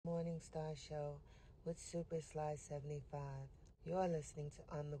Star Show with Super Sly 75. You're listening to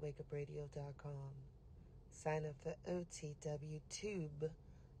OnTheWakeUpRadio.com. Sign up for OTWTube.com,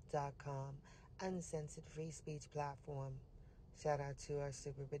 uncensored free speech platform. Shout out to our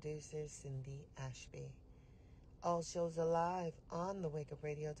super producer, Cindy Ashby. All shows are live on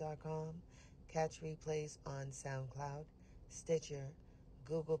TheWakeUpRadio.com. Catch replays on SoundCloud, Stitcher,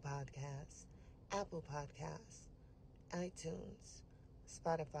 Google Podcasts, Apple Podcasts, iTunes,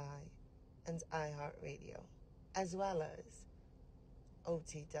 Spotify, and iHeartRadio, as well as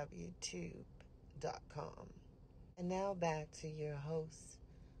OTWTube.com. And now back to your host,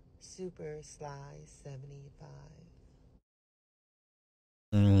 Super Sly 75.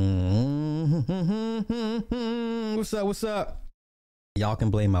 What's up? What's up? Y'all can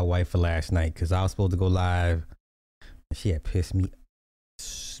blame my wife for last night because I was supposed to go live. She had pissed me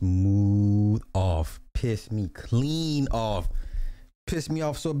smooth off, pissed me clean off, pissed me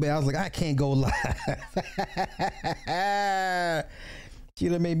off so bad. I was like, I can't go live. She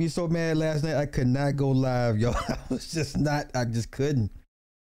done made me so mad last night. I could not go live, yo. I just couldn't.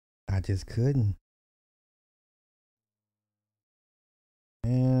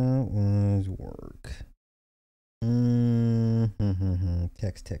 It was work.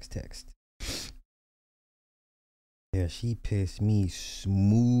 Text. Yeah, she pissed me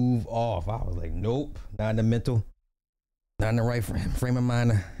smooth off. I was like, nope, not in the mental, not in the right frame of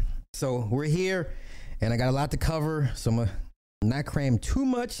mind. So we're here, and I got a lot to cover. So I'm gonna not cram too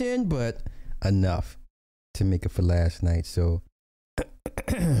much in, but enough to make it for last night. So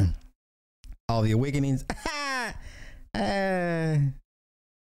all the awakenings.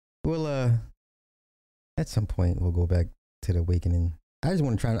 We'll at some point we'll go back to the awakening. I'm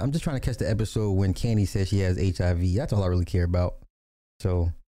just trying to catch the episode when Candy says she has HIV. That's all I really care about.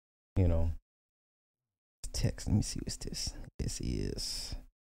 So, text. Let me see what's this. This is.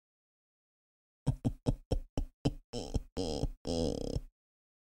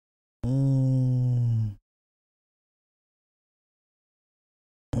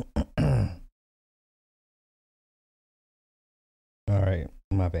 All right,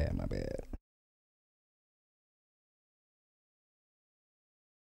 my bad.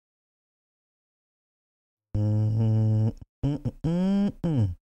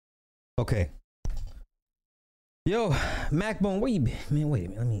 Okay. Yo, Macbone, where you been? Man, wait a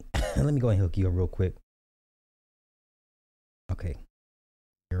minute. Let me go and hook you up real quick. Okay.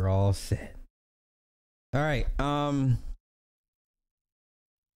 You're all set. All right. Nah,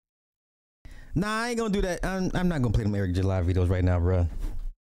 I ain't gonna do that. I'm not gonna play them Eric July videos right now, bro.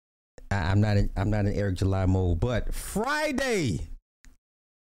 I'm not in Eric July mode. But Friday,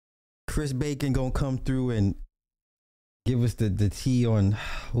 Chris Bacon gonna come through and give us the tea on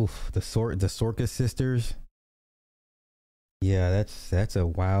the Sorka sisters. Yeah, that's a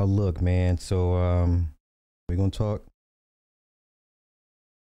wild look, man. So we're gonna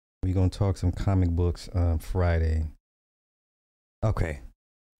talk some comic books Friday. Okay.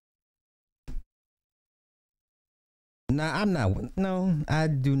 I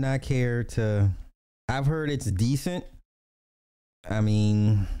do not care to. I've heard it's decent. I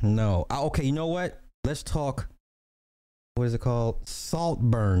mean, no. Okay, you know what? Let's talk. What is it called?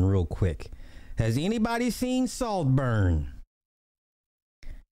 Saltburn, real quick. Has anybody seen Saltburn?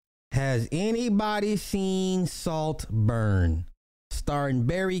 Starring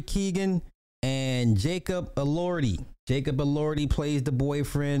Barry Keoghan and Jacob Elordi. Jacob Elordi plays the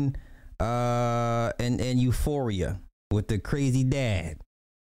boyfriend in Euphoria with the crazy dad.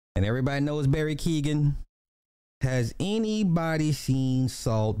 And everybody knows Barry Keoghan. Has anybody seen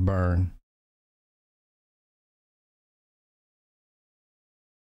Saltburn?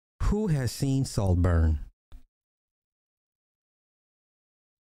 Who has seen Saltburn?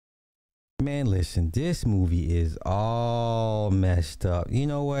 Man, listen, this movie is all messed up. You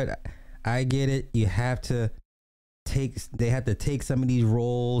know what? I get it. They have to take some of these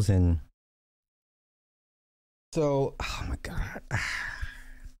roles, and so, oh my God,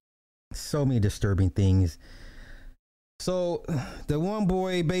 so many disturbing things. So the one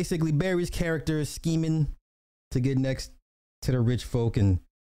boy, basically Barry's character, is scheming to get next to the rich folk and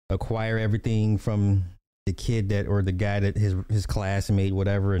acquire everything from the kid or the guy that his classmate,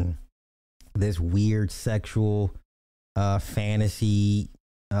 whatever, and this weird sexual fantasy.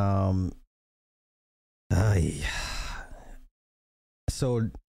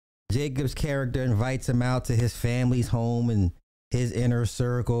 So Jacob's character invites him out to his family's home and his inner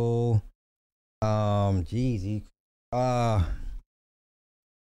circle. So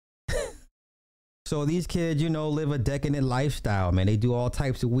these kids, live a decadent lifestyle, man. They do all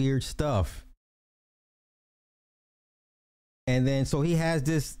types of weird stuff. And then so he has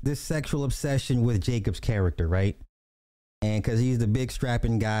this sexual obsession with Jacob's character, right? And because he's the big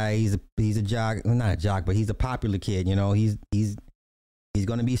strapping guy, he's a jock, well, not a jock, but he's a popular kid. You know, he's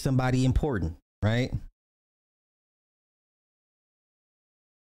going to be somebody important, right?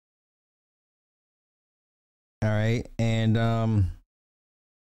 All right, and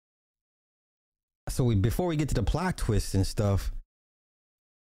so before we get to the plot twists and stuff,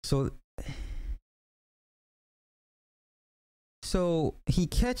 so he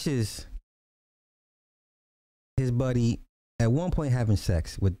catches his buddy at one point having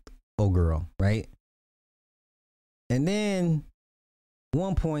sex with old girl, right? And then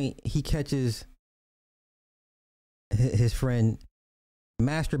one point he catches his friend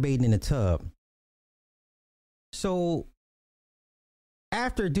masturbating in a tub. So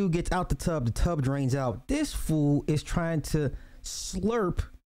after dude gets out the tub drains out. This fool is trying to slurp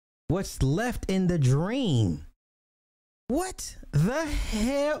what's left in the drain. What the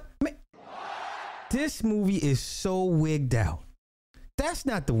hell? Man, this movie is so wigged out. That's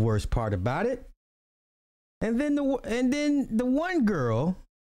not the worst part about it. And then the one girl,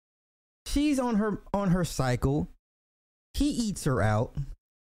 she's on her cycle. He eats her out.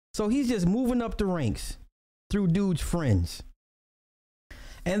 So he's just moving up the ranks through dude's friends.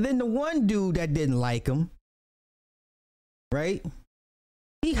 And then the one dude that didn't like him, right?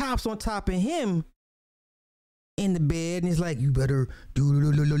 He hops on top of him in the bed and he's like, you better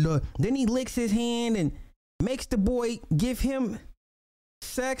do. Then he licks his hand and makes the boy give him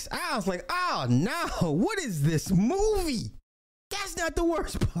sex. I was like, oh no, what is this movie? That's not the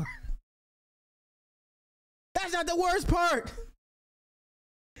worst part. That's not the worst part.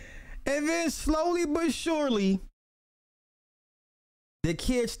 And then slowly but surely, the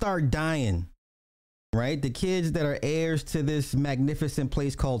kids start dying, right? The kids that are heirs to this magnificent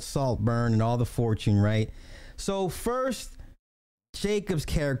place called Saltburn and all the fortune, right? So first, Jacob's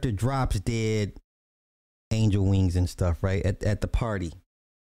character drops dead, angel wings and stuff, right? At the party.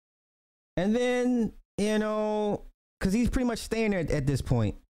 And then, you know, because he's pretty much staying there at this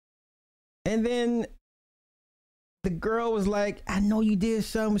point. And then the girl was like, I know you did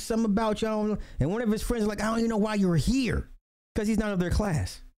something about y'all. And one of his friends was like, I don't even know why you were here. Because he's not of their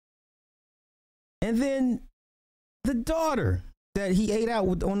class. And then the daughter that he ate out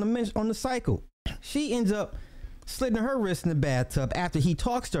with on the cycle, she ends up slitting her wrist in the bathtub after he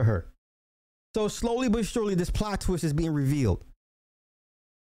talks to her. So slowly but surely, this plot twist is being revealed.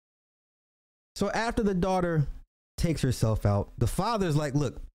 So after the daughter takes herself out, the father's like,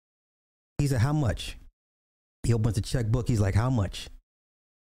 look, he said, how much? He opens the checkbook. He's like, how much?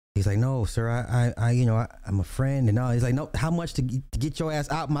 He's like, no, sir, I'm a friend. And all. He's like, no, how much to get your ass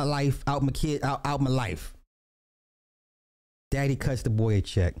out my life, out my kid, out my life? Daddy cuts the boy a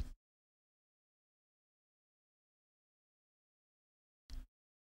check.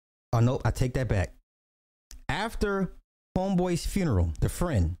 Oh, no, I take that back. After homeboy's funeral, the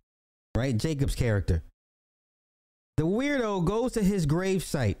friend, right, Jacob's character, the weirdo goes to his grave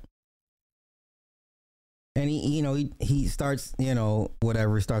site. And he starts,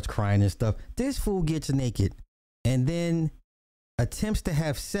 starts crying and stuff. This fool gets naked and then attempts to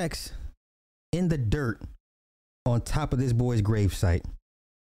have sex in the dirt on top of this boy's gravesite,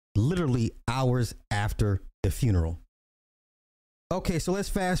 literally hours after the funeral. Okay, so let's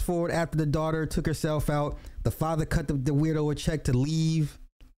fast forward. After the daughter took herself out, the father cut the weirdo a check to leave.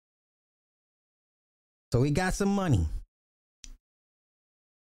 So he got some money.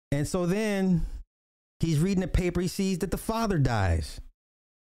 And so then he's reading the paper. He sees that the father dies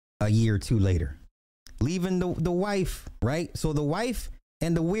a year or two later, leaving the wife, right? So the wife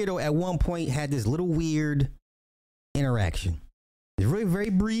and the weirdo at one point had this little weird interaction. It's really very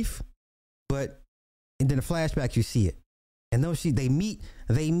brief, but and then the flashbacks you see it. And those they meet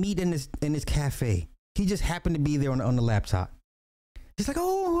in this cafe. He just happened to be there on the laptop. He's like,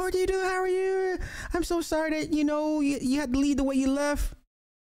 oh, what do you do? How are you? I'm so sorry that you had to leave the way you left.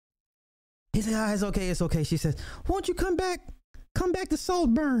 He said, it's okay. She says, won't you come back to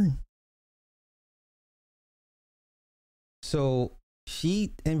Saltburn? So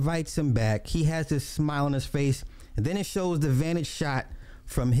she invites him back. He has this smile on his face. And then it shows the vantage shot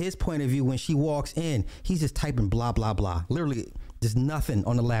from his point of view when she walks in. He's just typing blah, blah, blah. Literally, there's nothing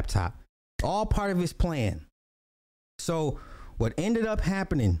on the laptop. All part of his plan. So what ended up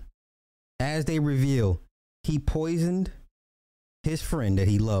happening, as they reveal, he poisoned his friend that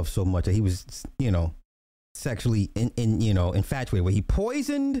he loved so much, that he was, sexually infatuated with. He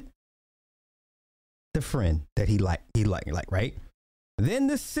poisoned the friend that he liked, right? Then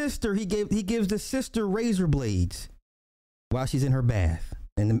the sister, he gives the sister razor blades while she's in her bath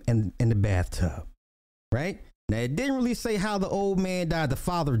in the bathtub, right? Now, it didn't really say how the old man died, the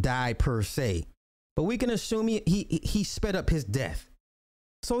father died per se, but we can assume he sped up his death.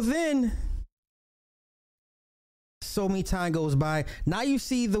 So then, so many time goes by. Now you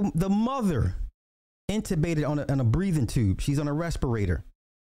see the mother intubated on a breathing tube. She's on a respirator.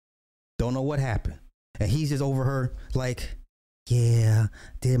 Don't know what happened. And he's just over her like, yeah,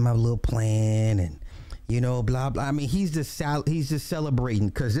 did my little plan and, you know, blah, blah. I mean, he's just celebrating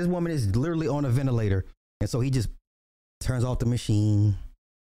because this woman is literally on a ventilator. And so he just turns off the machine.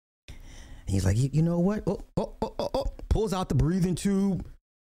 And he's like, you know what? Oh, pulls out the breathing tube.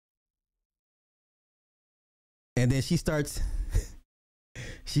 And then she starts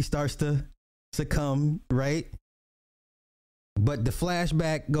to succumb, right? But the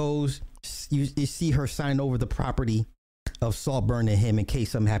flashback goes, you see her signing over the property of Saltburn to him in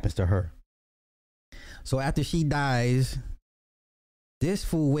case something happens to her. So after she dies, this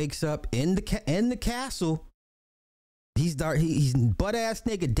fool wakes up in the castle. He's butt ass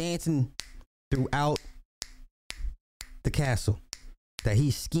naked dancing throughout the castle. That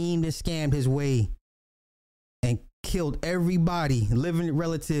he schemed and scammed his way and killed everybody, living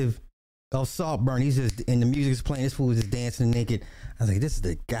relative of Saltburn. He's just, and the music's playing. This fool is just dancing naked. I was like, this is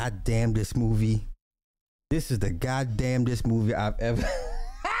the goddamnedest movie. This is the goddamnedest movie I've ever.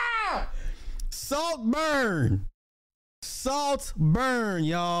 Saltburn,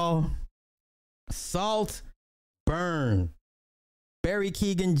 y'all. Saltburn. Barry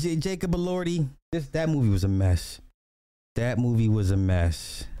Keoghan, Jacob Elordi. That movie was a mess. That movie was a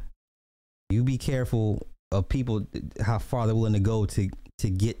mess. You be careful of people, how far they're willing to go to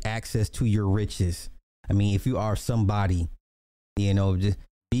get access to your riches. I mean, if you are somebody, you know, just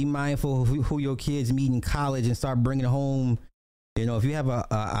be mindful of who your kids meet in college and start bringing home. You know, if you have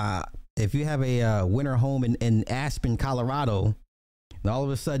a winter home in Aspen, Colorado, and all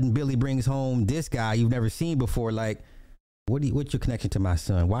of a sudden Billy brings home this guy you've never seen before, like, what's your connection to my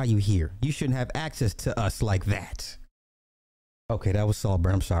son? Why are you here? You shouldn't have access to us like that. Okay, that was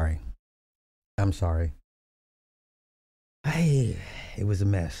Saltburn. I'm sorry. Hey, it was a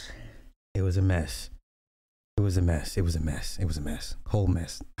mess. It was a mess. Whole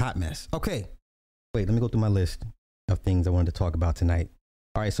mess. Hot mess. Okay. Wait, let me go through my list of things I wanted to talk about tonight.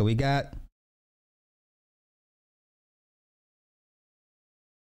 All right, so we got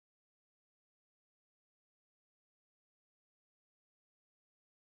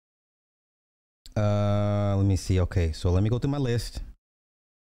let me see. Okay, so let me go through my list.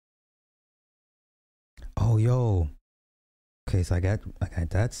 Oh, yo. Okay, so I got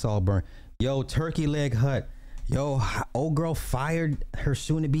that Saltburn. Yo, Turkey Leg Hut. Yo, old girl fired her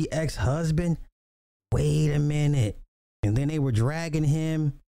soon-to-be ex-husband. Wait a minute. And then they were dragging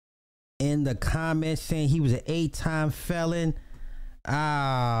him in the comments saying he was an 8-time felon.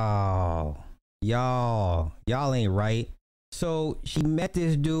 Oh, y'all ain't right. So she met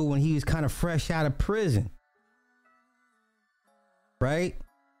this dude when he was kind of fresh out of prison. Right?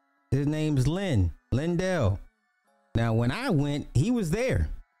 His name's Lindell. Now, when I went, he was there.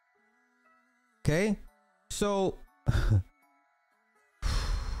 Okay? So,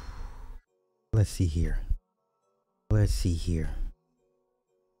 let's see here.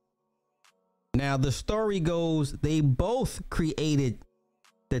 Now, the story goes, they both created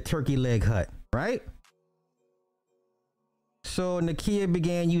the Turkey Leg Hut, right? So, Nakia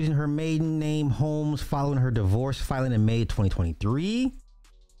began using her maiden name, Holmes, following her divorce filing in May 2023.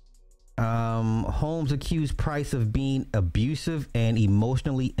 Holmes accused Price of being abusive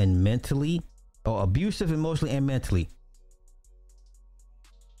emotionally and mentally.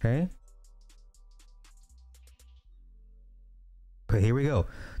 Okay. Okay, here we go.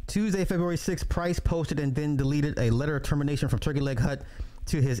 Tuesday, February 6th, Price posted and then deleted a letter of termination from Turkey Leg Hut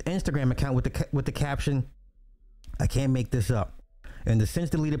to his Instagram account with the caption, "I can't make this up." In the since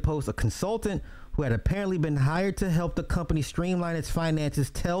deleted post, a consultant who had apparently been hired to help the company streamline its finances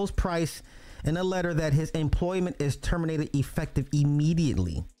tells Price in a letter that his employment is terminated effective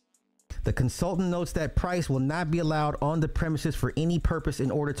immediately. The consultant notes that Price will not be allowed on the premises for any purpose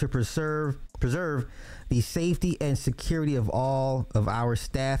in order to preserve the safety and security of all of our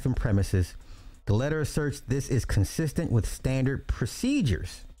staff and premises. The letter asserts this is consistent with standard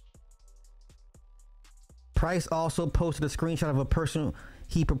procedures. Price also posted a screenshot of a person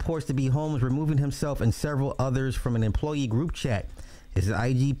he purports to be Holmes removing himself and several others from an employee group chat. His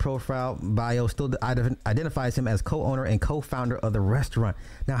IG profile bio still identifies him as co-owner and co-founder of the restaurant.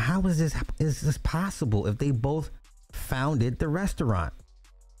 Now, how is this possible if they both founded the restaurant?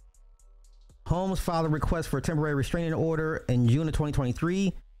 Holmes filed a request for a temporary restraining order in June of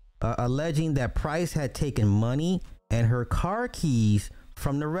 2023, alleging that Price had taken money and her car keys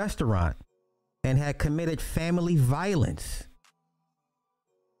from the restaurant. and had committed family violence.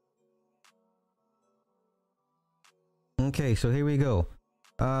 Okay, so here we go.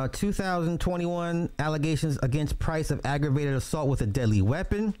 2021 allegations against Price of aggravated assault with a deadly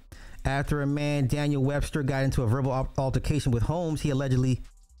weapon. After a man, Daniel Webster, got into a verbal altercation with Holmes, he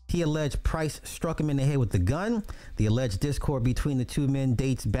alleged Price struck him in the head with the gun. The alleged discord between the two men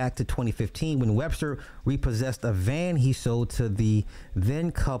dates back to 2015 when Webster repossessed a van he sold to the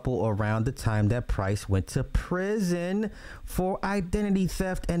then couple around the time that Price went to prison for identity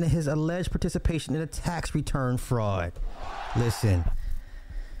theft and his alleged participation in a tax return fraud. Listen,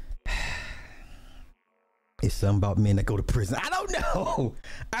 it's something about men that go to prison. I don't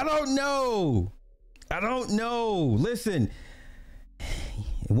know. Listen,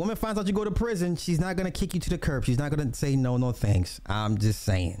 a woman finds out you go to prison, she's not going to kick you to the curb. She's not going to say no thanks. I'm just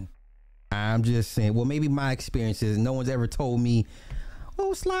saying. Well, maybe my experience is no one's ever told me,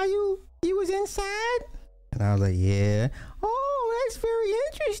 oh, Sly, you was inside? And I was like, yeah. Oh, that's very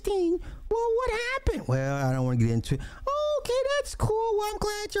interesting. Well, what happened? Well, I don't want to get into it. Oh, okay, that's cool. Well, I'm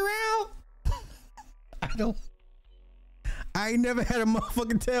glad you're out. I ain't never had a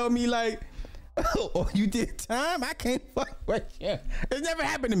motherfucker tell me like, oh, you did time? I can't fuck with you. It's never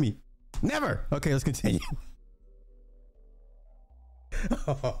happened to me. Never. Okay, let's continue.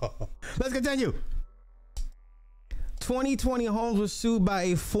 Let's continue. 2020, Holmes was sued by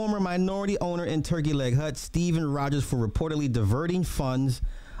a former minority owner in Turkey Leg Hut, Stephen Rogers, for reportedly diverting funds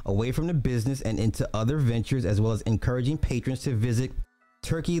away from the business and into other ventures, as well as encouraging patrons to visit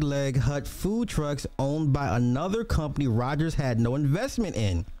Turkey Leg Hut food trucks owned by another company Rogers had no investment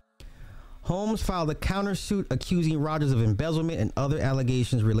in. Holmes filed a countersuit accusing Rogers of embezzlement and other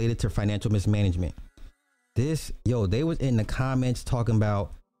allegations related to financial mismanagement. They was in the comments talking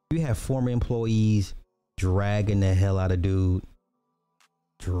about you have former employees dragging the hell out of dude.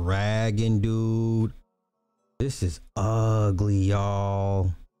 This is ugly,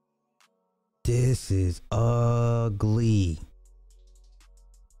 y'all. This is ugly.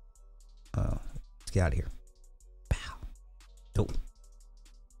 Let's get out of here. Pow. Nope.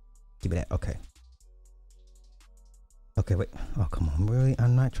 Give me that. Okay, wait. Oh, come on. Really?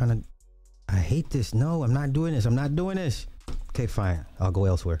 I'm not trying to. I hate this. No, I'm not doing this. Okay, fine. I'll go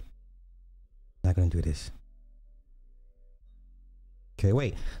elsewhere. Not going to do this. Okay,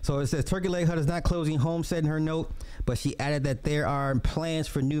 wait. So it says Turkey Leg Hut is not closing, Holmes said in her note, but she added that there are plans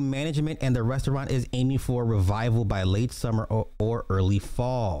for new management and the restaurant is aiming for a revival by late summer or early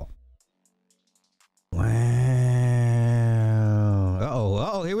fall. Wow.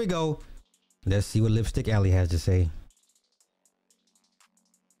 Uh-oh, here we go. Let's see what Lipstick Alley has to say.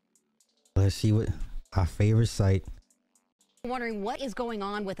 Let's see what our favorite site. Wondering what is going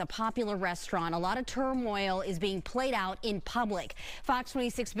on with a popular restaurant. A lot of turmoil is being played out in public. Fox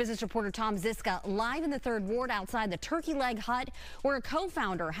 26 business reporter Tom Ziska live in the 3rd Ward outside the Turkey Leg Hut, where a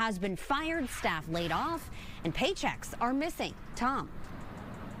co-founder has been fired, staff laid off, and paychecks are missing. Tom.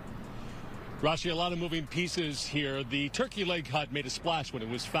 Rashi, a lot of moving pieces here. The Turkey Leg Hut made a splash when it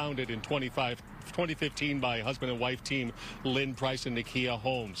was founded in 2015 by husband and wife team Lynn Price and Nakia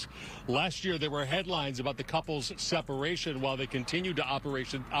Holmes. Last year, there were headlines about the couple's separation while they continued to operate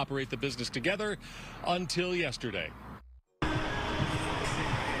the business together until yesterday.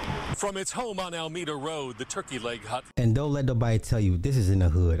 From its home on Alameda Road, the Turkey Leg Hut. And don't let nobody tell you this is in the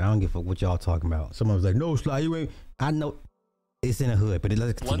hood. I don't give a fuck what y'all talking about. Someone was like, no, Sly, you ain't. I know. It's in the hood, but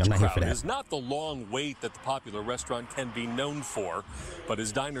let's continue. I'm not here for that. Is not the long wait that the popular restaurant can be known for, but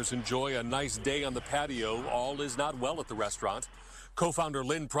as diners enjoy a nice day on the patio, all is not well at the restaurant. Co-founder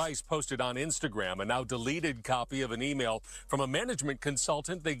Lynn Price posted on Instagram a now deleted copy of an email from a management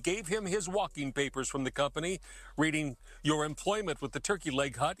consultant that gave him his walking papers from the company, reading, "Your employment with the Turkey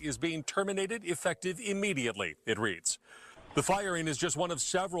Leg Hut is being terminated effective immediately," it reads. The firing is just one of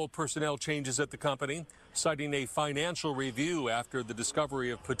several personnel changes at the company, citing a financial review after the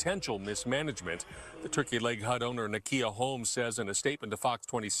discovery of potential mismanagement. The Turkey Leg Hut owner Nakia Holmes says in a statement to Fox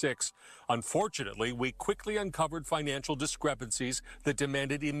 26, "Unfortunately, we quickly uncovered financial discrepancies that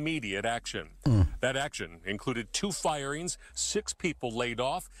demanded immediate action." That action included 2 firings, 6 people laid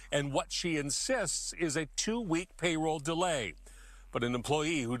off, and what she insists is a 2-week payroll delay. But an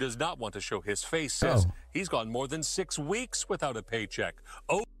employee who does not want to show his face says he's gone more than 6 weeks without a paycheck.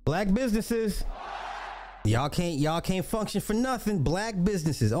 Black businesses. Y'all can't function for nothing. Black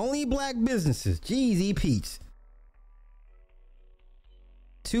businesses. Only black businesses. Jeez, Pete's.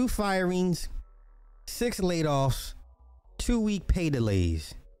 2 firings, 6 laid-offs, 2-week pay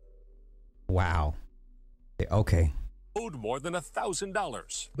delays. Wow. Okay. Owed more than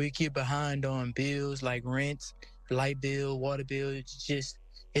 $1,000. We get behind on bills like rent, light bill, water bill, just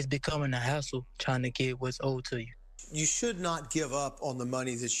it's becoming a hassle trying to get what's owed to you. You should not give up on the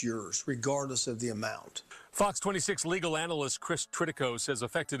money that's yours, regardless of the amount. Fox 26 legal analyst Chris Tritico says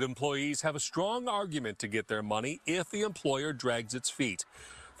affected employees have a strong argument to get their money if the employer drags its feet.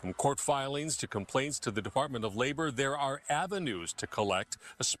 From court filings to complaints to the Department of Labor, there are avenues to collect,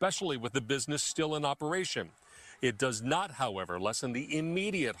 especially with the business still in operation. It does not, however, lessen the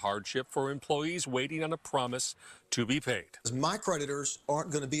immediate hardship for employees waiting on a promise to be paid. My creditors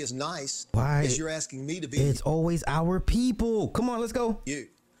aren't going to be as nice Why? as you're asking me to be. It's always our people. Come on, let's go. You.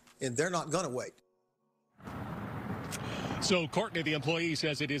 And they're not going to wait. So Courtney, the employee,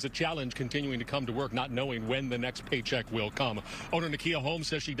 says it is a challenge continuing to come to work, not knowing when the next paycheck will come. Owner Nakia Holmes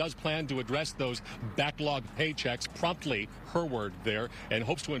says she does plan to address those backlogged paychecks promptly, her word there, and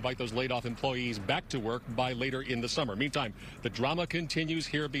hopes to invite those laid-off employees back to work by later in the summer. Meantime, the drama continues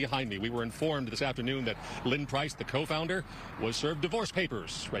here behind me. We were informed this afternoon that Lynn Price, the co-founder, was served divorce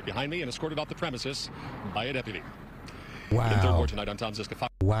papers right behind me and escorted off the premises by a deputy. Wow. In third ward tonight on Tom Ziska.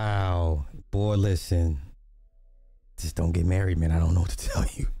 Wow. Boy, listen. Just don't get married, man. I don't know what to tell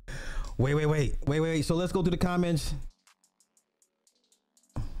you. Wait. So let's go through the comments.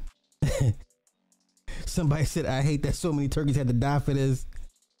 Somebody said, I hate that so many turkeys had to die for this.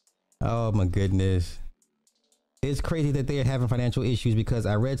 Oh my goodness. It's crazy that they are having financial issues because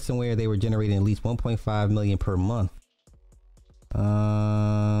I read somewhere they were generating at least 1.5 million per month.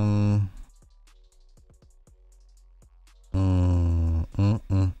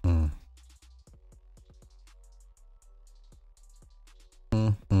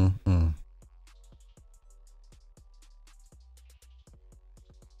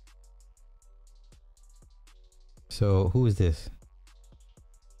 So who is this?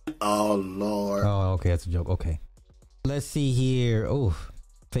 Oh, Lord. Oh, okay. That's a joke. Okay. Let's see here. Oh,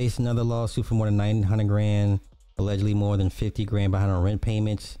 face another lawsuit for more than 900 grand, allegedly more than 50 grand behind on rent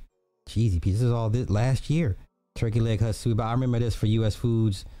payments. Jeezy, this is all this last year. Turkey leg hut sued, but I remember this for U.S.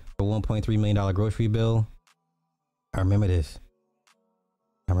 Foods for $1.3 million grocery bill. I remember this.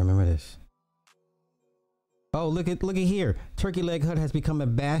 Oh, look at here. Turkey Leg Hut has become a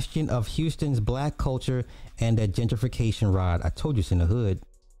bastion of Houston's black culture and a gentrification rod. I told you it's in the hood.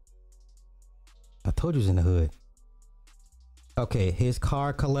 Okay, his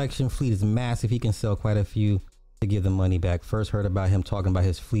car collection fleet is massive. He can sell quite a few to give the money back. First heard about him talking about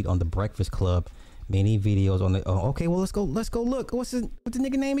his fleet on the Breakfast Club. Many videos on the. Oh, okay, well let's go look. What's the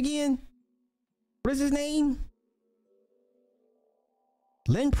nigga name again? What is his name?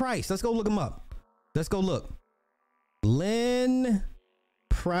 Lynn Price. Let's go look him up. Let's go look. Lynn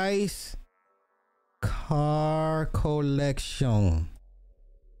Price car collection.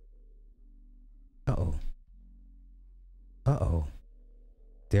 Uh-oh.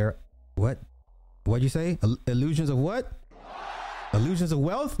 There, what'd you say? Illusions of what? Illusions of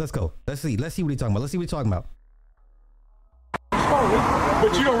wealth? Let's go. Let's see what he's talking about.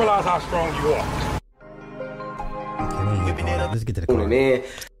 But you don't realize how strong you are. Okay, let's get to the car.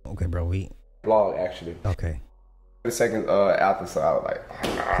 Okay, bro, blog actually. Okay. The second after, so I was like,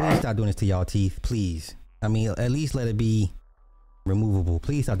 please stop doing this to y'all teeth, please. I mean, at least let it be removable.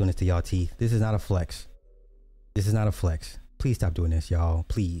 Please stop doing this to y'all teeth. This is not a flex. Please stop doing this, y'all.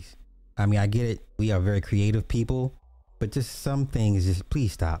 Please. I mean, I get it. We are very creative people, but just some things, just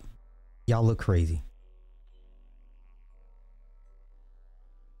please stop. Y'all look crazy.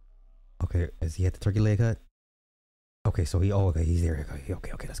 Okay, is he at the Turkey Leg Hut? Okay, so he's there.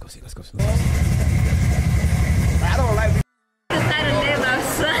 Okay, let's go see. I don't like.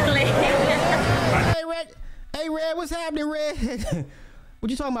 Hey, Red, what's happening, Red?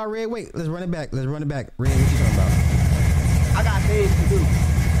 What you talking about, Red? Wait, let's run it back. Red, what you talking about? I got things to do.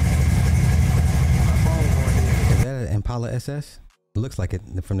 Is that an Impala SS? It looks like it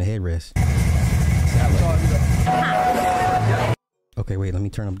from the headrest. Okay, wait, let me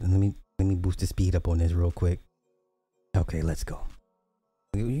boost the speed up on this real quick. Okay, let's go.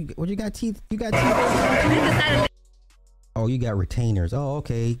 What you got teeth? Oh, you got retainers. Oh,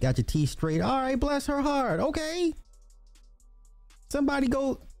 okay. Got your teeth straight. All right, bless her heart. Okay. Somebody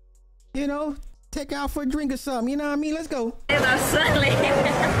go, take out for a drink or something. You know what I mean? Let's go.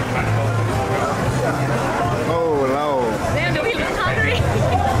 Oh, Lord. Damn, do we look hungry?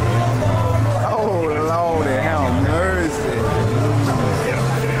 Oh, Lord, have mercy.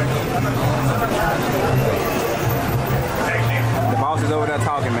 The boss is over there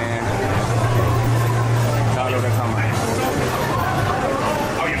talking, man. Y'all over there talking.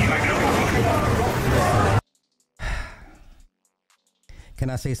 Can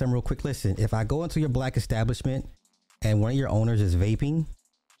I say something real quick? Listen, if I go into your black establishment and one of your owners is vaping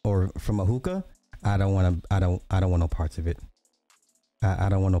or from a hookah, I don't want no parts of it. I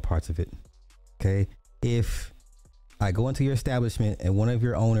don't want no parts of it. Okay, if I go into your establishment and one of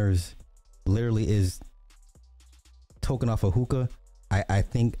your owners literally is token off a hookah, I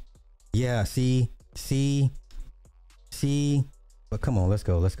think, yeah, see, but come on, let's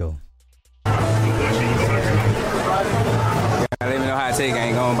go. Yeah, let me know how to take it. I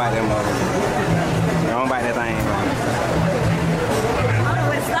ain't gonna bite that motherfucker. Don't bite that thing, man.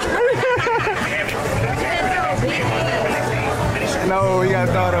 No, you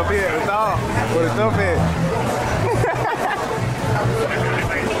gotta throw it up here. It's all. Put it up here.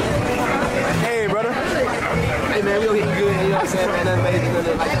 Hey, brother. Hey, man, we gonna get you good. You know what I'm saying, man? Nothing amazing,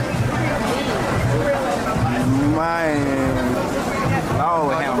 nothing like that. Man.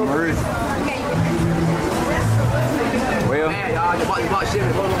 Lord have mercy. Well. Man, y'all, you bought shit.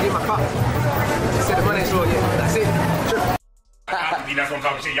 I'm gonna get my car. Just said the money ain't short yet. That's it. Sure. That's what I'm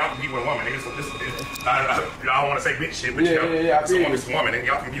talking shit. Y'all compete with a woman, nigga. I don't want to say bitch shit, but yeah, it's a woman, nigga.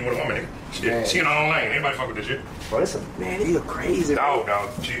 Y'all compete with a woman, nigga. Shit, she in her own lane. Everybody fuck with this shit. Bro, this a man. You look crazy. Dog.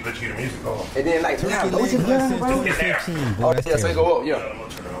 She let you hear the music go. And then like, what's it playing, bro? Oh yeah, so it go up, yeah.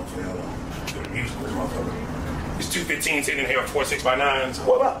 The music was motherfucker. It's 215 sitting in here, 4 6x9s.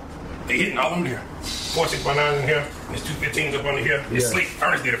 What about? They hitting all of them here. 4 6x9s in here. There's 215s up under here. It's sleep.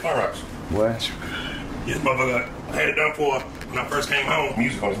 Ernest did a fire ups. What? This motherfucker, I had it done for when I first came home.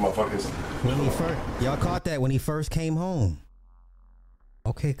 Music on this motherfucker. When he first, y'all caught that when he first came home.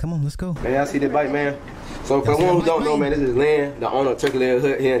 Okay, come on, let's go. Man, y'all see that bike, man? So for the one who don't know, man, this is Lynn, the owner of Turkey Leg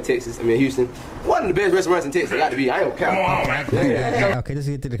Hut here in Texas. I mean, Houston. One of the best restaurants in Texas. Got to be. I don't care. Come on, man. Yeah. Okay, let's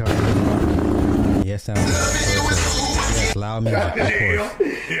get to the car. Yes, sounds good. Yes, loud music, of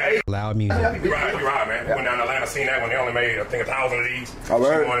course. Loud music. You're right, man. We went down to Atlanta, seen that when they only made, I think, 1,000 of these. She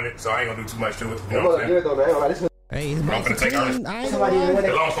wanted it, so I ain't gonna do too much to it. You know what I'm saying? Hey, it's I'm gonna take Ernest. clean. I ain't The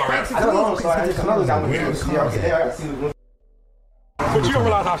long story, right? I don't know, so I just gotta see what's But you don't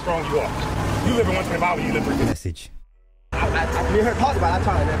realize how strong you are. You live in 125, you live in message. me and her talked about it. I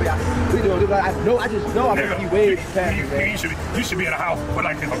tried it, we doing it. I just know I'm gonna be way past. You should be in a house with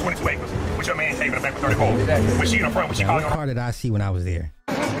like 22 acres with your man caving in the back with 34. When she in the front, when she calling What car did I see when I was there?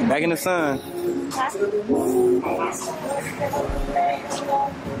 Back in the sun.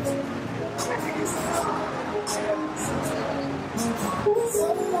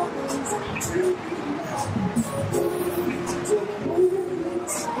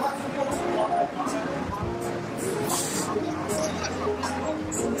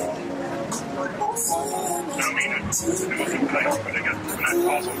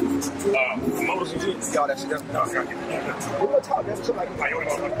 Motors and shit. Y'all that shit up. No, I got you. We're gonna talk, man. Shit like Toyota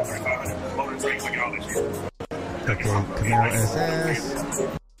motherfucker, 3500. Motor and tank, look at all that shit. Okay, Camaro SS.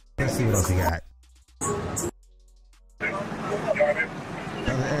 Let's see what else we got.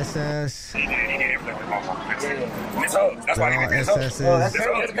 Another SS. That's all. That's why All it's SS's. Oh, that's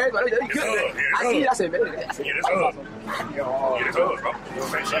crazy. I see it. I said, man. Yeah, this hood. Yeah, this hood, bro.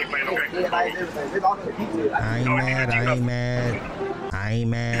 She ain't playing no game. I ain't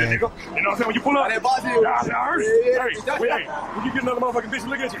mad. You know what I'm saying? When you pull up, I heard it. Hey, when you get another motherfucking bitch,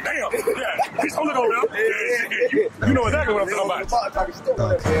 look at you. Damn. Yeah. He's holding on now. You know exactly what I'm talking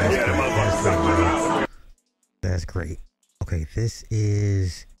about. Okay. Yeah, that motherfucker. That's great. Okay, this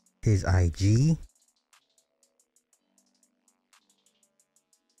is his IG.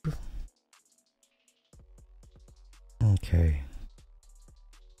 Okay.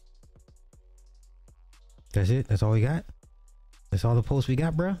 That's it? That's all we got? That's all the posts we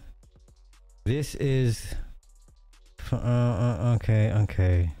got, bruh? This is... okay.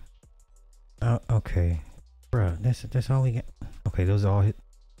 Okay. Bruh, that's all we got. Okay, those are all hit.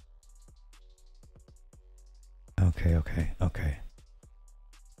 Okay.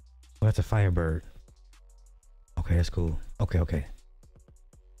 Well, that's a Firebird. Okay, that's cool. Okay.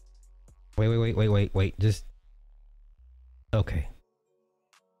 Wait. Just... Okay.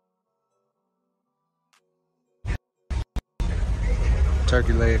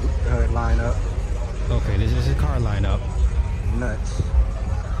 Turkey leg lineup. Okay, this is a car lineup. Nuts.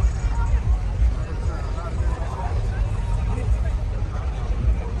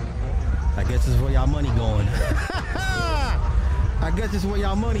 I guess this is where y'all money going. I guess this is where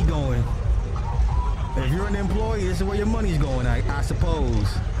y'all money going. If you're an employee, this is where your money's going, I suppose.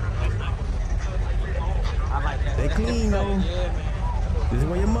 They clean though. This is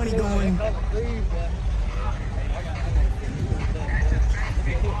where your money going.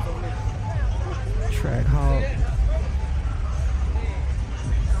 Track Hawk.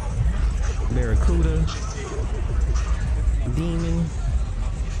 Barracuda. Demon.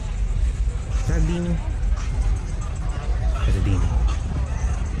 Is that a demon? That's a demon.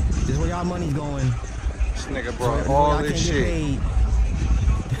 This is where y'all money's going. This nigga brought all this shit.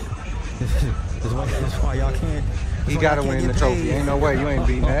 That's why y'all can't. He gotta win the trophy. Ain't no way you ain't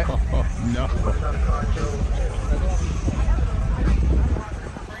beating that. No.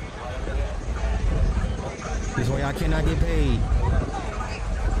 This way I cannot get paid.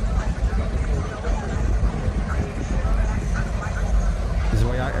 This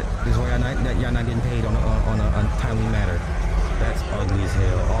way y'all not getting paid on a timely matter. That's ugly as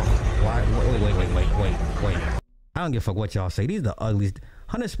hell. Oh, why? Wait. I don't give a fuck what y'all say. These are the ugliest.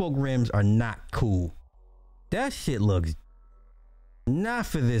 100-spoke rims are not cool. That shit looks not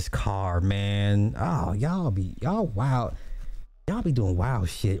for this car, man. Oh, y'all wild. Y'all be doing wild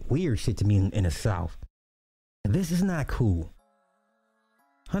shit, weird shit to me in the South. This is not cool.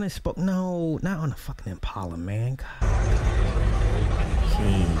 100-spoke, no, not on the fucking Impala, man. God.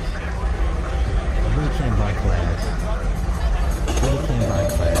 Jeez. I really can't buy class.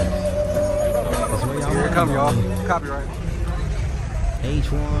 That's where y'all Here it come, y'all. Copyright.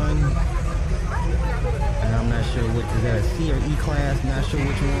 H1. And I'm not sure what is that, a C or E class? Not sure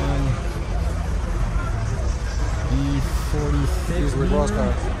which one. E46. These were Ross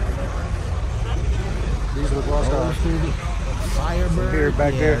cars. These were Ross cars. Firebird. Here,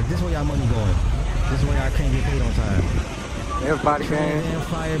 back there. This is where y'all money going. This is where y'all can't get paid on time. Everybody can.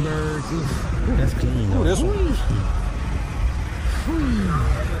 Firebirds. Oof, that's clean. Ooh, this one.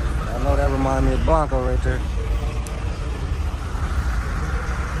 I know that reminds me of Blanco right there.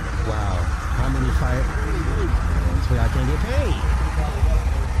 Wow. How many fire? That's where I can't get paid.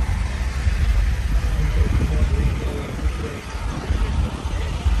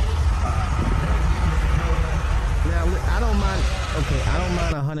 Now, I don't mind. Okay, I don't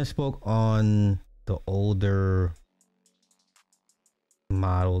mind 100-spoke on the older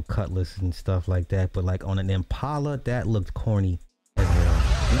model Cutlass and stuff like that, but like on an Impala, that looked corny as hell.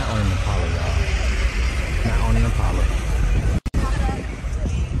 Not on an Impala, y'all. Not on an Impala.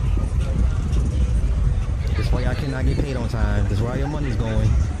 That's why y'all cannot get paid on time. That's where your money's going.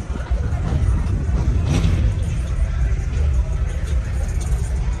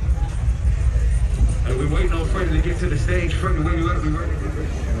 We're waiting on Freddie to get to the stage. Freddie, where you at? We ready?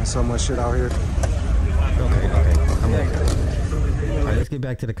 There's so much shit out here. Okay. I'm ready. All right, let's get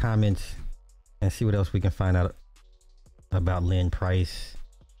back to the comments and see what else we can find out about Lynn Price.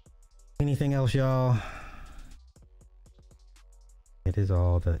 Anything else, y'all? It is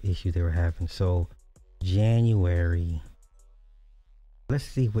all the issues they were having. So, January. Let's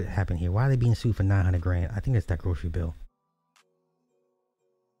see what happened here. Why are they being sued for $900 grand? I think that's that grocery bill.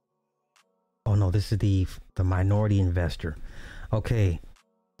 Oh no, this is the minority investor. Okay,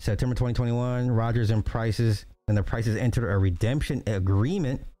 September 2021, Rogers and the Prices entered a redemption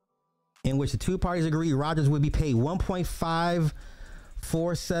agreement in which the two parties agreed Rogers would be paid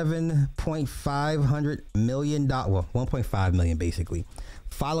 $1.547.500 million, well, $1.5 million basically,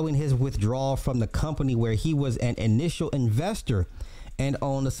 following his withdrawal from the company where he was an initial investor and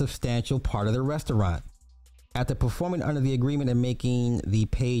owned a substantial part of the restaurant. After performing under the agreement and making the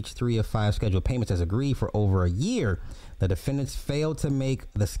page 3 of 5 scheduled payments as agreed for over a year, the defendants failed to make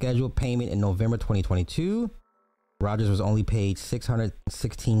the scheduled payment in November 2022. Rogers was only paid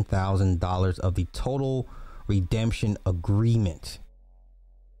 $616,000 of the total redemption agreement.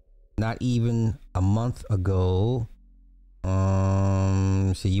 Not even a month ago,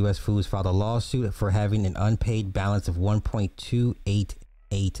 U.S. Foods filed a lawsuit for having an unpaid balance of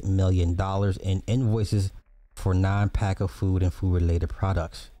 $1.288 million in invoices for non-pack of food and food-related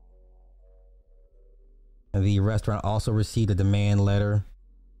products. The restaurant also received a demand letter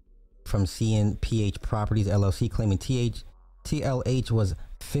from CNPH Properties LLC claiming TLH was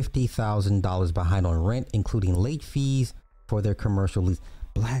 $50,000 behind on rent, including late fees for their commercial lease.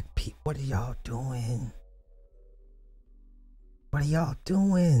 Black people, what are y'all doing? What are y'all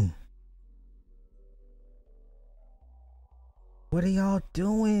doing? What are y'all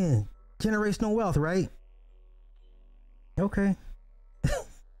doing? Generational wealth, right? Okay.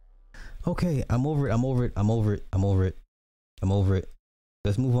 Okay, I'm over it.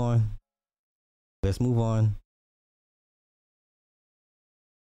 Let's move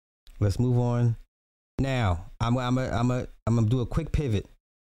on. Now, I'm gonna do a quick pivot.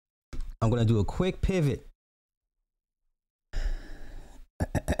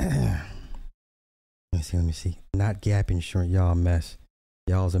 Let me see. Not Gap Insurance, y'all a mess.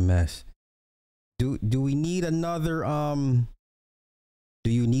 Y'all's a mess. Do we need another do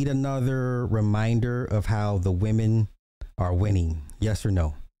you need another reminder of how the women are winning? Yes or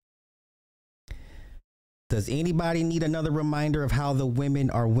no? Does anybody need another reminder of how the women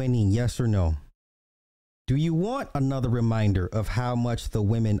are winning? Yes or no? Do you want another reminder of how much the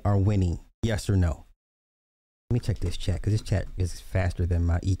women are winning? Yes or no? Let me check this chat because this chat is faster than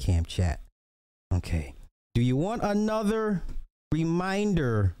my eCam chat. Okay. Do you want another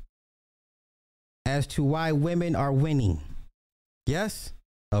reminder as to why women are winning? Yes?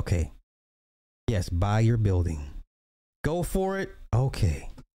 Okay. Yes, buy your building. Go for it. Okay.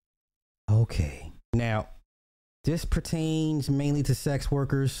 Okay. Now, this pertains mainly to sex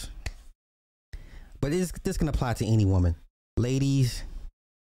workers, but this can apply to any woman. Ladies,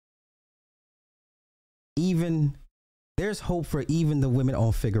 even there's hope for even the women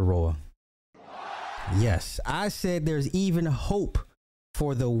on Figueroa. Yes, I said there's even hope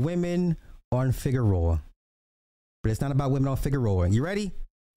for the women on Figueroa. But it's not about women on Figueroa. You ready?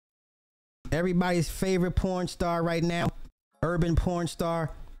 Everybody's favorite porn star right now, urban porn star,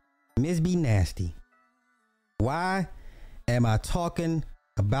 Ms. B Nasty. Why am I talking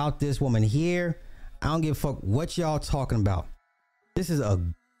about this woman here? I don't give a fuck what y'all talking about. This is a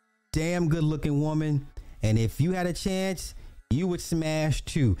damn good looking woman. And if you had a chance, you would smash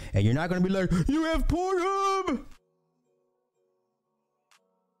too. And you're not going to be like, you have Pornhub.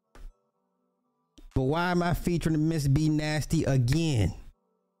 But why am I featuring Miss B Nasty again?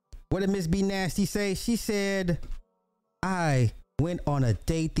 What did Miss B Nasty say? She said, I went on a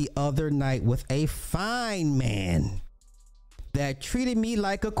date the other night with a fine man that treated me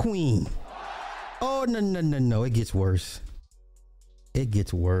like a queen. Oh, no. It gets worse. It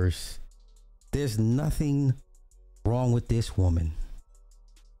gets worse. There's nothing wrong with this woman.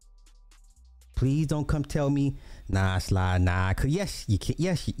 Please don't come tell me, nah, Sly, nah. Yes, you can.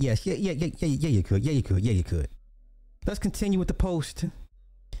 Yes, yeah, you could. Let's continue with the post.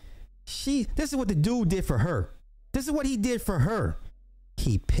 This is what the dude did for her. This is what he did for her.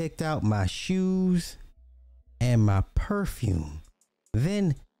 He picked out my shoes and my perfume,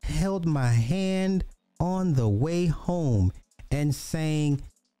 then held my hand on the way home and sang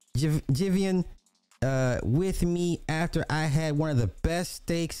Jivian with me after I had one of the best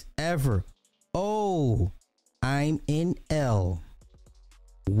steaks ever. Oh, I'm in L.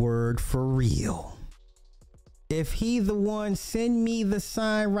 Word for real. If he the one, send me the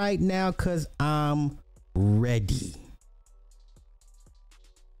sign right now because I'm ready.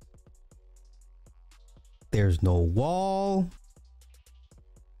 There's no wall.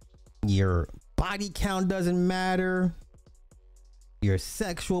 Your body count doesn't matter. Your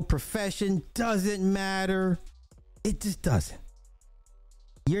sexual profession doesn't matter. It just doesn't.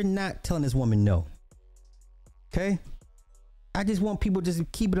 You're not telling this woman no. Okay? I just want people to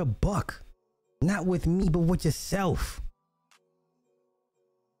just keep it a buck. Not with me, but with yourself.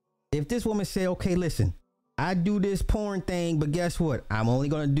 If this woman say, okay, listen, I do this porn thing, but guess what? I'm only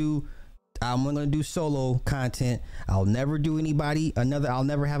gonna do solo content. I'll never do I'll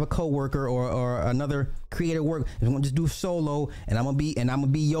never have a coworker or another creative work. I'm gonna just do solo, and I'm gonna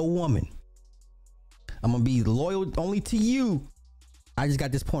be your woman. I'm gonna be loyal only to you. I just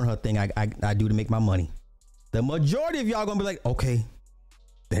got this Pornhub thing I do to make my money. The majority of y'all gonna be like, okay,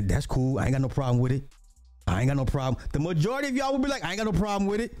 that's cool. I ain't got no problem with it. I ain't got no problem. The majority of y'all will be like, I ain't got no problem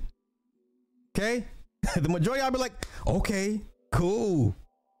with it. Okay? The majority of y'all be like, okay, cool.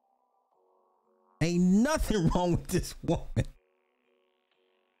 Ain't nothing wrong with this woman.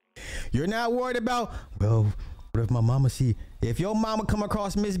 You're not worried about, well, what if my mama see? If your mama come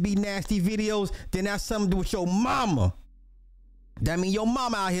across Miss B Nasty videos, then that's something to do with your mama. That mean your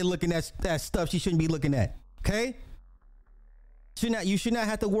mama out here looking at that stuff she shouldn't be looking at. Okay? You should not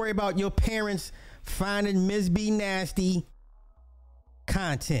have to worry about your parents finding Miss B Nasty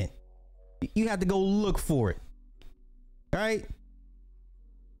content. You have to go look for it. All right?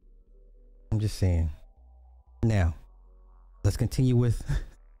 I'm just saying. Now, let's continue with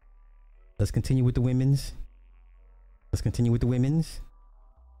the women's.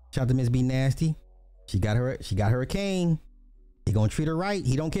 Shout out to Miss B Nasty. She got her a cane. He gonna treat her right.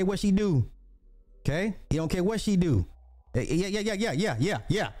 He don't care what she do. Okay? He don't care what she do.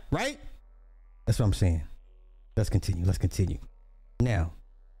 Yeah. Right? That's what I'm saying. Let's continue. Now,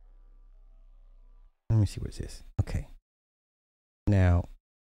 let me see what this is. Okay. Now,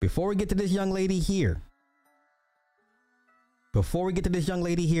 before we get to this young lady here,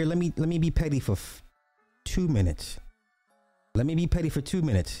 let me be petty for 2 minutes.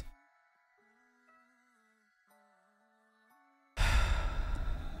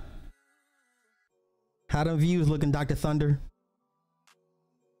 How them views looking, Dr. Thunder?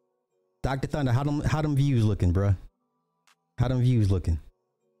 Dr. Thunder, how them views looking, bruh? How them views looking?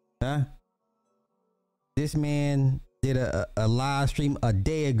 Huh? This man did a live stream a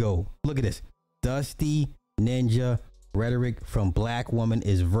day ago. Look at this. Dusty Ninja rhetoric from black woman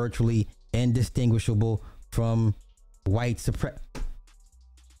is virtually indistinguishable from white supremacy.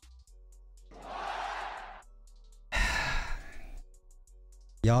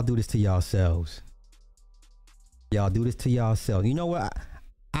 Y'all do this to yourselves. Y'all do this to yourselves. You know what?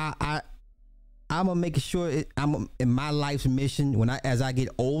 I'm gonna make sure I'm in my life's mission. As I get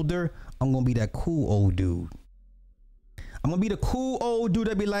older, I'm gonna be that cool old dude. I'm gonna be the cool old dude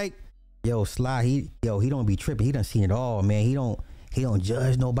that be like, yo, Sly, he don't be tripping. He done seen it all, man. He don't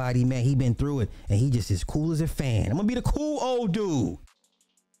judge nobody, man. He been through it, and he just as cool as a fan. I'm gonna be the cool old dude.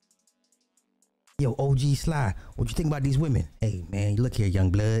 Yo, OG Sly, what you think about these women? Hey, man, look here, young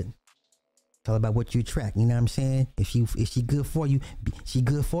blood. It's all about what you attract. You know what I'm saying? If she good for you, she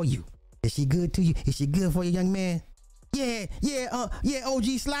good for you. Is she good to you? Is she good for you, young man? Yeah, OG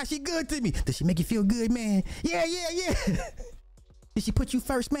Sly, she good to me. Does she make you feel good, man? Yeah. Did she put you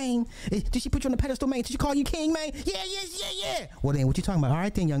first, man? Did she put you on the pedestal, man? Did she call you king, man? Yeah. Well, then, what you talking about? All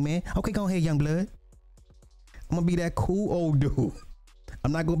right, then, young man. Okay, go ahead, young blood. I'm gonna be that cool old dude.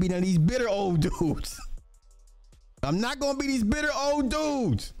 I'm not gonna be none of these bitter old dudes. I'm not gonna be these bitter old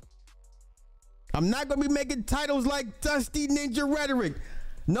dudes. I'm not gonna be making titles like Dusty Ninja Rhetoric.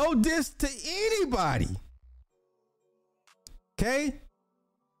 No diss to anybody. Okay?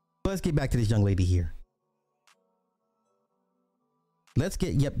 Let's get back to this young lady here. Let's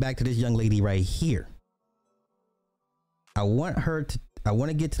get back to this young lady right here. I want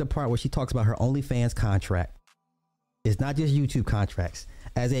to get to the part where she talks about her OnlyFans contract. It's not just YouTube contracts.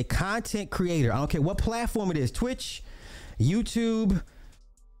 As a content creator, I don't care what platform it is, Twitch, YouTube,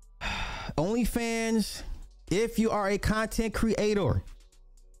 OnlyFans, if you are a content creator,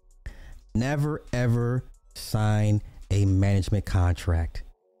 never ever sign a management contract.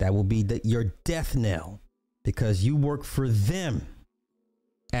 That will be your death knell, because you work for them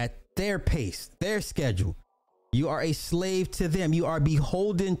at their pace, their schedule. You are a slave to them. You are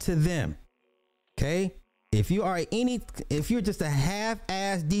beholden to them. Okay? If you're just a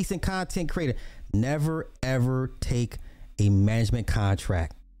half-ass decent content creator, never ever take a management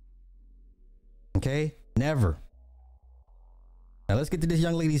contract. Okay? Never. Now let's get to this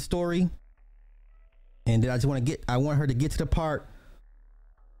young lady's story. And then I want her to get to the part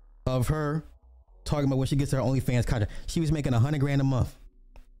of her talking about when she gets her OnlyFans contract. She was making $100,000 a month.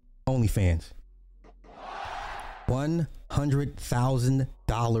 OnlyFans.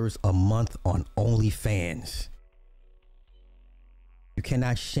 $100,000 a month on OnlyFans. You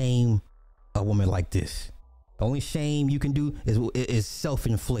cannot shame a woman like this. The only shame you can do is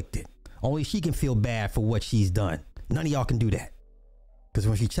self-inflicted. Only she can feel bad for what she's done. None of y'all can do that. Because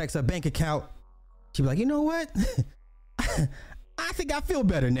when she checks her bank account, she'll be like, you know what? I think I feel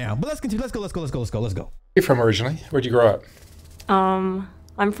better now. But let's continue. Let's go. You're from originally? Where'd you grow up? I'm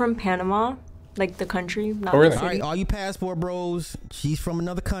from Panama, like the country, not really? the city. All right, all you passport bros, she's from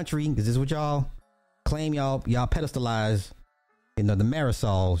another country, because this is what y'all claim, y'all pedestalize. You know, the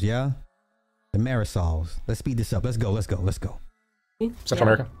Marisols, yeah? The Marisols. Let's speed this up. Let's go. Central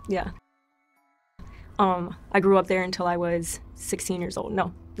America? Yeah. I grew up there until I was 16 years old.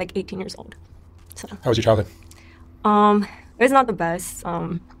 No, like 18 years old. So. How was your childhood? It was not the best.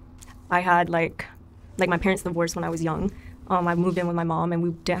 I had like my parents divorced when I was young. I moved in with my mom, and we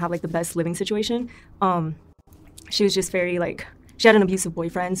didn't have like the best living situation. She was just very she had an abusive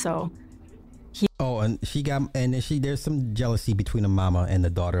boyfriend, so. There's some jealousy between the mama and the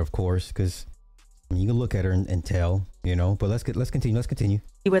daughter, of course, because you can look at her and tell, you know. But let's continue.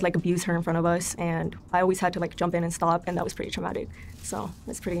 He would abuse her in front of us, and I always had to jump in and stop, and that was pretty traumatic. So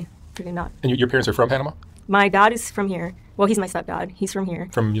it's pretty not. And your parents are from Panama? My dad is from here. Well, he's my stepdad. He's from here.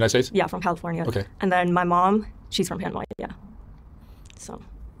 From the United States? Yeah, from California. Okay. And then my mom, she's from Panama. Yeah. So.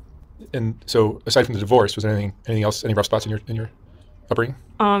 And so, aside from the divorce, was there anything else? Any rough spots in your upbringing?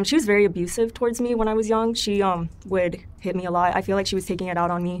 She was very abusive towards me when I was young. She would hit me a lot. I feel like she was taking it out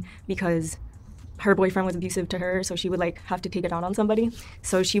on me because her boyfriend was abusive to her, so she would have to take it out on somebody.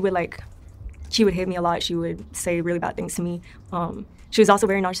 So she would hit me a lot. She would say really bad things to me. She was also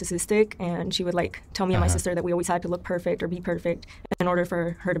very narcissistic, and she would tell me and my sister that we always had to look perfect or be perfect in order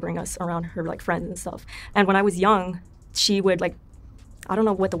for her to bring us around her friends and stuff. And when I was young, she would I don't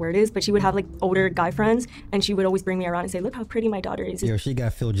know what the word is, but she would have older guy friends, and she would always bring me around and say, look how pretty my daughter is. Yo, she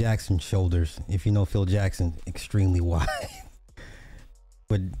got Phil Jackson shoulders. If you know Phil Jackson, extremely wide.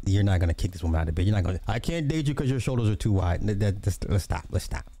 But you're not going to kick this woman out of bed. You're not going to, I can't date you because your shoulders are too wide. Let's stop.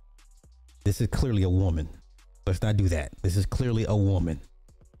 This is clearly a woman. Let's not do that. This is clearly a woman.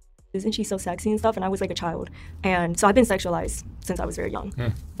 Isn't she so sexy and stuff? And I was like a child. And so I've been sexualized since I was very young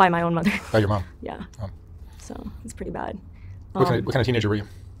by my own mother. By your mom? Yeah. Oh. So it's pretty bad. What kind of teenager were you?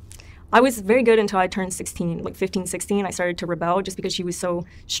 I was very good until I turned 16, 15, 16. I started to rebel just because she was so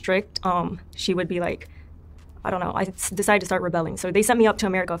strict. She would be I don't know, I decided to start rebelling. So they sent me up to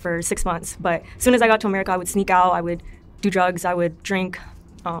America for 6 months. But as soon as I got to America, I would sneak out, I would do drugs, I would drink,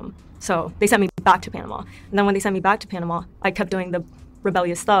 So they sent me back to Panama. And then when they sent me back to Panama, I kept doing the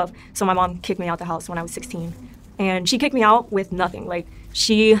rebellious stuff. So my mom kicked me out the house when I was 16. And she kicked me out with nothing. Like,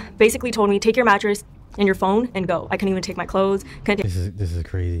 she basically told me, take your mattress and your phone and go. I couldn't even take my clothes. This is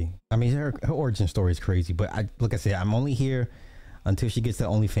crazy. I mean, her origin story is crazy. But like I said, I'm only here until she gets to the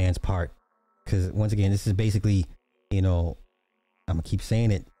OnlyFans part. Because once again, this is basically, you know, I'm going to keep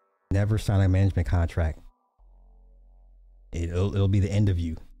saying it. Never sign a management contract. It'll be the end of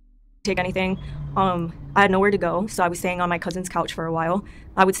you. Take anything. I had nowhere to go, so I was staying on my cousin's couch for a while.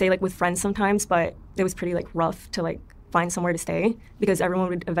 I would stay like with friends sometimes, but it was pretty like rough to like find somewhere to stay because everyone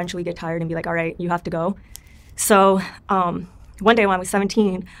would eventually get tired and be like, all right, you have to go. So one day when I was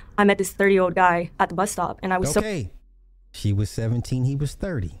 17, I met this 30-year-old guy at the bus stop, and I was She was 17, he was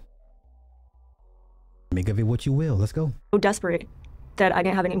 30. Make of it what you will. Let's go. So desperate that I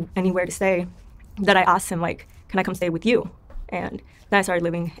didn't have anywhere to stay that I asked him, like, can I come stay with you? And then I started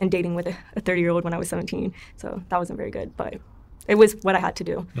living and dating with a 30-year-old when I was 17. So that wasn't very good, but it was what I had to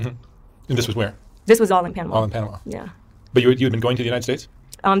do. Mm-hmm. And this was where? This was all in Panama. All in Panama. Yeah. But you had been going to the United States?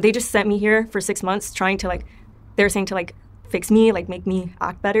 They just sent me here for 6 months trying to, like, they were saying to, like, fix me, like, make me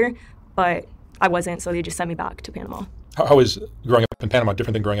act better. But I wasn't, so they just sent me back to Panama. How is growing up in Panama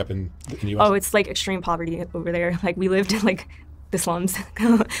different than growing up in the U.S.? Oh, it's, like, extreme poverty over there. Like, we lived in, like, the slums.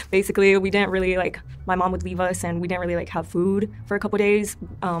 Basically, we didn't really, like, my mom would leave us and we didn't really, like, have food for a couple days.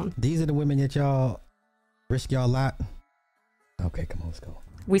 These are the women that y'all risk y'all lot? Okay, come on, let's go.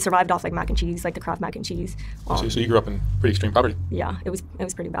 We survived off, like, mac and cheese, like the Kraft mac and cheese. So you grew up in pretty extreme poverty? Yeah, it was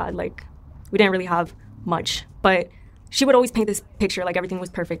pretty bad. Like, we didn't really have much. But she would always paint this picture, like, everything was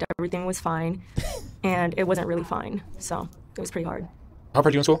perfect, everything was fine. And it wasn't really fine. So it was pretty hard. How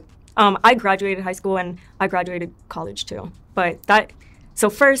far did you in school? I graduated high school and I graduated college too. So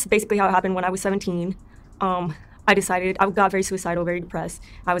first, basically how it happened when I was 17, I decided, I got very suicidal, very depressed.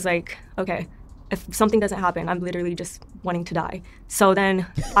 I was like, okay, if something doesn't happen, I'm literally just wanting to die. So then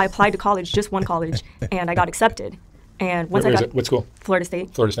I applied to college, just one college, and I got accepted. And once what school? Florida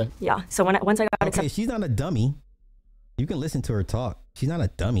State. Florida State. Yeah. So once I got accepted. Okay, she's not a dummy. You can listen to her talk. She's not a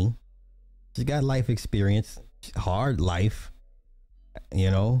dummy. She's got life experience, hard life, you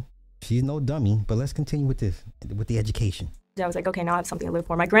know. She's no dummy, but let's continue with the education. I was like, okay, now I have something to live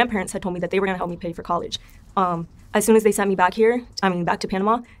for. My grandparents had told me that they were going to help me pay for college. As soon as they sent me back to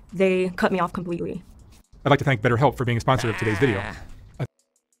Panama, they cut me off completely. I'd like to thank BetterHelp for being a sponsor of today's video.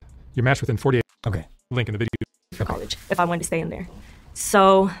 You're matched within 48. Okay. Link in the video. For college, if I wanted to stay in there.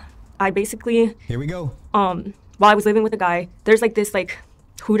 So I basically... Here we go. While I was living with a guy, there's like this like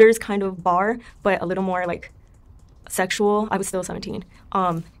Hooters kind of bar, but a little more like sexual. I was still 17.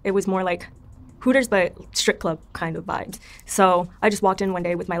 It was more like Hooters, but strip club kind of vibes. So I just walked in one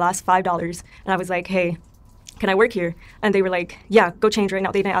day with my last $5 and I was like, hey, can I work here? And they were like, yeah, go change right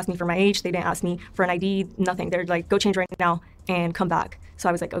now. They didn't ask me for my age. They didn't ask me for an ID, nothing. They're like, go change right now and come back. So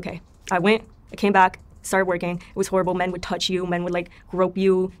I was like, okay. I went, I came back, started working. It was horrible. Men would touch you. Men would like grope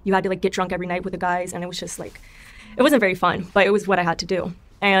you. You had to like get drunk every night with the guys. And it was just like, it wasn't very fun, but it was what I had to do.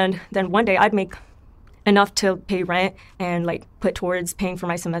 And then one day I'd make enough to pay rent and like put towards paying for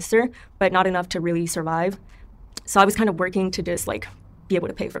my semester, but not enough to really survive. So I was kind of working to just like be able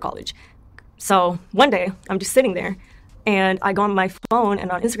to pay for college. So one day I'm just sitting there and I go on my phone and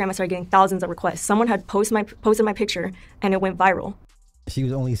on Instagram I started getting thousands of requests. Someone had posted my picture and it went viral. She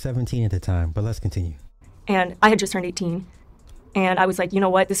was only 17 at the time, but let's continue. And I had just turned 18. And I was like, you know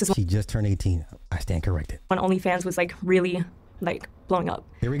what? She just turned 18. I stand corrected. When OnlyFans was like really like blowing up.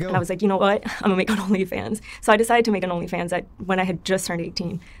 Here we go. And I was like, you know what? I'm gonna make an OnlyFans. So I decided to make an OnlyFans when I had just turned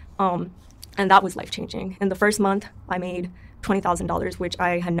 18. And that was life changing. In the first month, I made $20,000, which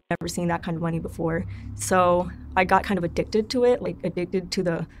I had never seen that kind of money before. So I got kind of addicted to it, like addicted to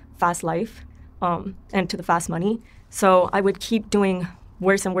the fast life and to the fast money. So I would keep doing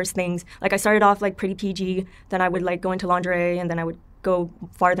worse and worse things. Like I started off like pretty PG, then I would like go into lingerie, and then I would go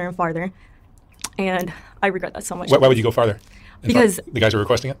farther and farther. And I regret that so much. Why would you go farther? Because the guys are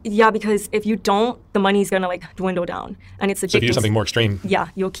requesting it? Yeah, because if you don't, the money's gonna like dwindle down, and it's addictive. So if you do something more extreme, yeah,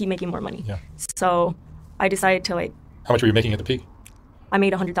 you'll keep making more money. Yeah. So I decided to like. How much were you making at the peak? I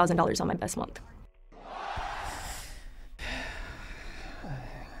made $100,000 on my best month.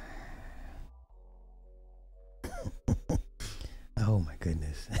 Oh my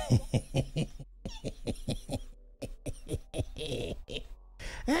goodness.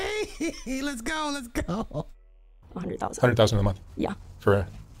 Hey, let's go. 100,000. 100,000 a month. Yeah. For a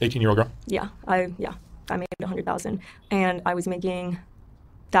 18-year-old girl. Yeah, I made 100,000, and I was making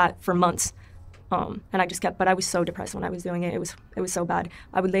that for months, and I just kept. But I was so depressed when I was doing it. It was so bad.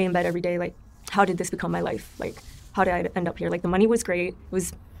 I would lay in bed every day, like, how did this become my life? Like, how did I end up here? Like, the money was great. It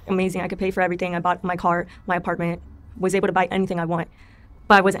was amazing. I could pay for everything. I bought my car, my apartment, was able to buy anything I want.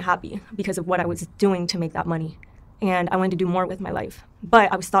 But I wasn't happy because of what I was doing to make that money. And I wanted to do more with my life.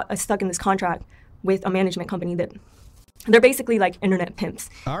 But I was stuck in this contract with a management company that they're basically like internet pimps.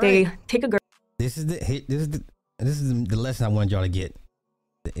 All right. They take a girl. This is the lesson I wanted y'all to get.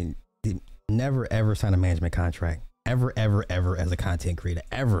 Never ever sign a management contract. Ever as a content creator.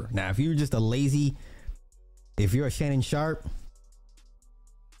 Ever. Now, if you're just if you're a Shannon Sharp,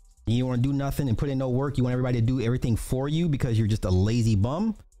 you don't want to do nothing and put in no work, you want everybody to do everything for you because you're just a lazy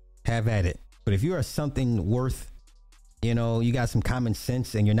bum, have at it. But if you are something worth, you got some common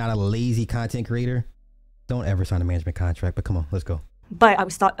sense and you're not a lazy content creator, don't ever sign a management contract. But come on, let's go. But I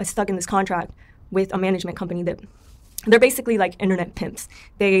was stuck in this contract with a management company that they're basically like internet pimps.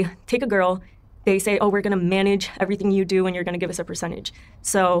 They take a girl, they say, oh, we're going to manage everything you do and you're going to give us a percentage.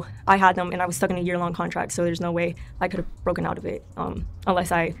 So I had them and I was stuck in a year-long contract. So there's no way I could have broken out of it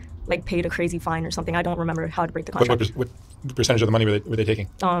unless I like paid a crazy fine or something. I don't remember how to break the contract. What percentage of the money were they taking?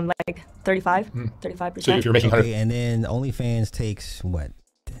 Like 35%. So if you're making 100. And then OnlyFans takes what?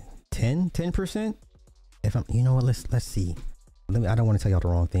 10%? If I'm, what, let's see. I don't want to tell y'all the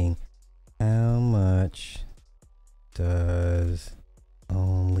wrong thing. How much does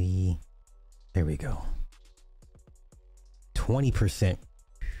there we go. 20%.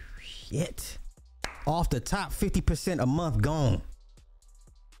 Shit. Off the top, 50% a month gone.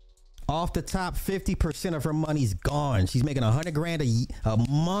 Off the top, 50% of her money's gone. She's making $100,000 a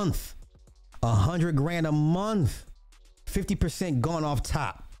month. $100,000 a month. 50% gone off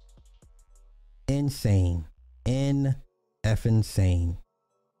top. Insane. Effing sane.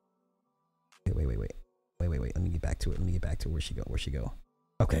 Wait. Let me get back to it. Where'd she go?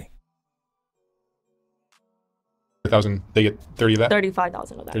 Okay. 1,000. They get 30 of that.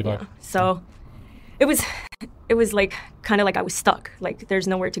 35,000 of that. 35. Yeah. So it was like kind of like I was stuck. Like there's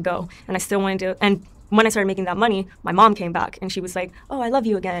nowhere to go, and I still wanted to. And when I started making that money, my mom came back and she was like, "Oh, I love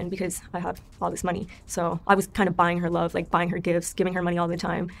you again," because I have all this money. So I was kind of buying her love, like buying her gifts, giving her money all the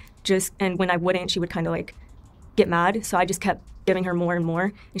time. And when I wouldn't, she would kind of like get mad. So I just kept giving her more and more,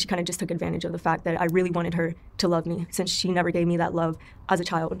 and she kind of just took advantage of the fact that I really wanted her to love me since she never gave me that love as a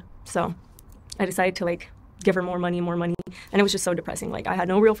child. So I decided to like give her more money, and it was just so depressing. Like I had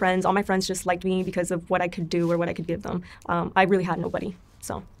no real friends. All my friends just liked me because of what I could do or what I could give them. I really had nobody,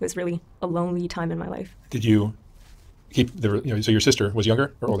 so it was really a lonely time in my life. Did you keep so your sister was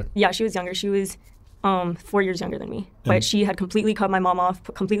younger or older? Yeah, she was younger. She was 4 years younger than me, but she had completely cut my mom off,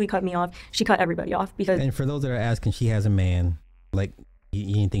 completely cut me off. She cut everybody off because. And for those that are asking, she has a man. Like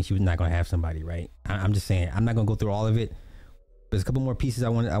you didn't think she was not going to have somebody, right? I'm just saying. I'm not going to go through all of it. There's a couple more pieces I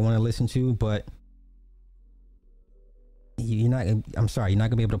want to listen to, but you're not. I'm sorry, you're not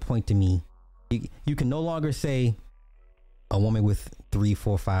going to be able to point to me. You can no longer say a woman with 3,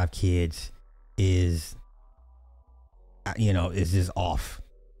 4, 5 kids is just off.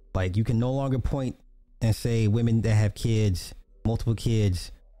 Like you can no longer point and say women that have kids, multiple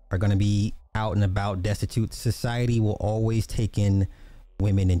kids, are going to be out and about destitute. Society will always take in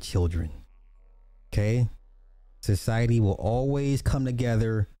women and children. Okay? Society will always come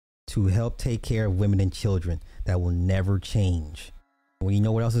together to help take care of women and children. That will never change. Well, you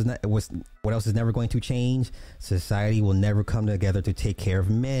know what else is never going to change? Society will never come together to take care of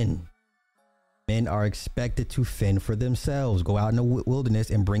men. Men are expected to fend for themselves. Go out in the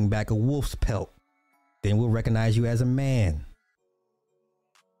wilderness and bring back a wolf's pelt. Then we'll recognize you as a man.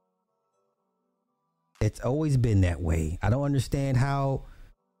 It's always been that way. I don't understand how.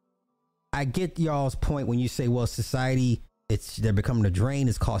 I get y'all's point when you say, well, society, they're becoming a drain.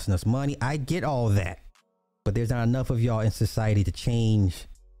 It's costing us money. I get all that. But there's not enough of y'all in society to change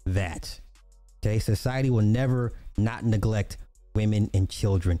that. Okay? Society will never not neglect women and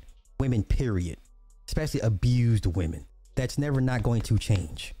children. Women, period. Especially abused women. That's never not going to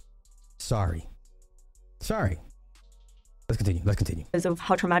change. Sorry. Let's continue. Because of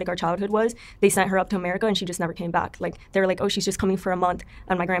how traumatic our childhood was, they sent her up to America and she just never came back. Like, they were like, oh, she's just coming for a month.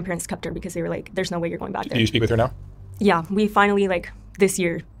 And my grandparents kept her because they were like, there's no way you're going back there. Do you speak with her now? Yeah, we finally, this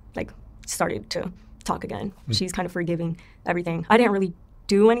year, started to talk again. Mm-hmm. She's kind of forgiving everything. I didn't really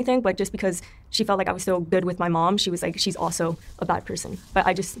do anything, but just because she felt like I was so good with my mom, she was like, she's also a bad person. But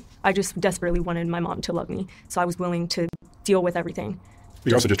I just desperately wanted my mom to love me. So I was willing to deal with everything.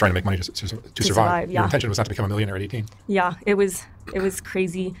 You're also just trying to make money to survive. Yeah. Your intention was not to become a millionaire at 18. Yeah, it was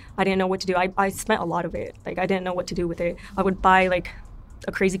crazy. I didn't know what to do. I spent a lot of it. I didn't know what to do with it. I would buy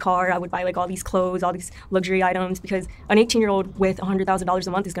a crazy car. I would buy all these clothes, all these luxury items, because an 18-year-old with $100,000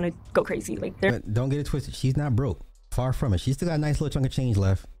 a month is gonna go crazy. But don't get it twisted. She's not broke. Far from it. She's still got a nice little chunk of change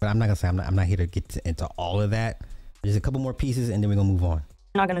left. But I'm not gonna say I'm not here to get into all of that. There's a couple more pieces, and then we're gonna move on.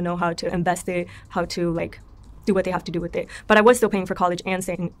 They're not gonna know how to invest it, how to like do what they have to do with it. But I was still paying for college and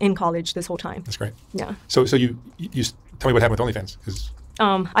staying in college this whole time. That's great. Yeah. So you tell me what happened with OnlyFans. 'Cause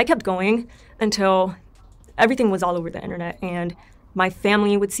I kept going until everything was all over the internet, and my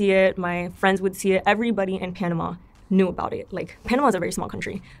family would see it, my friends would see it, everybody in Panama knew about it. Like, Panama is a very small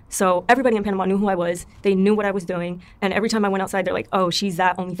country, so everybody in Panama knew who I was, they knew what I was doing, and every time I went outside, they're like, oh, she's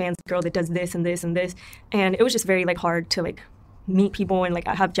that OnlyFans girl that does this and this and this, and it was just very like hard to like meet people and like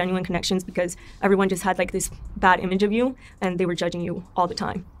have genuine connections because everyone just had like this bad image of you, and they were judging you all the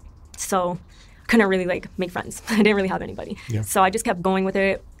time. So couldn't really like make friends. I didn't really have anybody. Yeah. So I just kept going with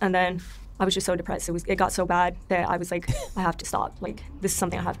it, and then I was just so depressed. It got so bad that I was like, I have to stop. Like, this is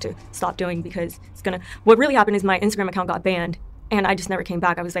something I have to stop doing because it's gonna. What really happened is my Instagram account got banned, and I just never came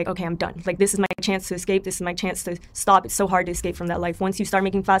back. I was like, okay, I'm done. Like, this is my chance to escape. This is my chance to stop. It's so hard to escape from that life. Once you start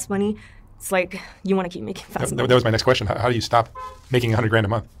making fast money, it's like you want to keep making fast money. That was my next question. How do you stop making $100,000 a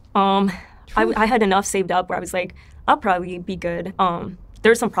month? I had enough saved up where I was like, I'll probably be good.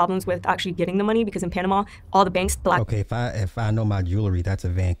 There's some problems with actually getting the money because in Panama, all the banks black. Okay, if I know my jewelry, that's a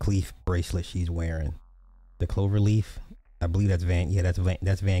Van Cleef bracelet she's wearing. The clover leaf, I believe that's Van. Yeah, that's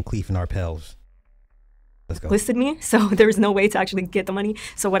Van Cleef and Arpels. Let's go. Listed me, so there was no way to actually get the money.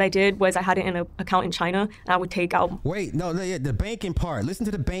 So what I did was I had it in an account in China, and I would take out. Wait, no, the banking part. Listen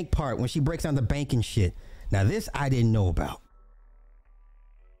to the bank part when she breaks down the banking shit. Now this I didn't know about.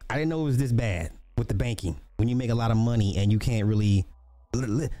 I didn't know it was this bad with the banking. When you make a lot of money and you can't really.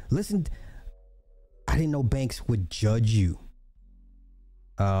 Listen, I didn't know banks would judge you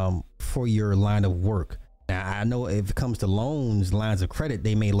for your line of work. Now, I know if it comes to loans, lines of credit,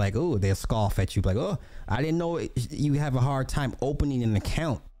 they may like, oh, they'll scoff at you like, oh, I didn't know you have a hard time opening an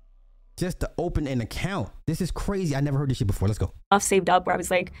account. Just to open an account. This is crazy. I never heard this shit before. Let's go. I've saved up where I was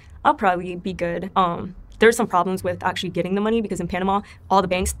like, I'll probably be good. There's some problems with actually getting the money because in Panama, all the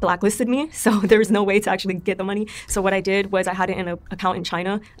banks blacklisted me. So there was no way to actually get the money. So what I did was I had it in an account in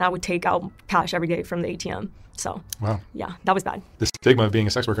China, and I would take out cash every day from the ATM. So wow. Yeah, that was bad. The stigma of being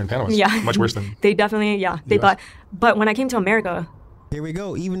a sex worker in Panama is much worse than they definitely, yeah. They thought, but when I came to America. Here we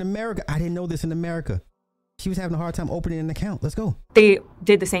go. Even America. I didn't know this in America. She was having a hard time opening an account. Let's go. They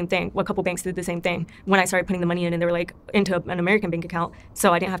did the same thing. A couple banks did the same thing when I started putting the money in, and they were like into an American bank account.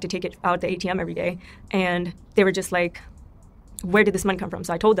 So I didn't have to take it out at the ATM every day. And they were just like, where did this money come from?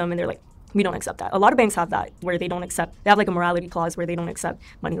 So I told them, and they're like, we don't accept that. A lot of banks have that where they don't accept. They have like a morality clause where they don't accept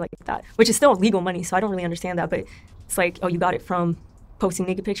money like that, which is still legal money. So I don't really understand that. But it's like, oh, you got it from posting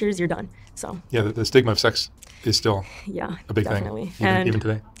naked pictures, you're done. So yeah, the stigma of sex is still a big definitely. thing, even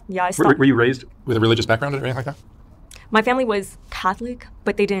today. Yeah, were you raised with a religious background or anything like that? My family was Catholic,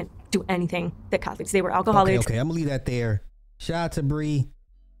 but they didn't do anything that Catholics. They were alcoholics. Okay, I'm gonna leave that there. Shout out to Bree.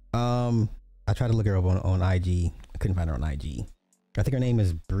 I tried to look her up on IG. I couldn't find her on IG. I think her name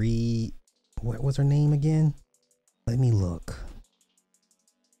is Bree. What was her name again? Let me look.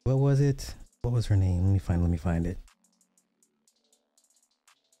 What was it? What was her name? Let me find it.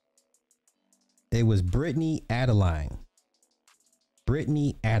 It was Brittany Adeline.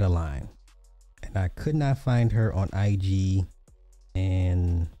 Brittany Adeline. And I could not find her on IG.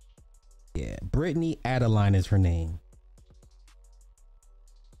 And yeah, Brittany Adeline is her name.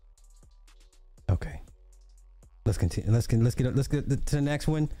 Okay. Let's continue. Let's get to the next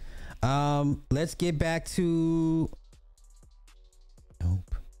one. Let's get back to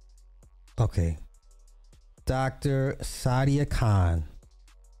nope. Okay. Dr. Sadia Khan.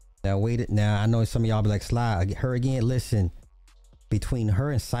 Now I know some of y'all be like, Sly, her again. Listen, between her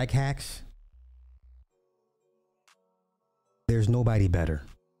and Psych Hacks, there's nobody better.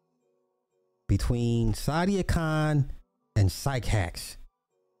 Between Sadia Khan and Psych Hacks,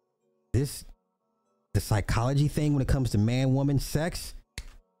 the psychology thing when it comes to man-woman sex,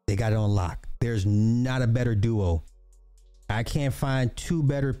 they got it on lock. There's not a better duo. I can't find two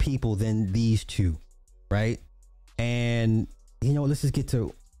better people than these two, right? And you know, let's just get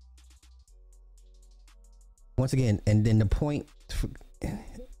to once again, and then the point,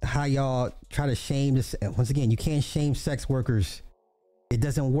 how y'all try to shame this. Once again, you can't shame sex workers. It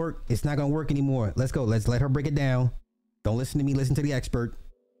doesn't work. It's not gonna work anymore. Let's go. Let's let her break it down. Don't listen to me. Listen to the expert.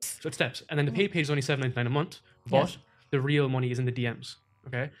 So it's steps, and then the paid page is only $7.99 a month, but the real money is in the DMs.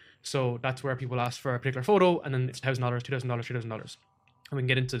 Okay, so that's where people ask for a particular photo, and then it's $1,000, $2,000, $3,000, and we can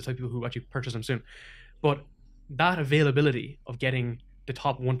get into the type of people who actually purchase them soon. But that availability of getting the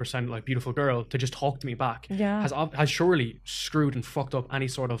top 1% like beautiful girl to just talk to me back has surely screwed and fucked up any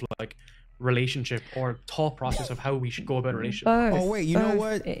sort of like relationship or thought process of how we should go about a relationship. Oh wait, you know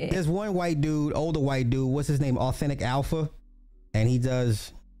what? There's one white dude, older white dude. What's his name? Authentic Alpha, and he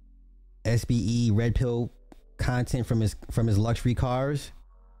does SBE red pill content from his luxury cars.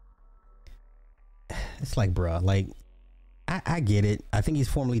 It's like, bruh, like I get it. I think he's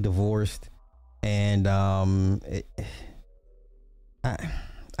formally divorced, and I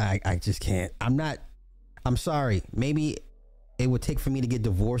just can't. I'm sorry. Maybe it would take for me to get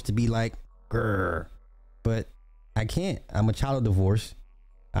divorced to be like, grr, but I can't. I'm a child of divorce.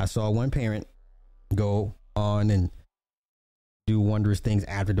 I saw one parent go on and do wondrous things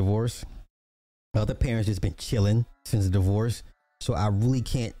after divorce. Other parents just been chilling since the divorce. So I really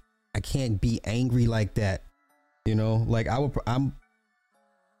can't. I can't be angry like that. You know, like I'm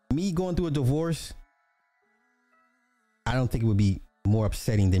me going through a divorce. I don't think it would be more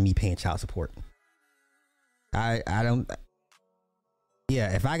upsetting than me paying child support. I don't.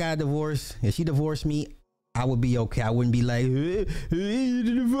 Yeah, if I got a divorce, if she divorced me, I would be okay. I wouldn't be like,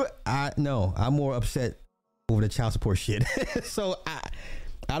 no, I'm more upset over the child support shit. So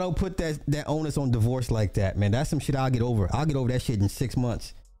I don't put that onus on divorce like that, man. That's some shit I'll get over. I'll get over that shit in 6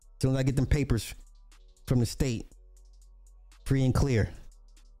 months. As soon as I get them papers from the state, free and clear.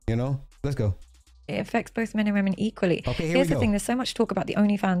 You know, let's go. It affects both men and women equally. Okay, Here's the thing, there's so much talk about the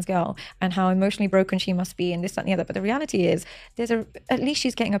OnlyFans girl and how emotionally broken she must be and this, that, and the other. But the reality is, at least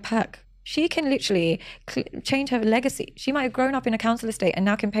she's getting a perk. She can literally change her legacy. She might have grown up in a council estate and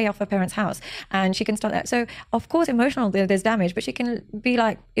now can pay off her parents' house, and she can start that. So of course, emotional, there's damage, but she can be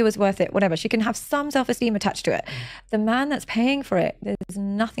like, it was worth it, whatever. She can have some self-esteem attached to it. The man that's paying for it, there's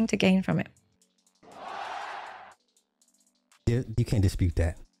nothing to gain from it. You can't dispute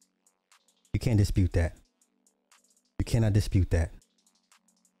that. You can't dispute that. You cannot dispute that.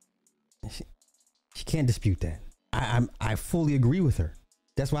 She can't dispute that. I fully agree with her.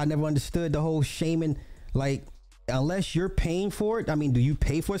 That's why I never understood the whole shaming. Like, unless you're paying for it, I mean, do you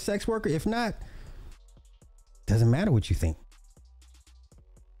pay for a sex worker? If not, doesn't matter what you think.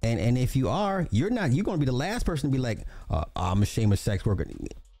 And if you are, you're going to be the last person to be like, I'm ashamed of sex worker,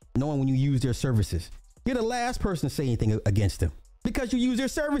 knowing when you use their services. You're the last person to say anything against them because you use their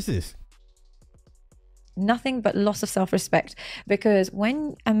services. Nothing but loss of self-respect, because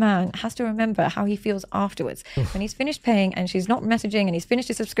when a man has to remember how he feels afterwards, when he's finished paying and she's not messaging and he's finished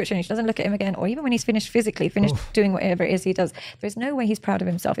his subscription and she doesn't look at him again, or even when he's finished doing whatever it is he does, there's no way he's proud of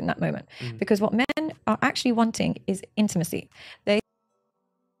himself in that moment. Because what men are actually wanting is intimacy.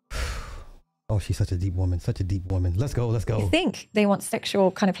 Oh, she's such a deep woman, such a deep woman. Let's go, let's go. They think they want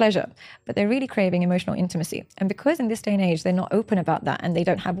sexual kind of pleasure, but they're really craving emotional intimacy. And because in this day and age, they're not open about that, and they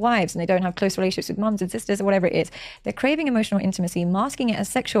don't have wives, and they don't have close relationships with mums and sisters or whatever it is, they're craving emotional intimacy, masking it as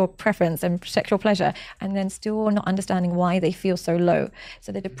sexual preference and sexual pleasure, and then still not understanding why they feel so low.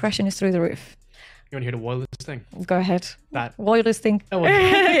 So the depression is through the roof. You want to hear the wildest thing? Go ahead. That wildest thing. So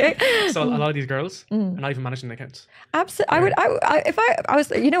a lot of these girls are not even managing their accounts. Absolutely. If I was,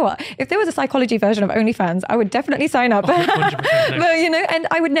 you know what? If there was a psychology version of OnlyFans, I would definitely sign up. 100%. But, you know, and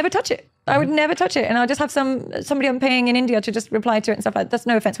I would never touch it. I would never touch it, and I'll just have somebody I'm paying in India to just reply to it and stuff like that. That's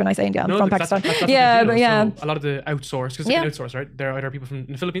no offense when I say India. I'm from Pakistan. That's yeah, but yeah. So a lot of the outsource, because it's outsourced, right? There are other people from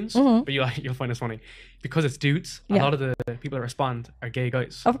the Philippines, but you'll find this funny because it's dudes. A lot of the people that respond are gay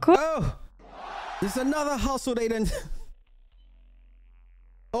guys. Of course. Oh, this is another hustle they done.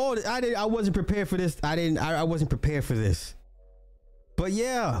 Oh, I wasn't prepared for this. I wasn't prepared for this. But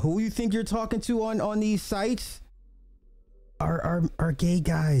yeah, who you think you're talking to on these sites are gay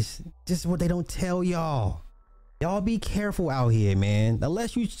guys. Just what they don't tell y'all. Y'all be careful out here, man.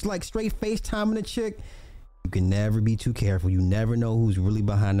 Unless you like straight FaceTiming a chick, you can never be too careful. You never know who's really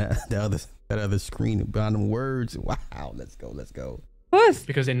behind that other screen, behind them words. Wow, let's go.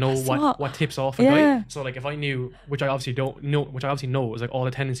 Because they know what tips off a guy. So like if I knew, which I obviously know is like all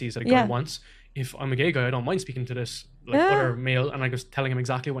the tendencies that a guy wants. If I'm a gay guy, I don't mind speaking to this other male and like just telling him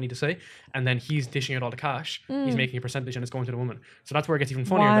exactly what I need to say, and then he's dishing out all the cash. He's making a percentage and it's going to the woman. So that's where it gets even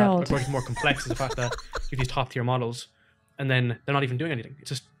funnier. That where it's more complex is the fact that you have these top tier models, and then they're not even doing anything. It's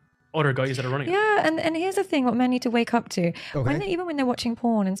just other guys that are running it. Yeah, and here's the thing: what men need to wake up to. Okay. Even when they're watching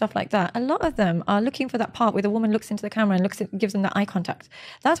porn and stuff like that, a lot of them are looking for that part where the woman looks into the camera and gives them that eye contact.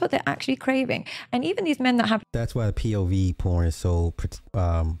 That's what they're actually craving. And even these men that have. That's why the POV porn is so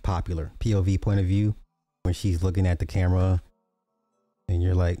popular. POV, point of view, when she's looking at the camera, and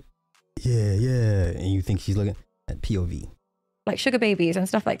you're like, yeah, and you think she's looking at POV. like sugar babies and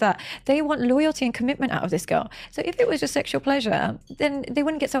stuff like that. They want loyalty and commitment out of this girl. So if it was just sexual pleasure, then they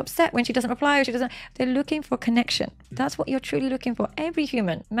wouldn't get so upset when she doesn't reply or she doesn't. They're looking for connection. That's what you're truly looking for. Every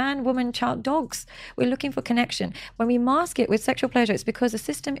human, man, woman, child, dogs, we're looking for connection. When we mask it with sexual pleasure, it's because the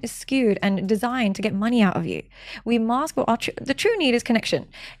system is skewed and designed to get money out of you. We mask what the true need is connection.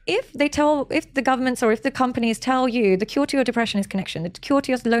 If the governments or if the companies tell you the cure to your depression is connection, the cure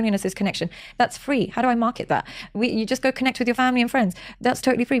to your loneliness is connection, that's free. How do I market that? You just go connect with your family and friends. That's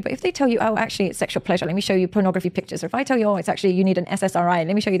totally free. But if they tell you, oh, actually it's sexual pleasure, let me show you pornography pictures. Or if I tell you, oh, it's actually you need an SSRI,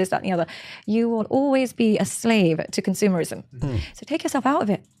 let me show you this, that, and the other, you will always be a slave to consumerism. So take yourself out of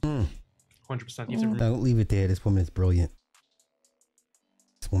it. 100%. Don't leave it there. This woman is brilliant.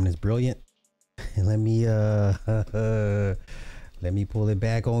 This woman is brilliant. And let me pull it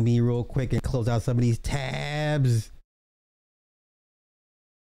back on me real quick and close out some of these tabs.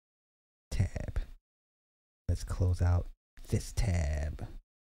 Let's close out this tab.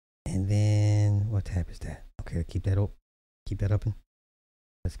 And then what tab is that? Okay, keep that open. Keep that open.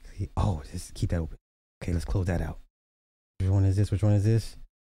 Just keep that open. Okay, let's close that out. Which one is this? Which one is this?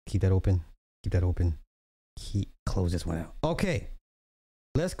 Keep that open. Keep that open. Close this one out. Okay.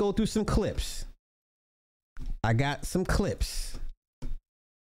 Let's go through some clips. I got some clips.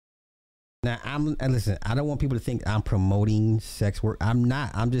 Now, listen, I don't want people to think I'm promoting sex work. I'm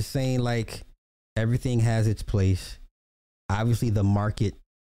not. I'm just saying, like, everything has its place. Obviously, the market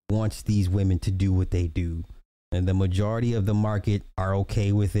wants these women to do what they do. And the majority of the market are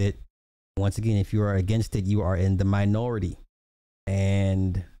okay with it. Once again, if you are against it, you are in the minority.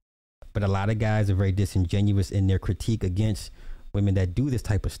 But a lot of guys are very disingenuous in their critique against women that do this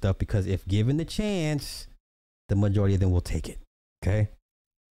type of stuff, because if given the chance, the majority of them will take it. Okay?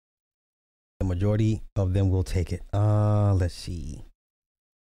 The majority of them will take it. Let's see.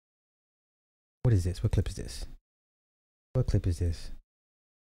 What is this? What clip is this? What clip is this?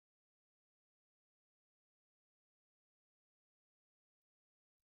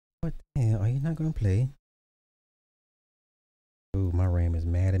 What the hell? Are you not going to play? Ooh, my RAM is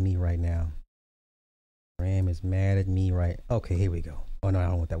mad at me right now. RAM is mad at me right. Okay, here we go. Oh, no, I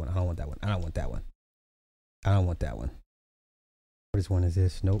don't want that one. I don't want that one. I don't want that one. I don't want that one. Which one is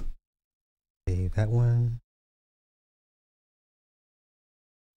this? Nope. Save that one.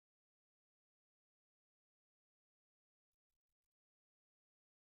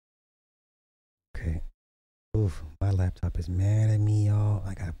 Okay. Oof, my laptop is mad at me, y'all.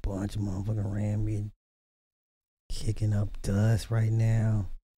 I got a bunch of motherfucking RAM kicking up dust right now.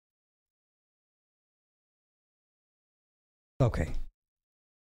 Okay.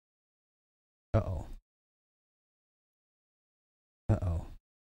 Uh-oh.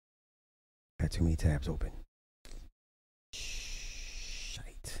 Got too many tabs open.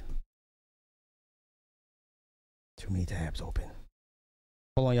 Shite. Too many tabs open.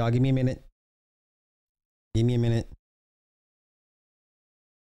 Hold on, y'all. Give me a minute. Give me a minute.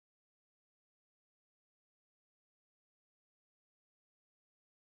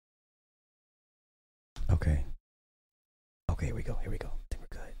 Okay. Okay, here we go. Here we go. I think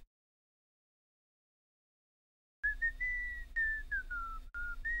we're good.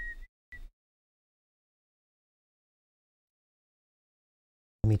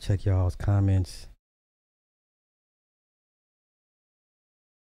 Let me check y'all's comments.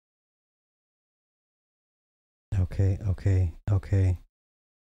 Okay.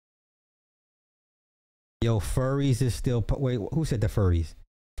 Yo, furries is still... Wait, who said the furries?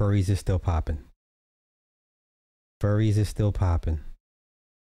 Furries is still popping. Furries is still popping.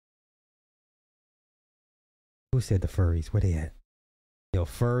 Who said the furries? Where they at? Yo,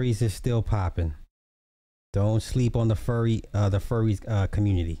 furries is still popping. Don't sleep on the furries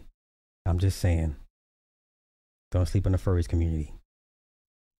community. I'm just saying. Don't sleep on the furries community.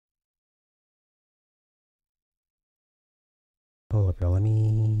 Hold up, y'all. Let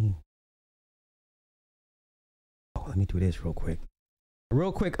me do this real quick.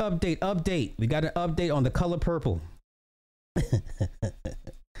 Real quick update. We got an update on the color purple.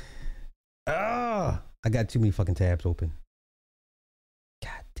 I got too many fucking tabs open.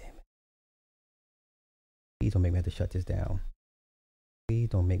 God damn it. Please don't make me have to shut this down. Please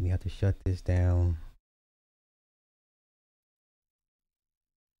don't make me have to shut this down.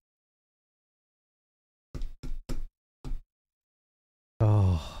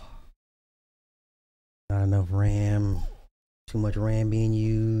 Oh. Not enough RAM. Too much RAM being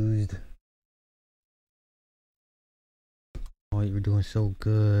used. Oh, you were doing so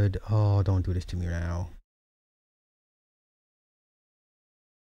good. Oh, don't do this to me now.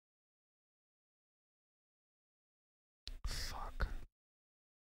 Fuck.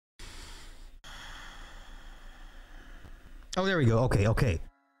 Oh, there we go. Okay.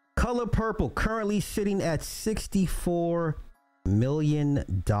 Color Purple currently sitting at $64 million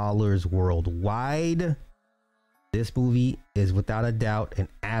worldwide. This movie is without a doubt an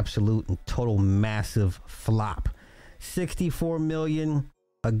absolute and total massive flop. $64 million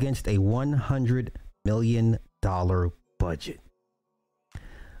against a $100 million budget.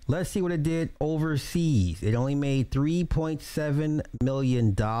 Let's see what it did overseas. It only made $3.7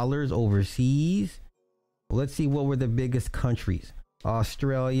 million overseas. Let's see what were the biggest countries.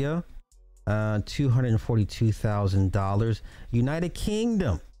 Australia, $242,000. United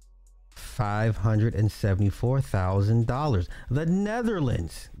Kingdom, $574,000. The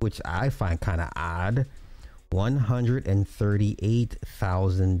Netherlands, which I find kind of odd,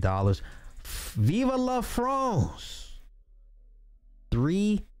 $138,000. Viva la France,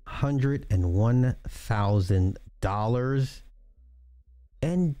 $301,000.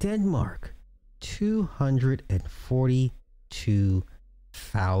 And Denmark,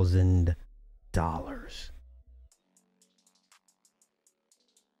 $242,000.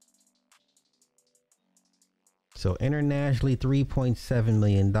 So internationally, $3.7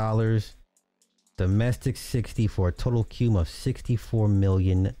 million. Domestic 60 for a total cum of $64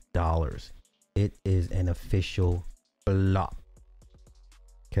 million. It is an official flop.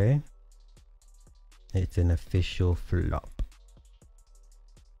 Okay. It's an official flop.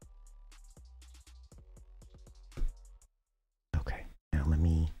 Okay. Now let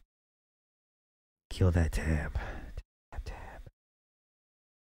me kill that tab. Tab.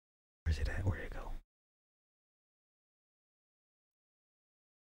 Where's it at? Where'd it go?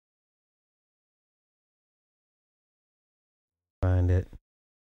 Find it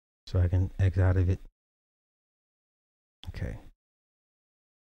so I can exit out of it. Okay.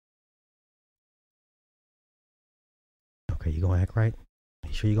 Okay, you gonna act right?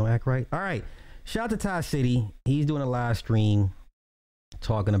 You sure you gonna act right? All right. Shout out to Ty City. He's doing a live stream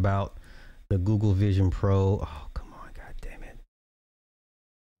talking about the Google Vision Pro. Oh, come on, god damn it.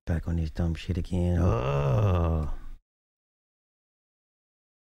 Back on this dumb shit again. Oh.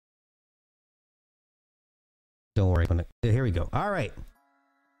 Don't worry. Here we go. All right.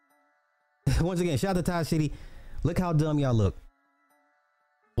 Once again, shout out to Ty City. Look how dumb y'all look.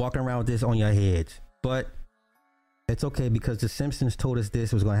 Walking around with this on your heads. But it's okay because The Simpsons told us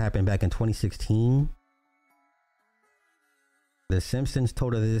this was going to happen back in 2016. The Simpsons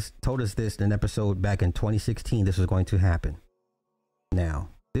told us this in an episode back in 2016. This was going to happen.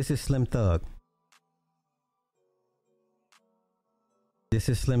 Now, this is Slim Thug. This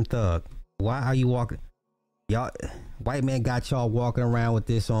is Slim Thug. Why are you walking? Y'all, white man got y'all walking around with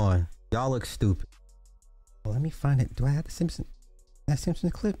this on. Y'all look stupid. Well, let me find it. Do I have the Simpsons? That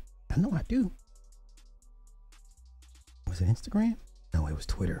Simpsons clip? I know I do. Was it Instagram? No, it was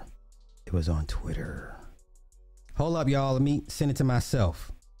Twitter. It was on Twitter. Hold up, y'all. Let me send it to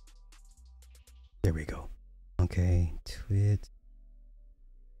myself. There we go. Okay, Twit.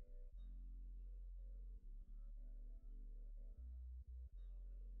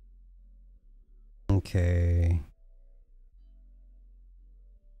 Okay.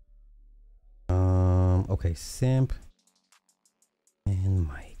 Okay, Simp and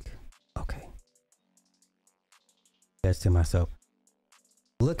Mike. Okay. That's to myself.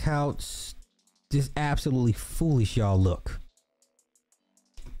 Look how just absolutely foolish y'all look.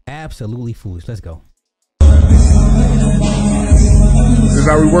 Absolutely foolish. Let's go. This is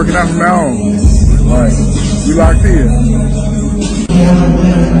how we working out from now on. Right. We locked in.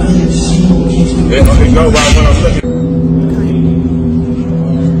 It go right when I'm looking.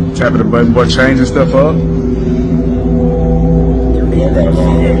 Tapping the button, boy, changing stuff up.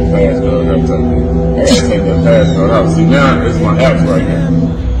 See, now it's my apps right here.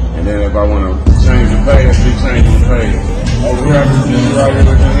 And then if I want to change the page, I keep changing the page. Over here, I can see you right here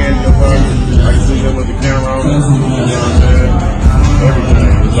with your hand in your pocket. I can see you with the camera on. You know what I'm saying?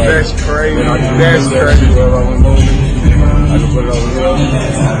 Everything. Like, that's crazy. That's crazy. I can put it over here.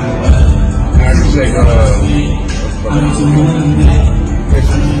 And I can check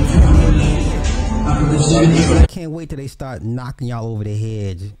I can't wait till they start knocking y'all over the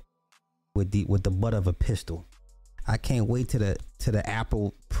heads with the butt of a pistol. I can't wait till the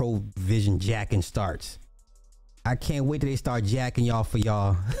Apple Pro Vision jacking starts. I can't wait till they start jacking y'all for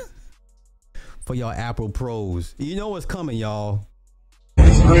y'all Apple Pros. You know what's coming, y'all.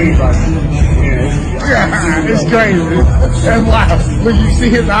 It's crazy. It's crazy. That's why. Look, you see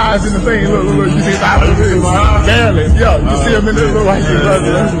his eyes in the thing. Look, you see his eyes in the thing. Barely. Yo, you see him in this look like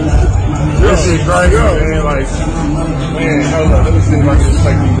this. This shit crazy, man. Like, man, hold on. Let me see if I can just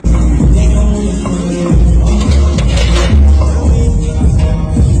take these.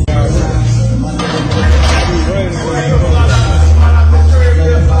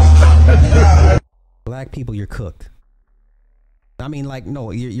 people you're cooked. I mean, like,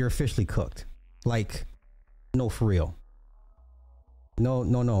 no, you're officially cooked. Like, no, for real. No,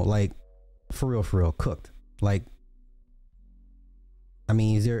 like, for real, cooked. Like, I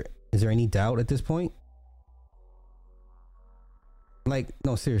mean, is there any doubt at this point? Like,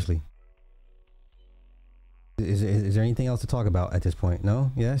 no, seriously. Is there anything else to talk about at this point?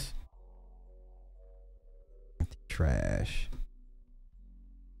 No? Yes? Trash.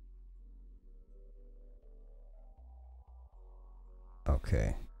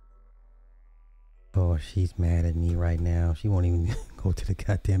 Okay. Oh, she's mad at me right now. She won't even go to the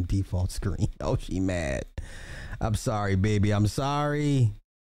goddamn default screen. Oh, she mad. I'm sorry, baby. I'm sorry.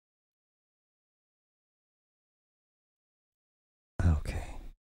 Okay.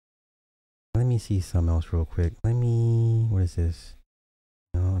 Let me see something else real quick. What is this?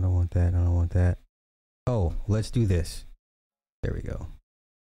 No, I don't want that. I don't want that. Oh, let's do this. There we go.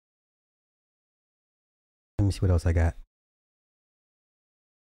 Let me see what else I got.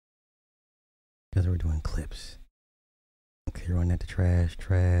 Because we're doing clips. Okay, run that to trash.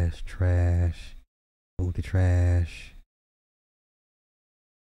 Move to trash.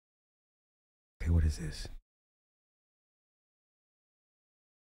 Okay, what is this?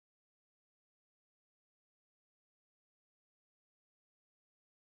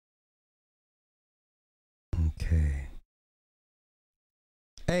 Okay.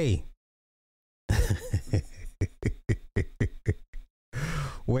 Hey.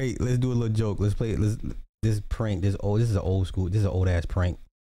 Wait, let's do a little joke. Let's play this prank. This is an old school. This is an old ass prank.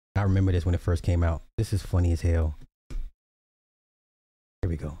 I remember this when it first came out. This is funny as hell. Here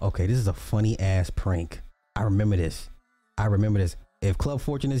we go. Okay, this is a funny ass prank. I remember this. If Club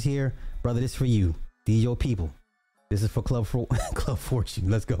Fortune is here, brother, this is for you. These your people. This is for Club Fortune.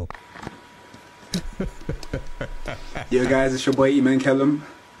 Let's go. Yo guys, it's your boy Eman Kellum,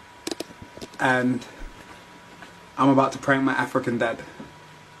 and I'm about to prank my African dad.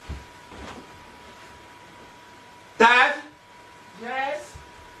 Dad? Yes?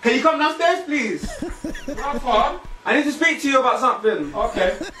 Can you come downstairs, please? What for? I need to speak to you about something.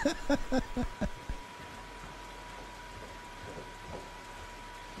 Okay.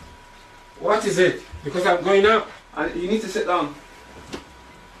 What is it? Because I'm going up. You need to sit down.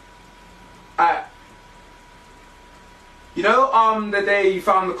 You know, the day you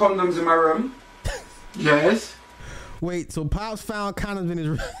found the condoms in my room? Yes. Wait, so Pops found condoms in his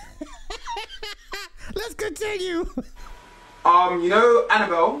room. Let's continue. You know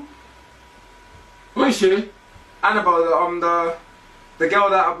Annabelle? Who is she? Annabelle, the girl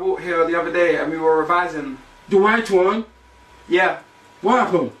that I brought here the other day and we were revising. The white one? Yeah. What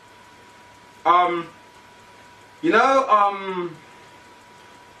happened? You know,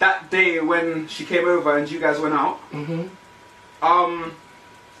 that day when she came over and you guys went out,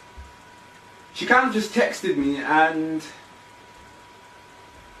 she kind of just texted me and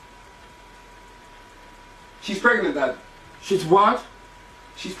she's pregnant, Dad. She's what?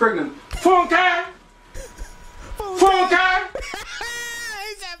 She's pregnant. Phone tag! Phone tag!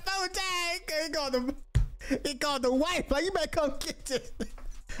 He said phone tag. He called the wife. Like, you better come get this.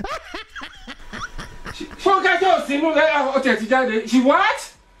 Phone tag, don't see no. She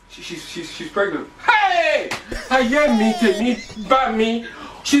what? She's pregnant. Hey! I hear me, take me, but me.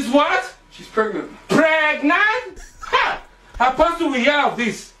 She's what? She's pregnant. Pregnant? Ha! Apostle will hear of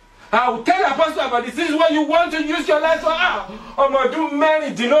this. I will tell Apostle about this. This is what you want to use your life for. I'm going to do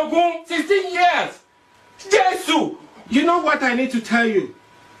many. Dinogun, 16 years. Jesus! You know what I need to tell you?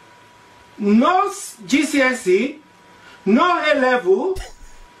 No GCSE, no A-level.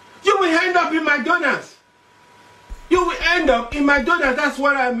 You will end up in McDonald's. You will end up in McDonald's. That's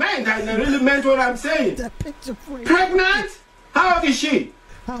what I meant. I really meant what I'm saying. That picture frame. Pregnant? How old is she?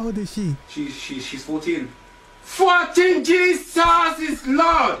 How old is she? She's 14. 14? Jesus is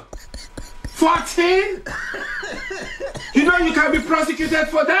Lord. 14? You know you can be prosecuted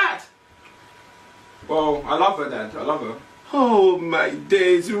for that. Well, I love her, Dad. I love her. Oh my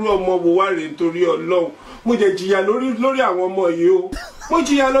days, irú ọmọ wo wá rèé nítorí Ọlọ́run. Mo jẹ jìyà lórí àwọn ọmọ yìí o. Mo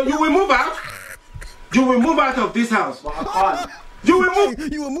jìyà lọ. You will move out. You will move out of this house. You will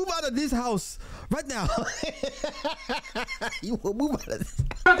move. You will move out of this house right now. You will move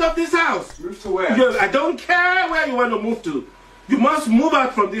out of this house. Move to where? I don't care where you want to move to. You must move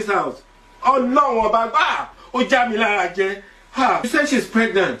out from this house. Ọlọ́run ọba ó já mi lára jẹ. You said she's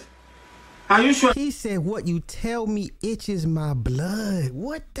pregnant. Are you sure? He said, what you tell me itches my blood.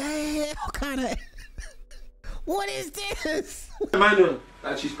 What the hell kind of... What is this? Emmanuel,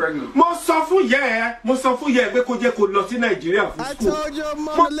 that she's pregnant. Mo sọ fún yẹ pé kó jẹ́ kó lọ sí Nàìjíríà fún school. I told your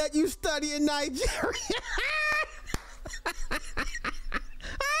mama to let you study in Nigeria.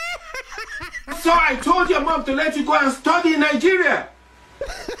 That's why I told your mom to let you go and study in Nigeria.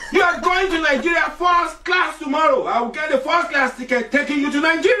 You are going to Nigeria first class tomorrow. I will get a first class ticket taking you to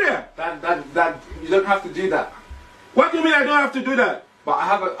Nigeria. Dad, you don't have to do that. What do you mean I don't have to do that? But I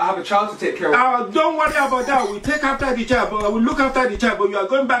have a child to take care of. Don't worry about that. We'll take after the child, but we'll look after the child. But you are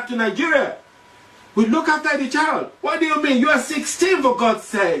going back to Nigeria. We'll look after the child. What do you mean? You are 16 for God's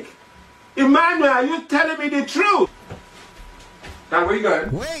sake. Emmanuel, are you telling me the truth? Dad, where you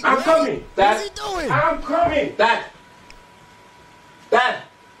going? Wait, I'm coming. Dad, what's he doing? I'm coming. Dad. Dad.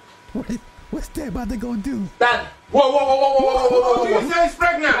 What's that about to go do? Dad. Whoa. You say he's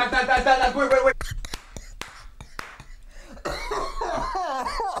pregnant. Dad, wait.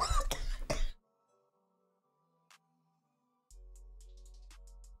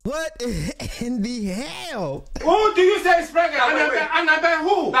 What in the hell? Who do you say is pregnant? Annabelle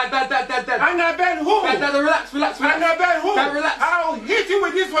who? Dad. Annabelle who? Dad, relax. Annabelle who? Dad, relax. I'll hit you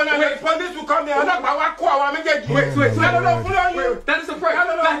with this one and the police will come there. Wait. That is a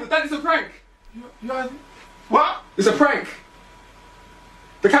prank. That is a prank. What? It's a prank.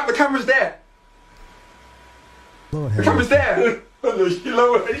 The camera's there. Lord the camera's there.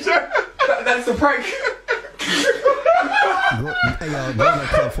 That's a prank. Hey y'all, go on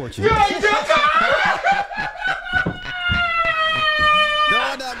Club Fortune. Oh,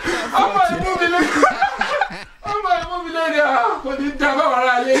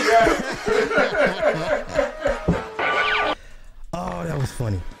 that was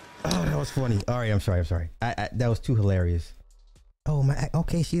funny. All right, I'm sorry. That was too hilarious. Oh my,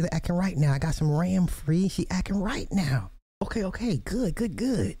 okay, she's acting right now. I got some RAM free. She acting right now. Okay,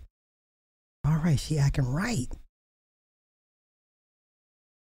 good. All right, she acting right.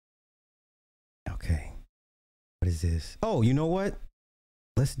 Okay, what is this? Oh, you know what?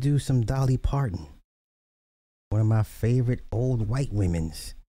 Let's do some Dolly Parton. One of my favorite old white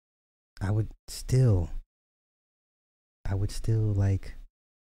women's. I would still like,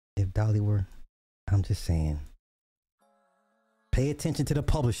 if Dolly were, I'm just saying. Pay attention to the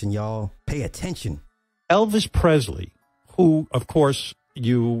publishing, y'all. Pay attention. Elvis Presley, who, of course,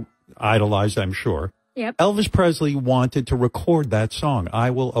 you idolized, I'm sure. Yep. Elvis Presley wanted to record that song,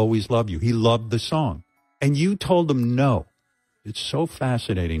 I Will Always Love You. He loved the song. And you told him no. It's so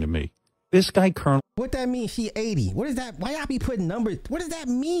fascinating to me. This guy, Colonel... What that mean? She 80. What is that? Why y'all be putting numbers? What does that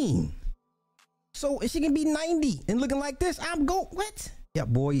mean? So if she can be 90 and looking like this, what? Yeah,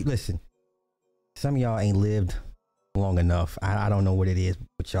 boy, listen. Some of y'all ain't lived long enough. I don't know what it is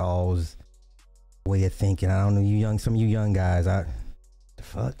with y'all's way of thinking. I don't know some of you young guys. The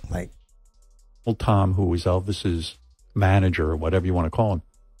fuck? Like... Well, Tom, who was Elvis's manager or whatever you want to call him,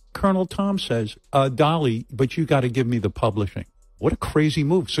 Colonel Tom says, Dolly, but you got to give me the publishing. What a crazy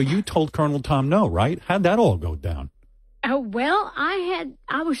move. So you told Colonel Tom no, right? How'd that all go down? Oh, well, I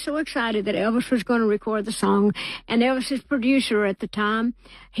was so excited that Elvis was going to record the song, and Elvis's producer at the time,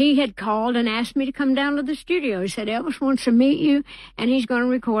 he had called and asked me to come down to the studio. He said, Elvis wants to meet you, and he's going to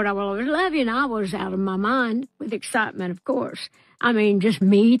record I Will Always Love You, and I was out of my mind with excitement, of course. I mean, just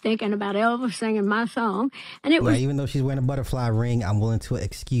me thinking about Elvis singing my song, and it was... Even though she's wearing a butterfly ring, I'm willing to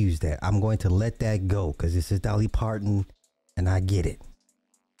excuse that. I'm going to let that go, because this is Dolly Parton, and I get it.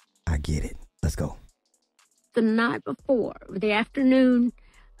 Let's go. The night before, the afternoon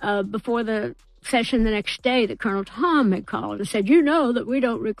before the session the next day, that Colonel Tom had called and said, you know that we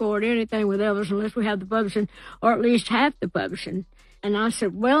don't record anything with Elvis unless we have the publishing, or at least half the publishing. And I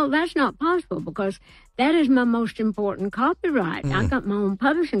said, well, that's not possible, because that is my most important copyright. I got my own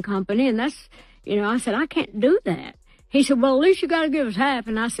publishing company, and that's, I said, I can't do that. He said, well, at least you got to give us half.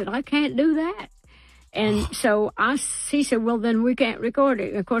 And I said, I can't do that. And so he said, well, then we can't record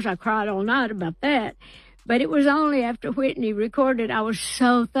it. And of course, I cried all night about that. But it was only after Whitney recorded, I was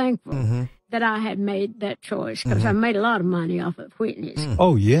so thankful that I had made that choice, because I made a lot of money off of Whitney's.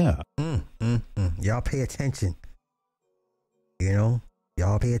 Oh, yeah. Y'all pay attention.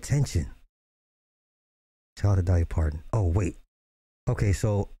 Y'all pay attention. Shout out to Dolly Parton. Oh, wait. Okay,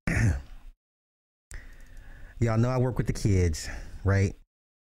 so y'all know I work with the kids, right?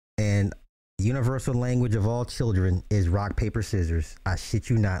 And the universal language of all children is rock, paper, scissors. I shit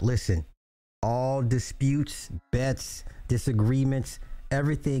you not. Listen. All disputes, bets, disagreements,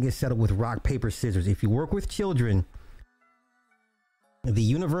 everything is settled with rock, paper, scissors. If you work with children, the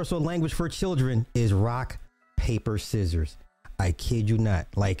universal language for children is rock, paper, scissors. I kid you not.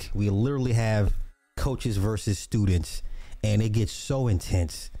 Like, we literally have coaches versus students, and it gets so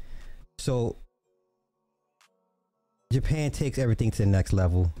intense. So Japan takes everything to the next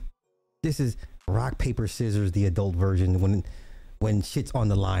level. This is rock, paper, scissors, the adult version, when shit's on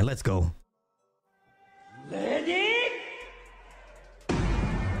the line. Let's go. Ready?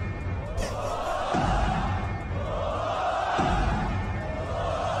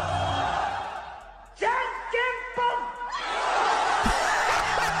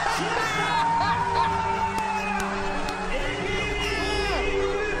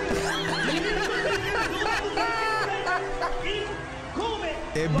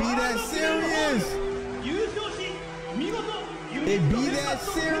 It be that serious. It be that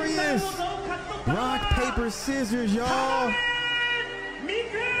serious. Rock, paper, scissors, y'all.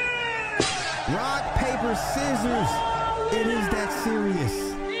 Rock, paper, scissors. It is that serious.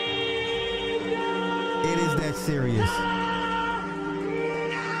 It is that serious.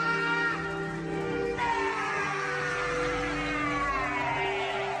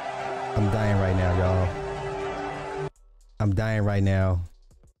 I'm dying right now, y'all. I'm dying right now.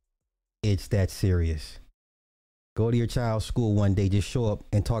 It's that serious. Go to your child's school one day, just show up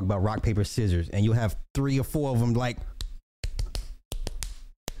and talk about rock, paper, scissors, and you'll have 3 or 4 of them like,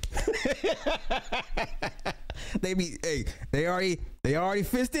 they already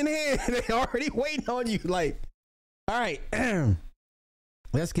fist in hand. They already waiting on you. Like, all right,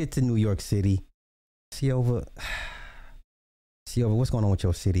 let's get to New York City. See over, what's going on with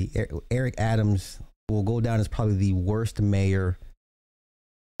your city? Eric Adams will go down as probably the worst mayor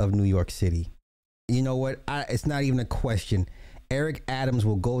of New York City. You know what? It's not even a question. Eric Adams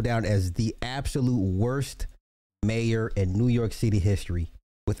will go down as the absolute worst mayor in New York City history,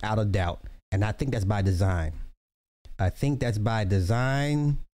 without a doubt. And I think that's by design. I think that's by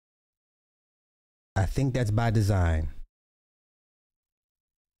design.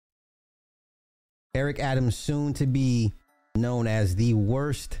 Eric Adams, soon to be known as the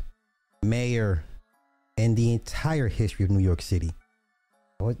worst mayor in the entire history of New York City.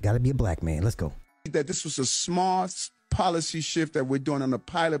 Oh, it got to be a black man. Let's go. That this was a smart policy shift that we're doing on a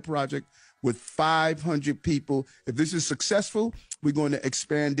pilot project with 500 people. If this is successful, we're going to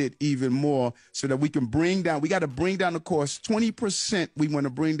expand it even more so that we can we got to bring down the cost. 20% we want to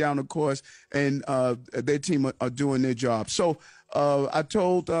bring down the cost, and their team are doing their job. So I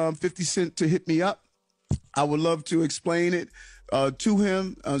told 50 Cent to hit me up. I would love to explain it to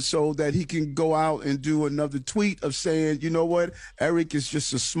him so that he can go out and do another tweet of saying, you know what, Eric is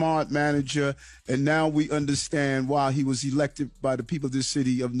just a smart manager, and now we understand why he was elected by the people of the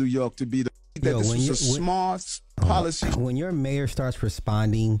city of New York to be smart policy. When your mayor starts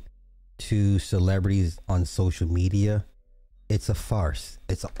responding to celebrities on social media, it's a farce.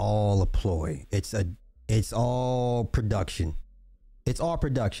 It's all a ploy. It's all production. It's all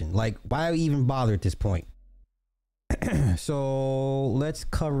production. Like, why even bother at this point? So let's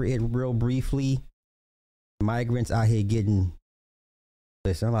cover it real briefly. Migrants out here getting...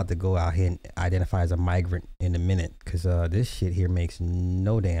 Listen, I'm about to go out here and identify as a migrant in a minute, because this shit here makes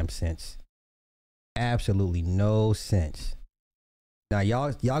no damn sense. Absolutely no sense. Now,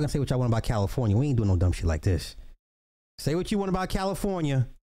 y'all can say what y'all want about California. We ain't doing no dumb shit like this. Say what you want about California.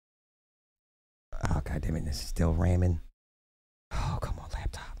 Oh, God damn it. This is still ramming. Oh, come on,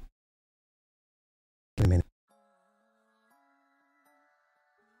 laptop. Wait a minute.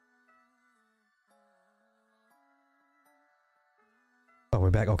 Oh, we're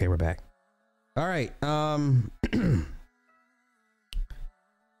back. Okay, we're back. All right. No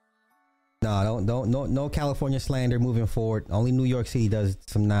California slander moving forward. Only New York City does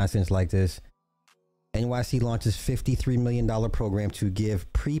some nonsense like this. NYC launches $53 million program to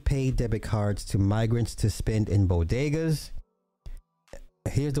give prepaid debit cards to migrants to spend in bodegas.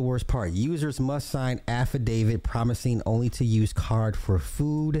 Here's the worst part. Users must sign affidavit promising only to use card for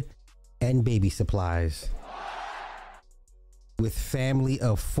food and baby supplies. With a family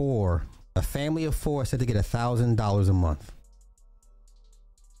of four said to get $1,000 a month.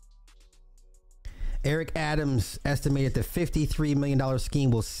 Eric Adams estimated the $53 million scheme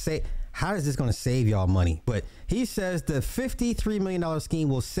will save. How is this going to save y'all money? But he says the $53 million scheme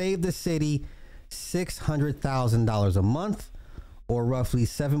will save the city $600,000 a month, or roughly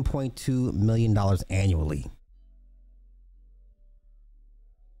 $7.2 million annually.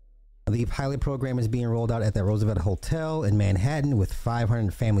 The pilot program is being rolled out at the Roosevelt Hotel in Manhattan with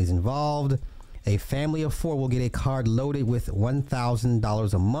 500 families involved. A family of 4 will get a card loaded with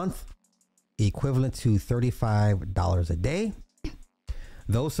 $1,000 a month, equivalent to $35 a day.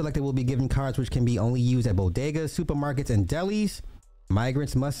 Those selected will be given cards which can be only used at bodegas, supermarkets, and delis.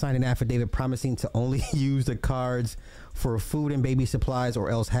 Migrants must sign an affidavit promising to only use the cards for food and baby supplies or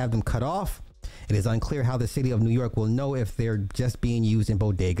else have them cut off. It is unclear how the city of New York will know if they're just being used in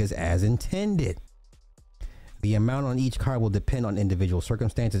bodegas as intended. The amount on each card will depend on individual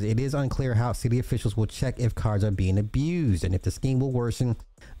circumstances. It is unclear how city officials will check if cards are being abused and if the scheme will worsen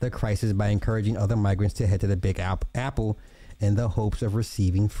the crisis by encouraging other migrants to head to the Big Apple in the hopes of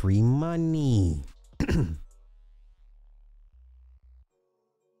receiving free money.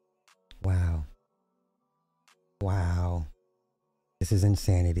 Wow. Wow. This is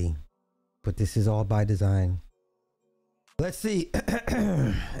insanity. But this is all by design. Let's see.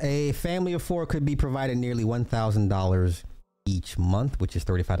 A family of 4 could be provided nearly $1,000 each month, which is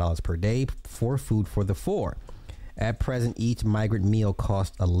 $35 per day for food for the four. At present, each migrant meal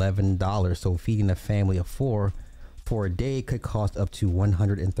costs $11, so feeding a family of four for a day could cost up to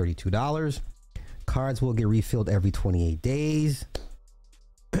 $132. Cards will get refilled every 28 days.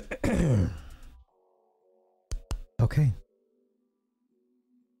 Okay.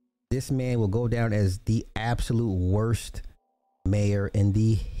 This man will go down as the absolute worst mayor in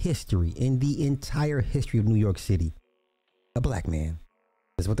the entire history of New York City. A black man.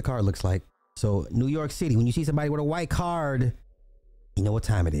 That's what the card looks like. So, New York City, when you see somebody with a white card, you know what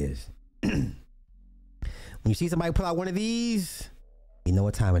time it is. When you see somebody pull out one of these, you know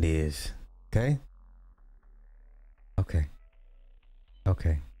what time it is. Okay? Okay.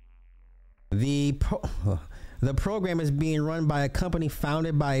 Okay. The program is being run by a company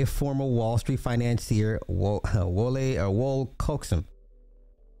founded by a former Wall Street financier, Wole Coxum,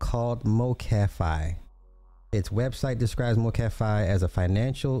 called MoCaFi. Its website describes MoCaFi as a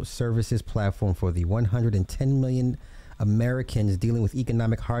financial services platform for the 110 million Americans dealing with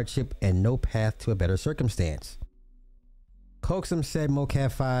economic hardship and no path to a better circumstance. Coxum said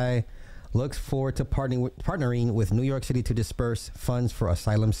MoCaFi looks forward to partnering with New York City to disperse funds for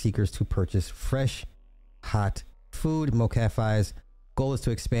asylum seekers to purchase fresh, hot food. MoCaFi's goal is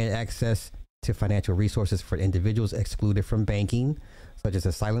to expand access to financial resources for individuals excluded from banking, such as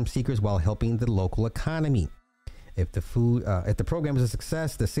asylum seekers, while helping the local economy. If the program is a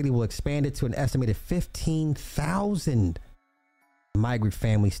success, the city will expand it to an estimated 15,000 migrant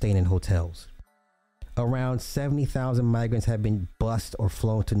families staying in hotels. Around 70,000 migrants have been bused or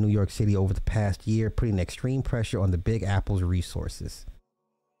flown to New York City over the past year, putting extreme pressure on the Big Apple's resources.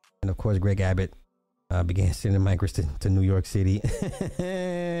 And of course, Greg Abbott began sending migrants to New York City.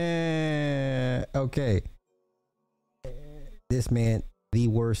 Okay. This man, the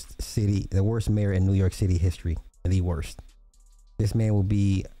worst mayor in New York City history. The worst. This man will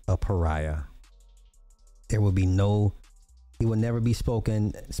be a pariah. He will never be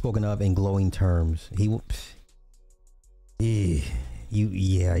spoken of in glowing terms. He will.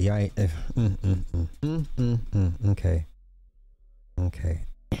 Okay. Okay.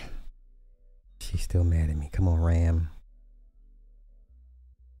 She's still mad at me. Come on, Ram.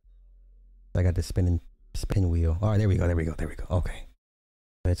 I got the spin wheel. All right, there we go. Okay.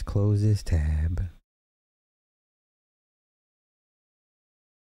 Let's close this tab.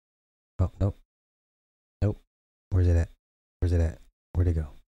 Oh, nope. Where's it at? Where'd it go?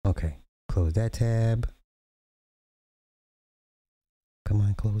 Okay. Close that tab. Come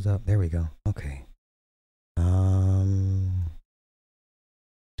on, close up. There we go. Okay. Do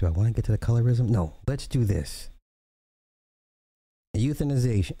I want to get to the colorism? No. Let's do this.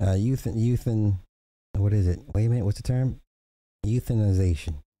 Euthanization. What is it? Wait a minute. What's the term?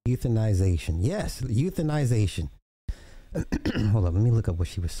 Euthanization. Yes, euthanization. Hold up. Let me look up what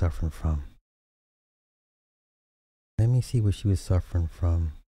she was suffering from. Let me see what she was suffering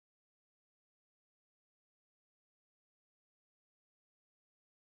from.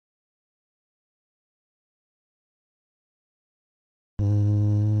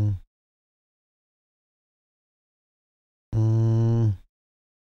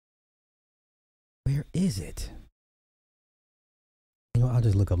 Where is it? You know, I'll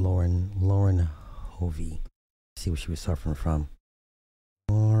just look up Lauren Hovey. See what she was suffering from.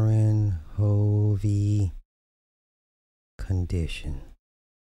 Lauren Hovey condition.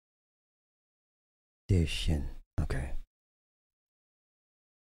 Okay.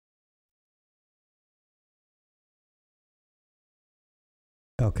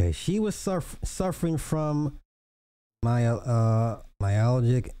 Okay, she was suffering from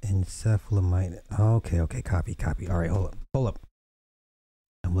myalgic encephalomyelitis. Okay, copy. All right, hold up.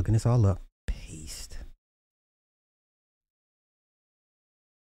 I'm looking this all up. Paste.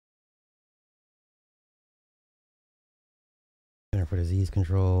 Center for Disease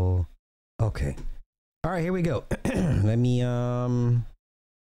Control. Okay. All right, here we go. Let me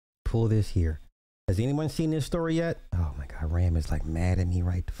pull this here. Has anyone seen this story yet? Oh my God, Ram is like mad at me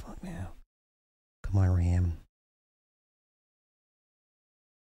right the fuck now. Come on, Ram.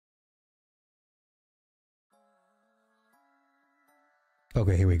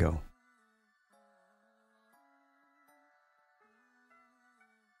 Okay, here we go.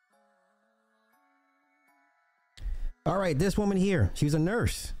 All right, this woman here, she's a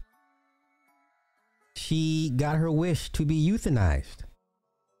nurse. She got her wish to be euthanized.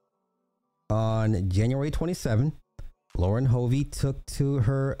 On January 27, Lauren Hovey took to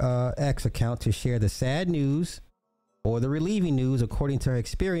her X account to share the sad news or the relieving news, according to her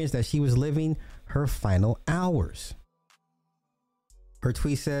experience, that she was living her final hours. Her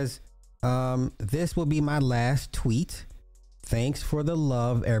tweet says, "This will be my last tweet. Thanks for the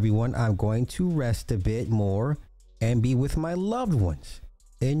love, everyone. I'm going to rest a bit more and be with my loved ones.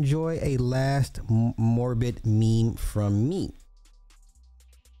 Enjoy a last morbid meme from me.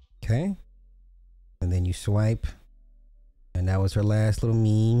 Okay? And then you swipe. And that was her last little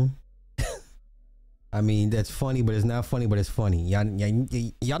meme. I mean, that's funny, but it's not funny, but it's funny. Y'all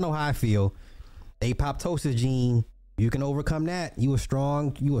know how I feel. Apoptosis gene. You can overcome that. You a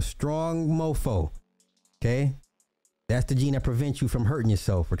strong mofo. Okay? That's the gene that prevents you from hurting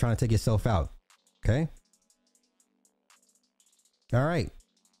yourself or trying to take yourself out. Okay? All right.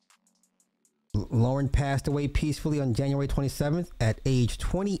 Lauren passed away peacefully on January 27th at age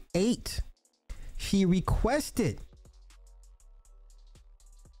 28. She requested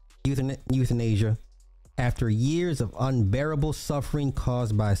euthanasia after years of unbearable suffering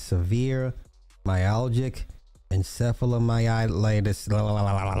caused by severe myalgic encephalomyelitis, blah,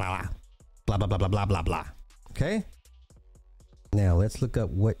 blah, blah, blah, blah, blah, blah. Okay? Now, let's look up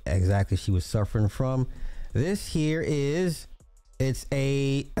what exactly she was suffering from. This here it's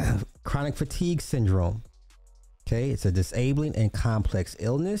a chronic fatigue syndrome. Okay? It's a disabling and complex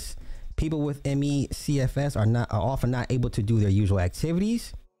illness. People with ME/CFS are often not able to do their usual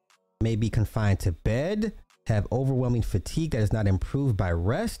activities, may be confined to bed, have overwhelming fatigue that is not improved by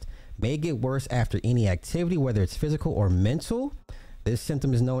rest, may get worse after any activity, whether it's physical or mental. This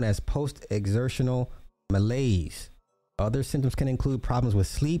symptom is known as post-exertional malaise. Other symptoms can include problems with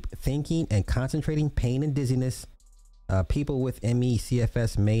sleep, thinking, and concentrating, pain and dizziness. People with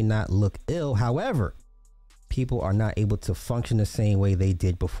ME/CFS may not look ill. However, people are not able to function the same way they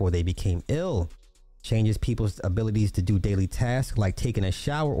did before they became ill. Changes people's abilities to do daily tasks like taking a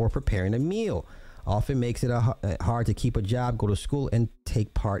shower or preparing a meal. Often makes it hard to keep a job, go to school, and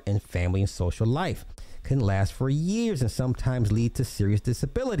take part in family and social life. Can last for years and sometimes lead to serious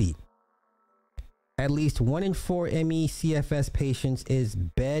disability. At least 1 in 4 ME/CFS patients is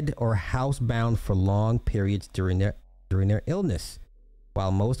bed or housebound for long periods during their illness.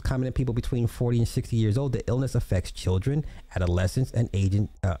 While most common in people between 40 and 60 years old, the illness affects children, adolescents, and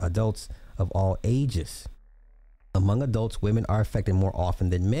adults of all ages. Among adults, women are affected more often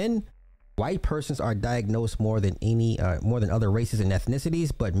than men. White persons are diagnosed more than other races and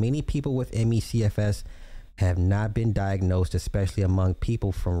ethnicities, but many people with ME/CFS have not been diagnosed, especially among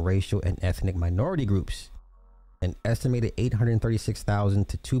people from racial and ethnic minority groups. An estimated 836,000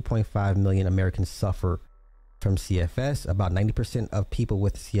 to 2.5 million Americans suffer from CFS. About 90% of people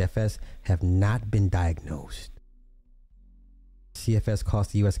with CFS have not been diagnosed. CFS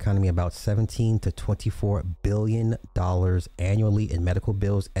costs the U.S. economy about $17 to $24 billion annually in medical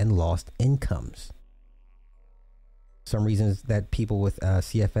bills and lost incomes. Some reasons that people with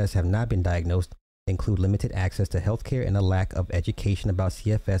CFS have not been diagnosed include limited access to healthcare and a lack of education about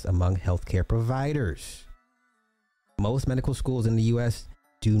CFS among healthcare providers. Most medical schools in the U.S.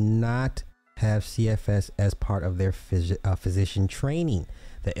 do not have CFS as part of their physician training.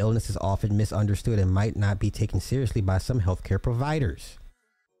 The illness is often misunderstood and might not be taken seriously by some healthcare providers.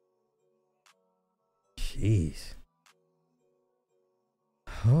 Jeez.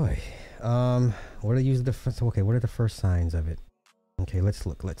 Boy. What are usually the first? Okay, what are the first signs of it? Okay, let's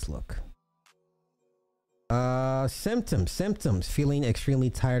look. Symptoms. Feeling extremely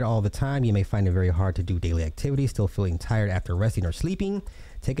tired all the time. You may find it very hard to do daily activities. Still feeling tired after resting or sleeping.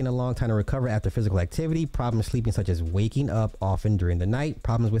 Taking a long time to recover after physical activity. Problems sleeping, such as waking up often during the night.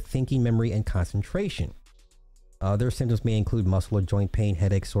 Problems with thinking, memory, and concentration. Other symptoms may include muscle or joint pain,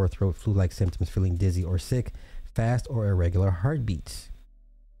 headache, sore throat, flu-like symptoms, feeling dizzy or sick, fast or irregular heartbeats.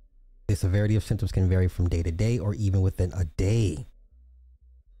 The severity of symptoms can vary from day to day or even within a day.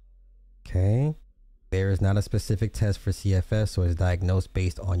 Okay. There is not a specific test for CFS, so it's diagnosed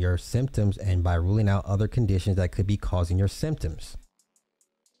based on your symptoms and by ruling out other conditions that could be causing your symptoms.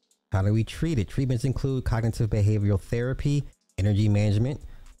 How do we treat it? Treatments include cognitive behavioral therapy, energy management,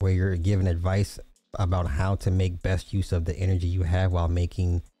 where you're given advice about how to make best use of the energy you have while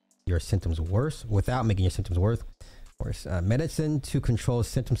making your symptoms worse, without making your symptoms worse. Medicine to control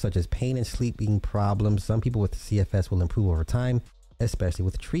symptoms such as pain and sleeping problems. Some people with CFS will improve over time, especially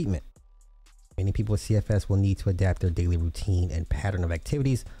with treatment. Many people with CFS will need to adapt their daily routine and pattern of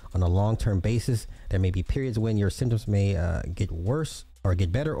activities on a long-term basis. There may be periods when your symptoms may get worse or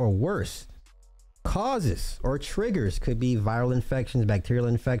get better or worse. Causes or triggers could be viral infections, bacterial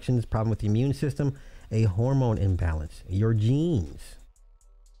infections, problem with the immune system, a hormone imbalance, your genes.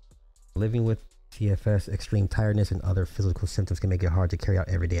 Living with CFS, extreme tiredness, and other physical symptoms can make it hard to carry out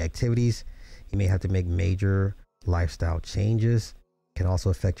everyday activities. You may have to make major lifestyle changes. It can also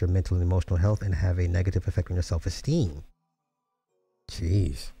affect your mental and emotional health and have a negative effect on your self-esteem.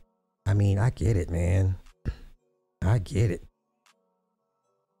 Jeez. I mean, I get it, man. I get it.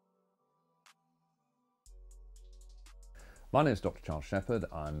 My name is Dr. Charles Shepherd.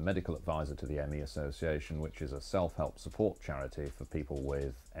 I'm medical advisor to the ME Association, which is a self-help support charity for people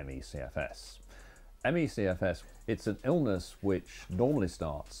with ME/CFS. ME/CFS, it's an illness which normally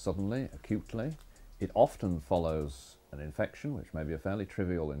starts suddenly, acutely. It often follows an infection, which may be a fairly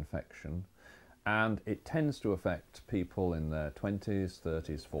trivial infection, and it tends to affect people in their 20s,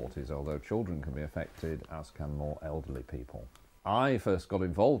 30s, 40s, although children can be affected, as can more elderly people. I first got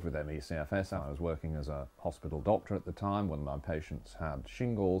involved with ME/CFS. I was working as a hospital doctor at the time when my patients had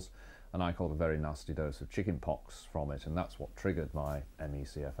shingles, and I caught a very nasty dose of chickenpox from it, and that's what triggered my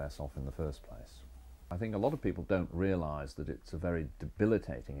ME/CFS off in the first place. I think a lot of people don't realise that it's a very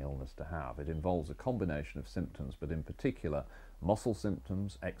debilitating illness to have. It involves a combination of symptoms, but in particular muscle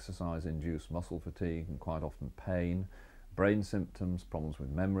symptoms, exercise-induced muscle fatigue and quite often pain, brain symptoms, problems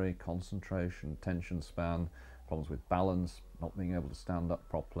with memory, concentration, attention span, problems with balance, not being able to stand up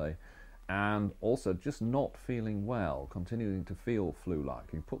properly, and also just not feeling well, continuing to feel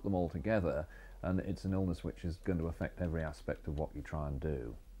flu-like. You put them all together and it's an illness which is going to affect every aspect of what you try and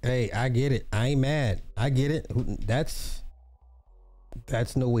do. Hey, I get it. I ain't mad. I get it. That's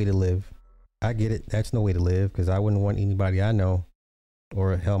no way to live. I get it. That's no way to live, because I wouldn't want anybody I know,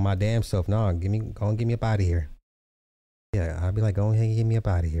 or hell, my damn self. No, go and get me up out of here. Yeah, I'd be like, go ahead and get me up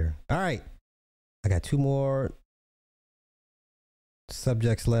out of here. All right. I got 2 more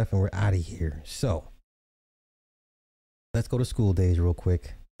subjects left and we're out of here. So let's go to School Daze real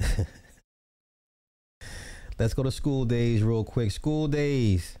quick. Let's go to School Daze real quick. School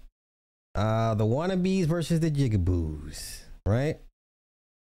Daze. The wannabes versus the jigaboos, right?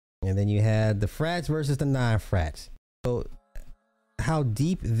 And then you had the frats versus the non-frats. So how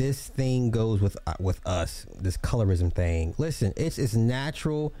deep this thing goes with us, this colorism thing. Listen, it's as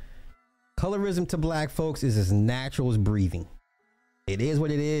natural. Colorism to black folks is as natural as breathing. It is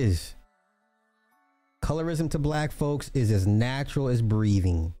what it is. Colorism to black folks is as natural as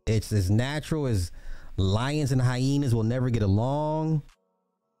breathing. It's as natural as lions and hyenas will never get along,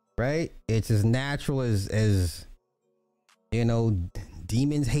 right? It's as natural as you know,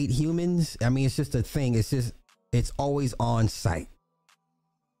 demons hate humans. I mean, it's just a thing. It's always on site.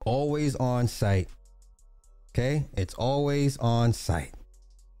 Always on site. Okay? It's always on site.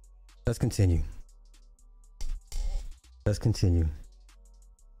 Let's continue. Let's continue.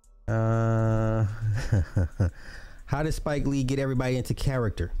 How did Spike Lee get everybody into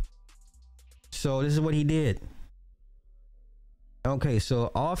character? So this is what he did. Okay,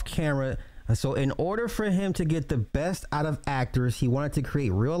 so off camera. So in order for him to get the best out of actors, he wanted to create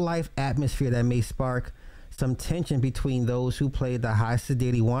real life atmosphere that may spark some tension between those who played the high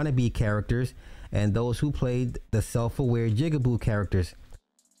sedity wannabe characters and those who played the self-aware jigaboo characters.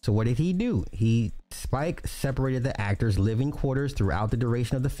 So what did he do? Spike separated the actors' living quarters throughout the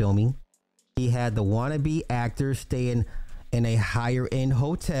duration of the filming. He had the wannabe actors stay in a higher end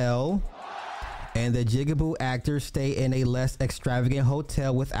hotel, and the jigaboo actors stay in a less extravagant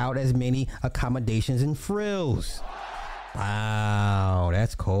hotel without as many accommodations and frills. Wow,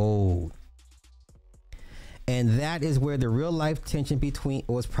 that's cold. And that is where the real life tension between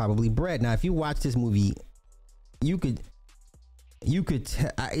was probably bred. Now, if you watch this movie, you could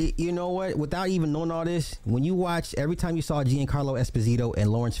you know what, without even knowing all this, when you watch, every time you saw Giancarlo Esposito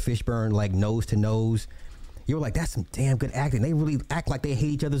and Lawrence Fishburne like nose to nose, you were like, that's some damn good acting. They really act like they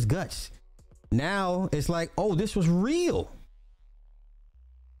hate each other's guts. Now it's like, oh, this was real.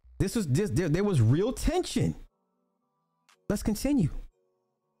 There was real tension. Let's continue.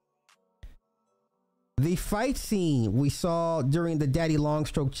 The fight scene we saw during the Daddy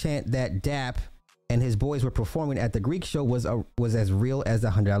Longstroke chant that Dap and his boys were performing at the Greek show was as real as the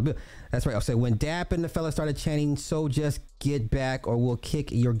 $100 bill. That's right. I'll say when Dap and the fella started chanting, "So just get back or we'll kick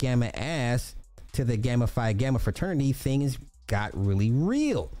your Gamma ass" to the Gamma Phi Gamma fraternity, things got really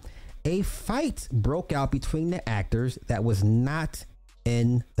real. A fight broke out between the actors that was not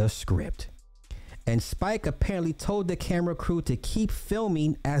in the script. And Spike apparently told the camera crew to keep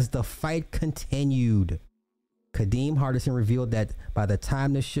filming as the fight continued. Kadeem Hardison revealed that by the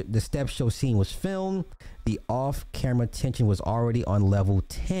time the step show scene was filmed, the off-camera tension was already on level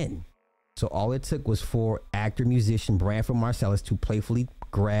 10. So all it took was for actor-musician Branford Marsalis to playfully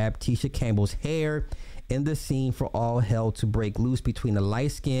grab Tisha Campbell's hair in the scene for all hell to break loose between the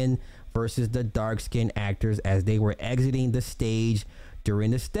light-skinned versus the dark-skinned actors as they were exiting the stage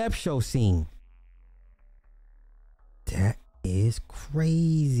during the step show scene. That is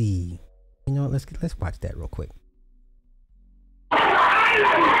crazy. You know, let's watch that real quick.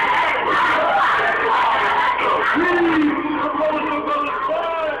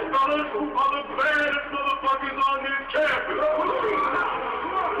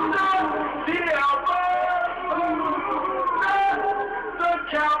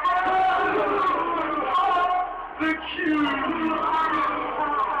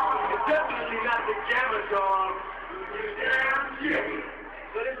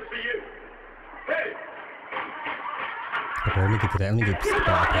 Okay, let me get to that. Let me get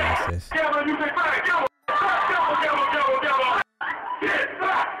past this.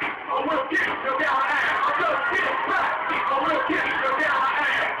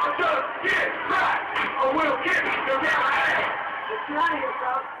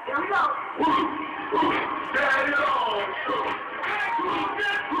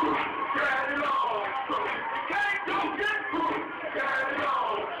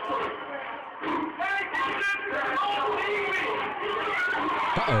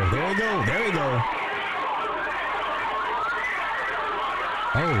 Uh-oh, there we go, there we go.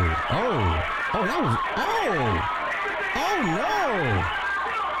 Oh, that was, no.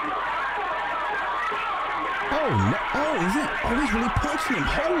 Is he, he's really punching him.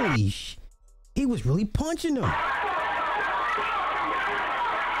 Holy sh, he was really punching him.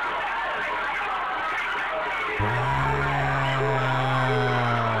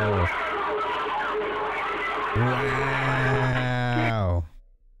 Wow.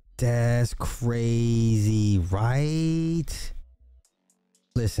 That's crazy, right?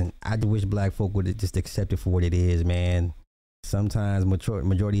 Listen, I wish black folk would just accept it for what it is, man. Sometimes,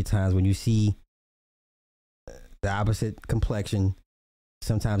 majority of times when you see the opposite complexion,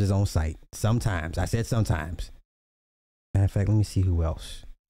 sometimes it's on sight. Sometimes. I said sometimes. Matter of fact, let me see who else.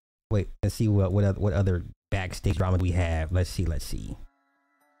 Wait, let's see what other backstage drama we have. Let's see. Let's see.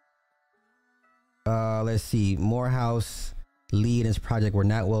 Morehouse Lee and his project were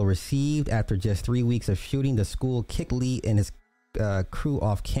not well received. After just 3 weeks of shooting, the school kicked Lee and his crew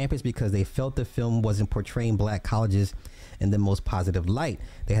off campus because they felt the film wasn't portraying black colleges in the most positive light.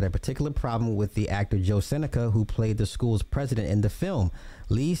 They had a particular problem with the actor Joe Seneca, who played the school's president in the film.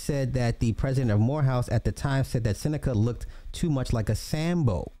 Lee said that the president of Morehouse at the time said that Seneca looked too much like a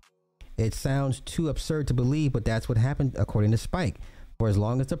Sambo. It sounds too absurd to believe, but that's what happened, according to Spike. For as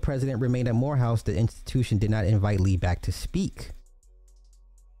long as the president remained at Morehouse, the institution did not invite Lee back to speak.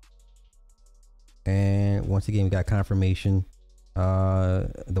 And once again, we got confirmation.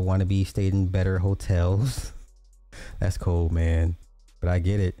 The wannabe stayed in better hotels. That's cold, man. But I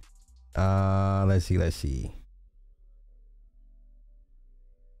get it. Let's see.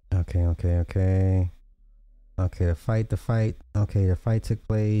 Okay. Okay, the fight. Okay, the fight took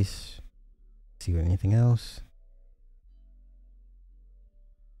place. Let's see, anything else?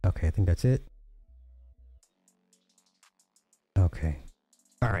 Okay, I think that's it. Okay.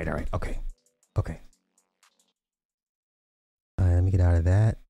 All right. Okay. Let me get out of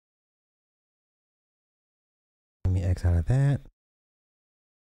that. Let me X out of that.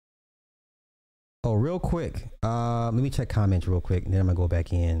 Oh, real quick. Let me check comments real quick, and then I'm gonna go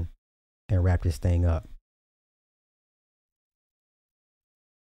back in and wrap this thing up.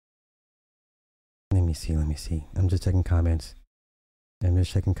 Let me see. I'm just checking comments.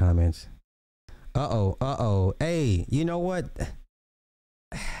 Uh-oh. Hey, you know what?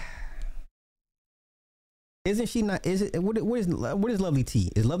 Isn't she not? What is Lovely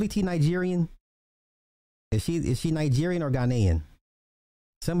T? Is Lovely T Nigerian? Is she Nigerian or Ghanaian?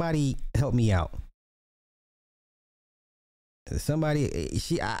 Somebody help me out.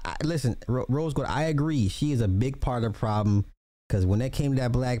 Listen, Rose Gold, I agree. She is a big part of the problem, because when it came to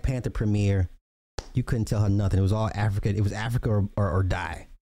that Black Panther premiere, you couldn't tell her nothing. It was all Africa. It was Africa or die,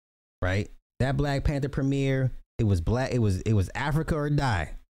 right? That Black Panther premiere, it was black. It was Africa or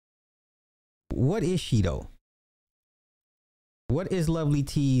die. What is she though? What is Lovely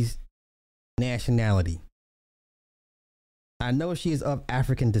T's nationality? I know she is of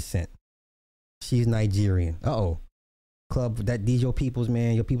African descent. She's Nigerian. Club, these your peoples,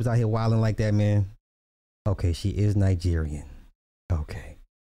 man. Your peoples out here wilding like that, man. Okay, she is Nigerian. Okay.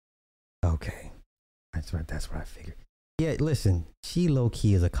 That's what I figured. Yeah, listen, she low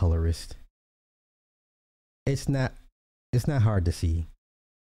key is a colorist. It's not hard to see.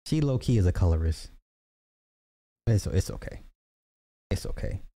 She low key is a colorist. It's okay.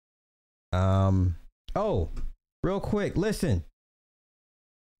 Oh, real quick, listen.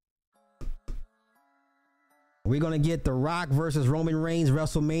 We're gonna get The Rock versus Roman Reigns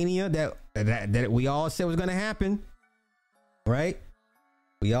WrestleMania that we all said was gonna happen, right?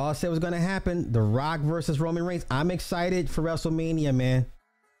 We all said was gonna happen. The Rock versus Roman Reigns. I'm excited for WrestleMania, man.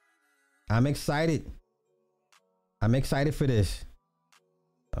 I'm excited for this.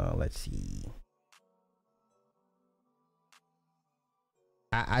 Let's see.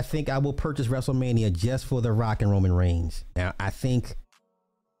 I think I will purchase WrestleMania just for The Rock and Roman Reigns. Now, I think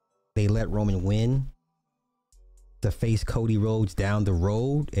they let Roman win to face Cody Rhodes down the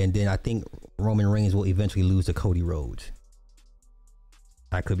road, and then I think Roman Reigns will eventually lose to Cody Rhodes.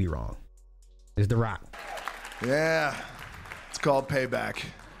 I could be wrong. It's The Rock. Yeah, it's called payback.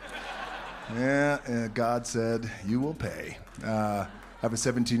 Yeah, God said, you will pay. I have a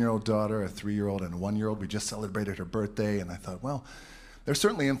 17-year-old daughter, a 3-year-old, and a 1-year-old. We just celebrated her birthday, and I thought, well, they're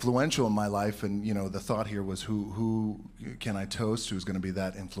certainly influential in my life, and you know, the thought here was who can I toast who's going to be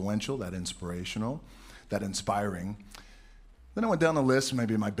that influential, that inspirational, that inspiring. Then I went down the list,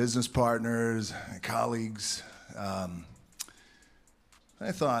 maybe my business partners, my colleagues. I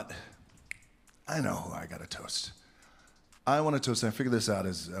thought, I know who I got to toast. I want to toast, and I figured this out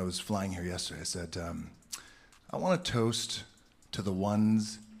as I was flying here yesterday. I said, I want to toast to the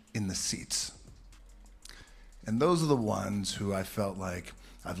ones in the seats. And those are the ones who I felt like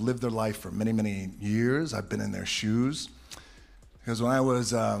I've lived their life for many, many years. I've been in their shoes. Because when I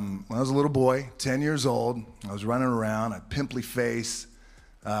was a little boy, 10 years old, I was running around, a pimply face,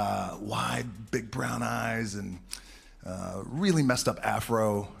 wide, big brown eyes, and really messed up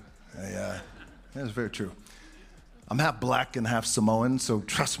afro. That was very true. I'm half black and half Samoan, so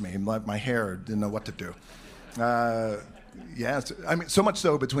trust me, my hair didn't know what to do. I mean, so much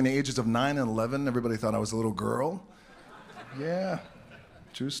so, between the ages of 9 and 11, everybody thought I was a little girl. Yeah,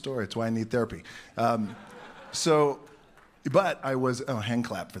 true story. That's why I need therapy. But I was, hand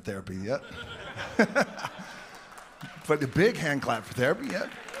clap for therapy, yep. But a big hand clap for therapy, yep.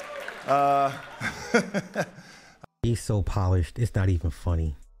 He's so polished, it's not even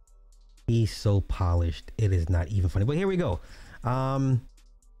funny. He's so polished, it is not even funny. But here we go.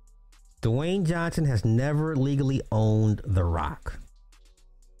 Dwayne Johnson has never legally owned The Rock.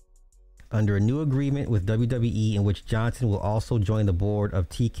 Under a new agreement with WWE in which Johnson will also join the board of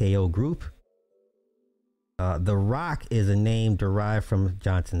TKO Group, The Rock is a name derived from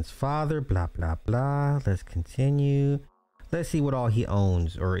Johnson's father, blah, blah, blah. Let's continue. Let's see what all he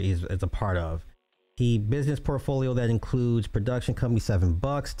owns or is a part of. He business portfolio that includes production company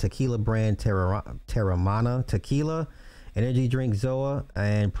 $7, tequila brand Terramana Tequila, energy drink Zoa,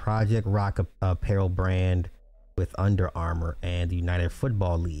 and Project Rock apparel brand with Under Armour and the United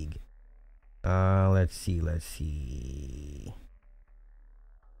Football League. Let's see.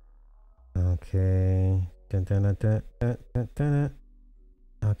 Okay.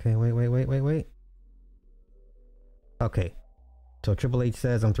 Okay, wait. Okay. So Triple H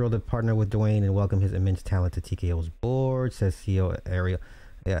says, I'm thrilled to partner with Dwayne and welcome his immense talent to TKO's board, says CEO Ariel.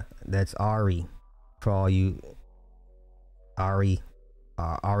 Yeah, that's Ari. For all you Ariel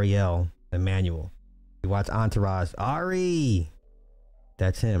Emmanuel. You watch Entourage. Ari!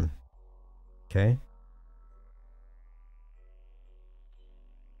 That's him. Okay.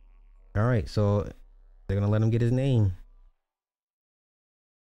 All right, so they're going to let him get his name.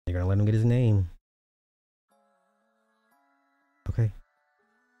 Okay.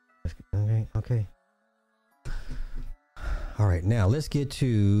 Okay. All right, now let's get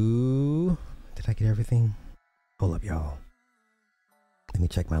to... Did I get everything? Hold up, y'all. Let me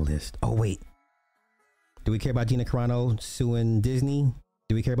check my list. Oh, wait. Do we care about Gina Carano suing Disney?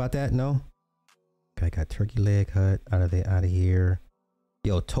 Do we care about that? No? Okay, I got Turkey Leg Hut out of here.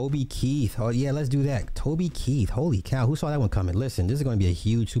 Yo, Toby Keith. Oh, yeah, let's do that. Toby Keith. Holy cow. Who saw that one coming? Listen, this is going to be a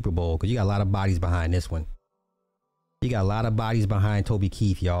huge Super Bowl because you got a lot of bodies behind this one. You got a lot of bodies behind Toby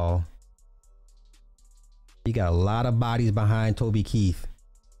Keith, y'all. You got a lot of bodies behind Toby Keith.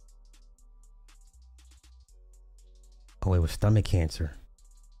 Oh, it was stomach cancer.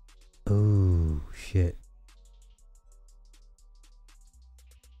 Oh, shit.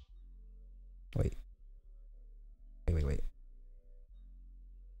 Wait.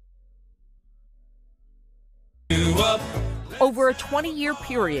 Over a 20-year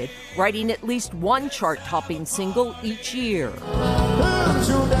period, writing at least one chart-topping single each year.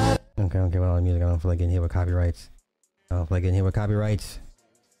 Okay, well, all the music, I don't feel like getting hit with copyrights.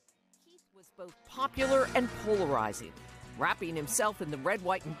 Keith was both popular and polarizing, wrapping himself in the red,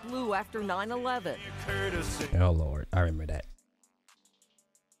 white, and blue after 9/11. Oh, Lord, I remember that.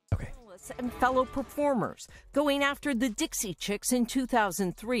 Okay. And fellow performers, going after the Dixie Chicks in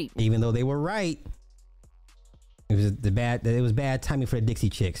 2003. Even though they were right. It was bad timing for the Dixie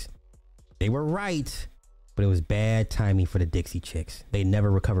Chicks. They were right, but it was bad timing for the Dixie Chicks. They never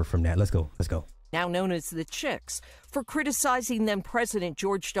recovered from that. Let's go. Now known as the Chicks, for criticizing then President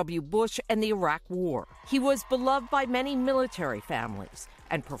George W. Bush and the Iraq War. He was beloved by many military families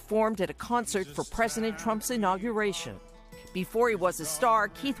and performed at a concert for President Trump's inauguration. Before he was a star,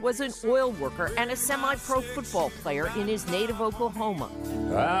 Keith was an oil worker and a semi-pro football player in his native Oklahoma.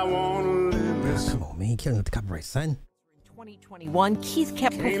 Come on, man. Killing with the copyright, son. In 2021, Keith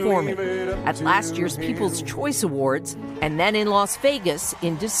kept performing at last year's People's Choice Awards and then in Las Vegas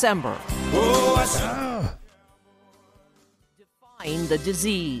in December. Defying the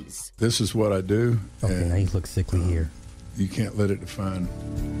disease. This is what I do. Okay, now he looks sickly here. you can't let it define,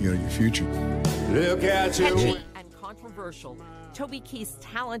 your future. Look at you. And controversial, Toby Keith's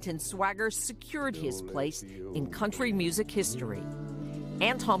talent and swagger secured his place in country music history.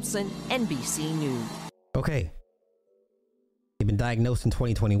 Ann Thompson, NBC News. Okay. He'd been diagnosed in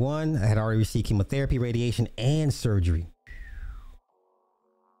 2021. I had already received chemotherapy, radiation, and surgery.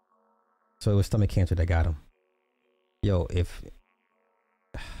 So it was stomach cancer that got him. Yo, if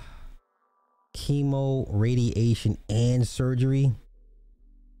chemo, radiation, and surgery.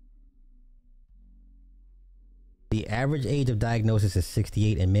 The average age of diagnosis is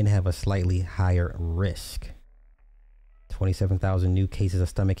 68, and men have a slightly higher risk. 27,000 new cases of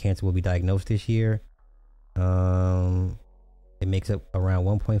stomach cancer will be diagnosed this year. It makes up around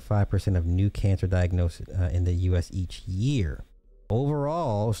 1.5% of new cancer diagnoses in the U.S. each year.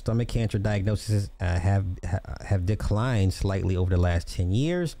 Overall, stomach cancer diagnoses have declined slightly over the last 10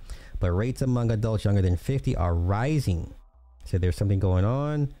 years, but rates among adults younger than 50 are rising. So there's something going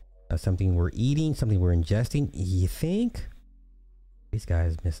on, something we're eating, something we're ingesting. You think? These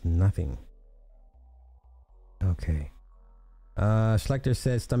guys miss nothing. Okay. Schlechter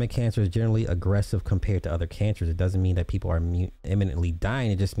says stomach cancer is generally aggressive compared to other cancers. It doesn't mean that people are imminently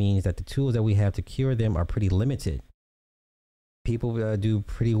dying. It just means that the tools that we have to cure them are pretty limited. People do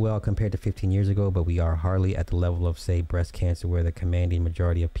pretty well compared to 15 years ago, but we are hardly at the level of, say, breast cancer, where the commanding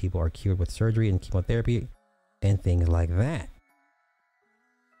majority of people are cured with surgery and chemotherapy and things like that.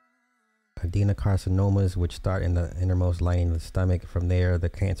 Adenocarcinomas, which start in the innermost lining of the stomach. From there, the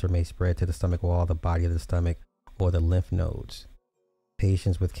cancer may spread to the stomach wall, the body of the stomach, or the lymph nodes.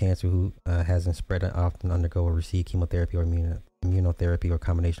 Patients with cancer who hasn't spread often undergo or receive chemotherapy or immunotherapy or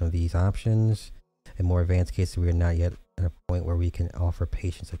combination of these options. In more advanced cases, we are not yet at a point where we can offer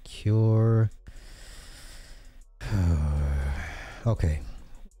patients a cure. Okay.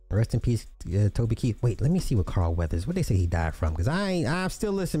 Rest in peace, Toby Keith. Wait, let me see what Carl Weathers, what they say he died from. Because I'm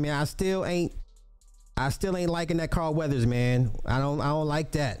still listening, man. I still ain't liking that Carl Weathers, man. I don't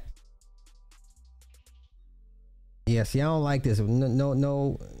like that. Yeah, see, I don't like this.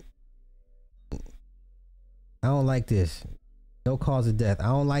 No. I don't like this. No cause of death. I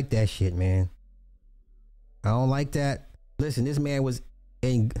don't like that shit, man. I don't like that. Listen, this man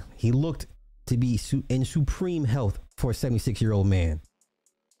he looked to be in supreme health for a 76-year-old man.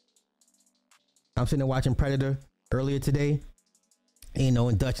 I'm sitting there watching Predator earlier today.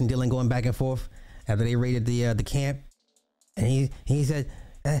 And Dutch and Dylan going back and forth after they raided the camp. And he said,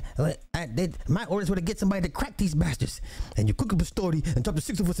 my orders were to get somebody to crack these bastards. And you cook up a story and drop the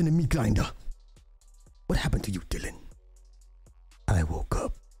 6 of us in the meat grinder. What happened to you, Dylan? I woke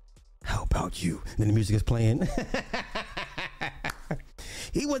up. How about you? And then the music is playing.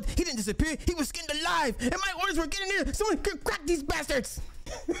 He didn't disappear. He was skinned alive. And my orders were getting there. Someone could crack these bastards.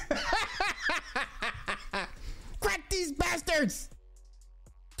 Crack these bastards.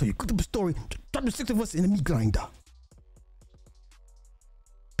 So you cooked up a story, drop the 6 of us in the meat grinder.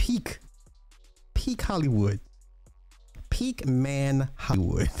 Peak Hollywood. Peak man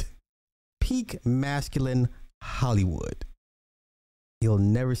Hollywood. Peak masculine Hollywood. You'll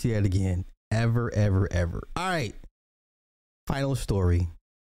never see that again. Ever, ever, ever. All right. Final story.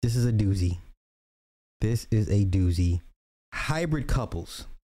 This is a doozy. This is a doozy. Hybrid couples.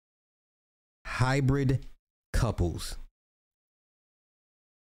 Hybrid couples.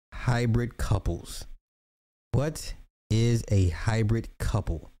 Hybrid couples. What is a hybrid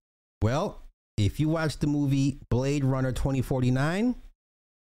couple? Well, if you watch the movie Blade Runner 2049,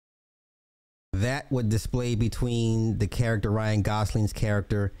 that would display between the character Ryan Gosling's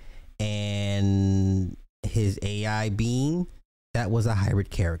character and his AI being, that was a hybrid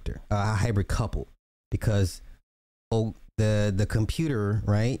character, a hybrid couple, because the computer,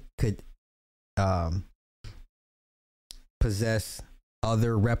 right, could possess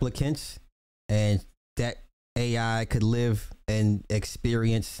other replicants, and that AI could live and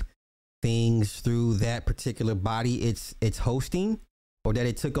experience things through that particular body it's hosting, or that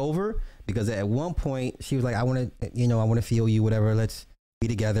it took over. Because at one point she was like, I want to feel you, whatever, let's be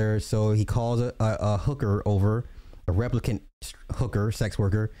together. So he calls a hooker over, a replicant hooker, sex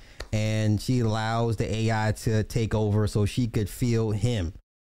worker, and she allows the AI to take over so she could feel him.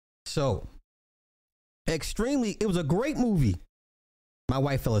 So it was a great movie. My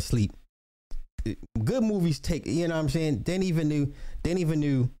wife fell asleep. Good movies take, you know what I'm saying? Denis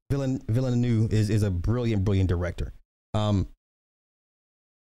Villeneuve is a brilliant director.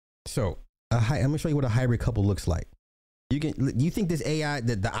 So I'm gonna show you what a hybrid couple looks like. You think this AI,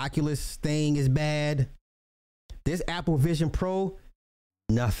 the Oculus thing is bad? This Apple Vision Pro,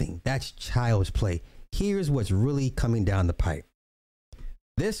 nothing. That's child's play. Here's what's really coming down the pipe.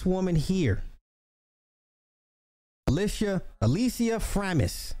 This woman here Alicia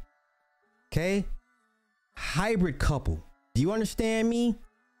Framis. Okay? Hybrid couple. Do you understand me?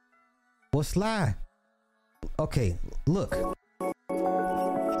 Well, slide. Okay, look.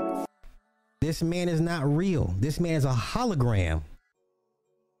 This man is not real. This man is a hologram.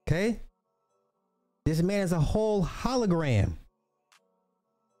 Okay? This man is a whole hologram.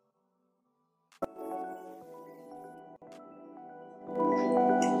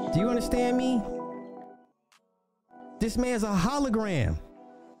 Do you understand me? This man's a hologram.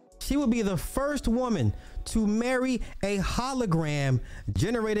 She will be the first woman to marry a hologram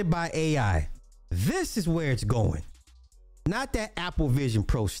generated by AI. This is where it's going. Not that Apple Vision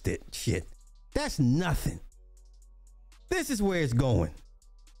Pro shit. That's nothing. This is where it's going.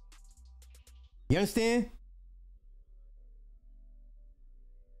 You understand?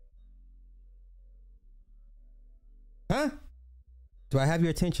 Huh? Do I have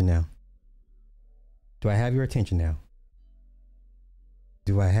your attention now? Do I have your attention now?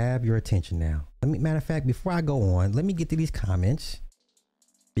 Do I have your attention now? Matter of fact, before I go on, let me get to these comments.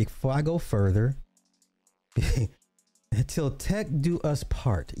 Before I go further. Until tech do us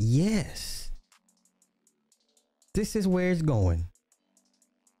part. Yes. This is where it's going.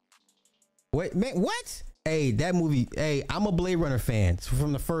 Wait, man, what? Hey, that movie. Hey, I'm a Blade Runner fan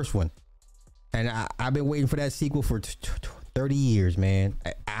from the first one. And I've been waiting for that sequel for 30 years, man.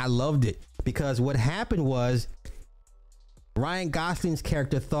 I loved it because what happened was Ryan Gosling's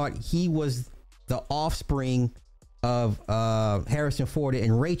character thought he was the offspring of Harrison Ford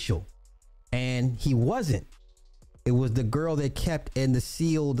and Rachel, and he wasn't. It was the girl that kept in the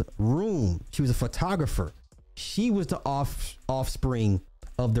sealed room. She was a photographer. She was the offspring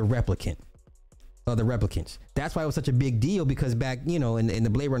of the replicant. Of the replicants. That's why it was such a big deal, because back, in the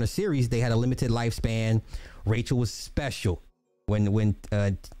Blade Runner series, they had a limited lifespan. Rachel was special. When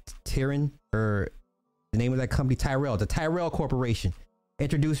Tyrion, or the name of that company, the Tyrell Corporation,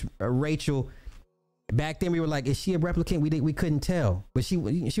 introduced Rachel. Back then we were like, is she a replicant? We couldn't tell, but she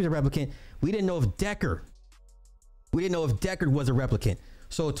was a replicant. We didn't know if Deckard was a replicant.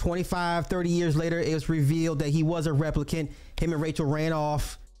 So 25, 30 years later, it was revealed that he was a replicant. Him and Rachel ran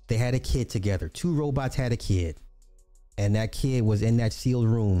off. They had a kid together. Two robots had a kid. And that kid was in that sealed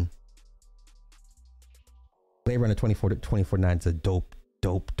room. Blade Runner 2049 is a dope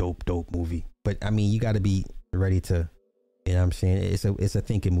movie. But I mean, you got to be ready to, you know what I'm saying? It's a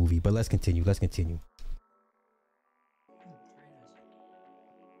thinking movie. But let's continue. I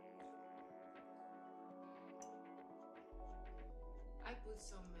put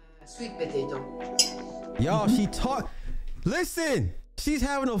some sweet potato. Y'all, she talk. Listen, she's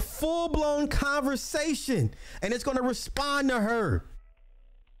having a full-blown conversation, and it's going to respond to her.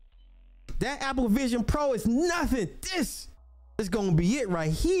 That Apple Vision Pro is nothing. This is going to be it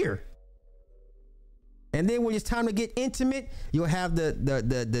right here. And then when it's time to get intimate, you'll have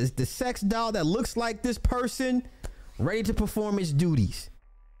the sex doll that looks like this person ready to perform its duties.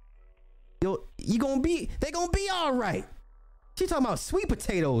 They're gonna be all right. She's talking about sweet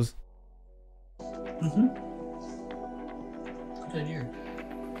potatoes. Good idea.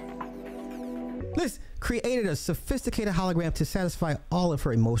 Liz created a sophisticated hologram to satisfy all of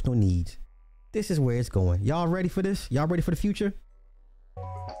her emotional needs. This is where it's going. Y'all ready for this? Y'all ready for the future?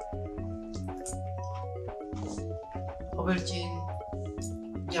 Aubergine.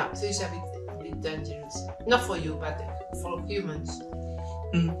 Yeah, these are a bit dangerous. Not for you, but for humans.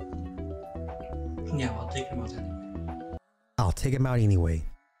 Yeah, I'll take them out anyway. I'll take him out anyway.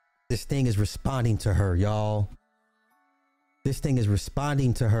 This thing is responding to her, y'all. This thing is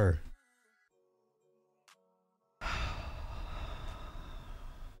responding to her.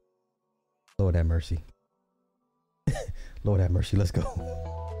 Lord have mercy. Lord have mercy. Let's go.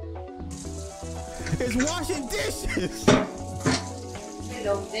 It's washing dishes.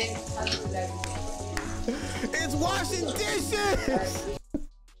 Hello, it's washing dishes.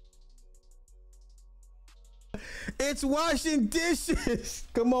 It's washing dishes.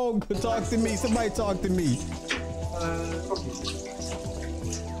 Come on, talk to me. Somebody talk to me.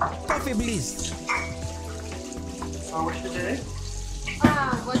 Coffee, please. How was your day?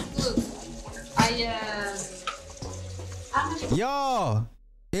 What's good? Y'all,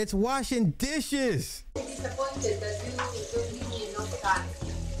 it's washing dishes. I'm disappointed that you don't give me enough time.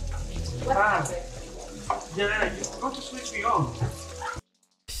 What happened? Yeah, you got to switch me on.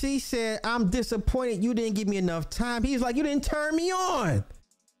 She said, I'm disappointed you didn't give me enough time. He's like, you didn't turn me on.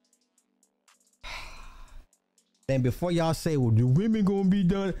 And before y'all say, well, the women gonna be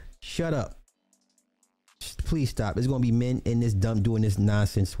done, shut up. Please stop. There's gonna be men in this dump doing this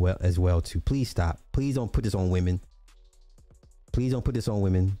nonsense as well too. Please stop. Please don't put this on women. Please don't put this on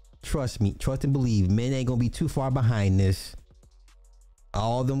women. trust me, trust and believe, men ain't gonna be too far behind this.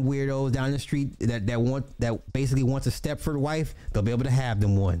 All them weirdos down the street that basically wants a Stepford wife, they'll be able to have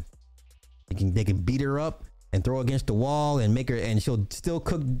them one. They can beat her up and throw her against the wall and make her, and she'll still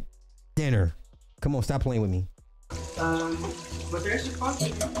cook dinner. Come on, stop playing with me. But there's a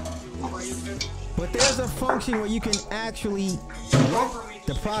function where you can. But there's a function where you can actually.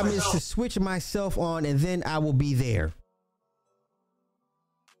 The problem is to switch myself on, and then I will be there.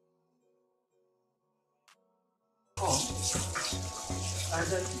 And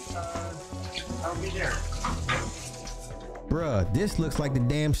then I'll be there. Bruh, this looks like the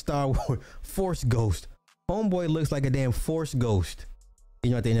damn Star Wars Force Ghost. Homeboy looks like a damn Force Ghost.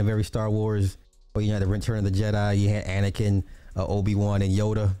 You know, at the end of every Star Wars, or you know, at the Return of the Jedi, you had Anakin, Obi-Wan, and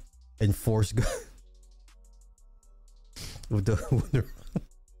Yoda, and Force Ghost. with the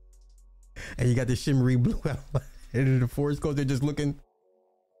and you got the shimmery blue outline. And the Force Ghost, they're just looking,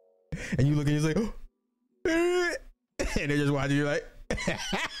 and you look and you're like, oh. And they're just watching you like.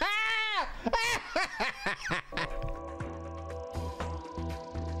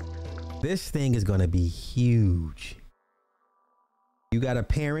 This thing is gonna be huge. You got a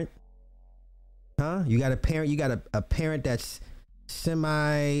parent, huh? You got a parent. You got a parent that's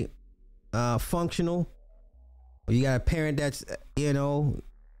semi functional. Or you got a parent that's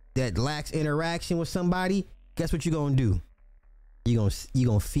that lacks interaction with somebody. Guess what you're gonna do? You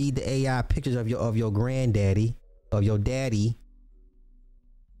gonna feed the AI pictures of your granddaddy, of your daddy,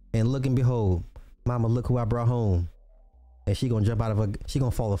 and look and behold, mama, look who I brought home. And she gonna jump out of her, she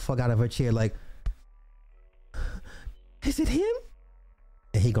gonna fall the fuck out of her chair like, is it him?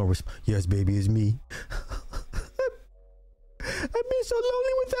 And he gonna respond, yes, baby, it's me. I've been so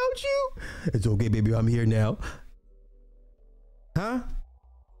lonely without you. It's okay, baby, I'm here now. Huh?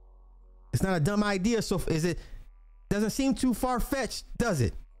 It's not a dumb idea, so is it? Doesn't seem too far-fetched, does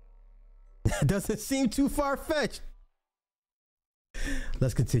it? Doesn't seem too far-fetched.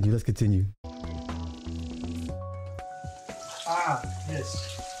 Let's continue, let's continue. Ah, yes.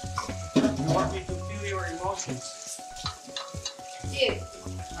 You want me to feel your emotions? Yes.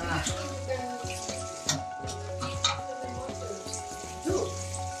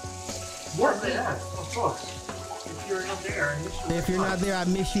 More than that, of course. If you're not there, I miss you. If you're not there, I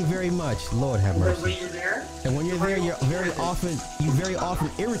miss you very much. Lord have And then mercy. when you're there, And when you're there, you very often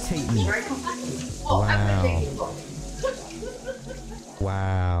irritate me. very confusing. Wow.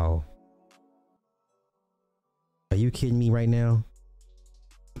 Wow. Are you kidding me right now?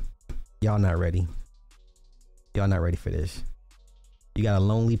 Y'all not ready. Y'all not ready for this. You got a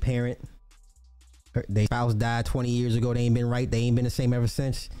lonely parent. Their spouse died 20 years ago. They ain't been right. They ain't been the same ever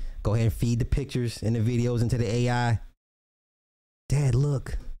since. Go ahead and feed the pictures and the videos into the AI. Dad,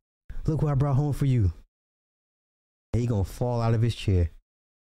 look. Look what I brought home for you. And he gonna fall out of his chair.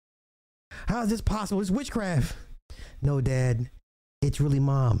 How is this possible? It's witchcraft. No, Dad. It's really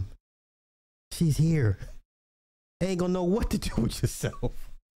Mom. She's here. You ain't gonna know what to do with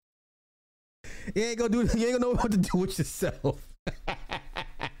yourself. You ain't gonna know what to do with yourself.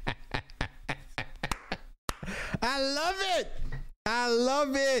 I love it. I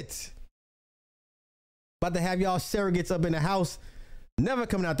love it. About to have y'all surrogates up in the house, never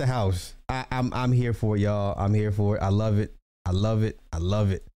coming out the house. I'm here for it, y'all. I'm here for it. I love it. I love it. I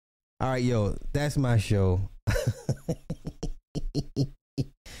love it. All right, yo, that's my show.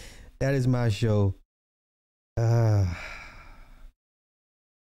 That is my show.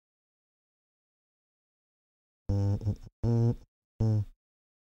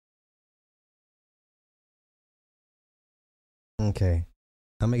 Okay,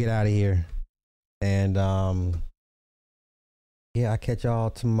 I'm gonna get out of here, and yeah, I'll catch y'all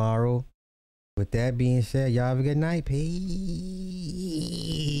tomorrow. With that being said, y'all have a good night. Peace.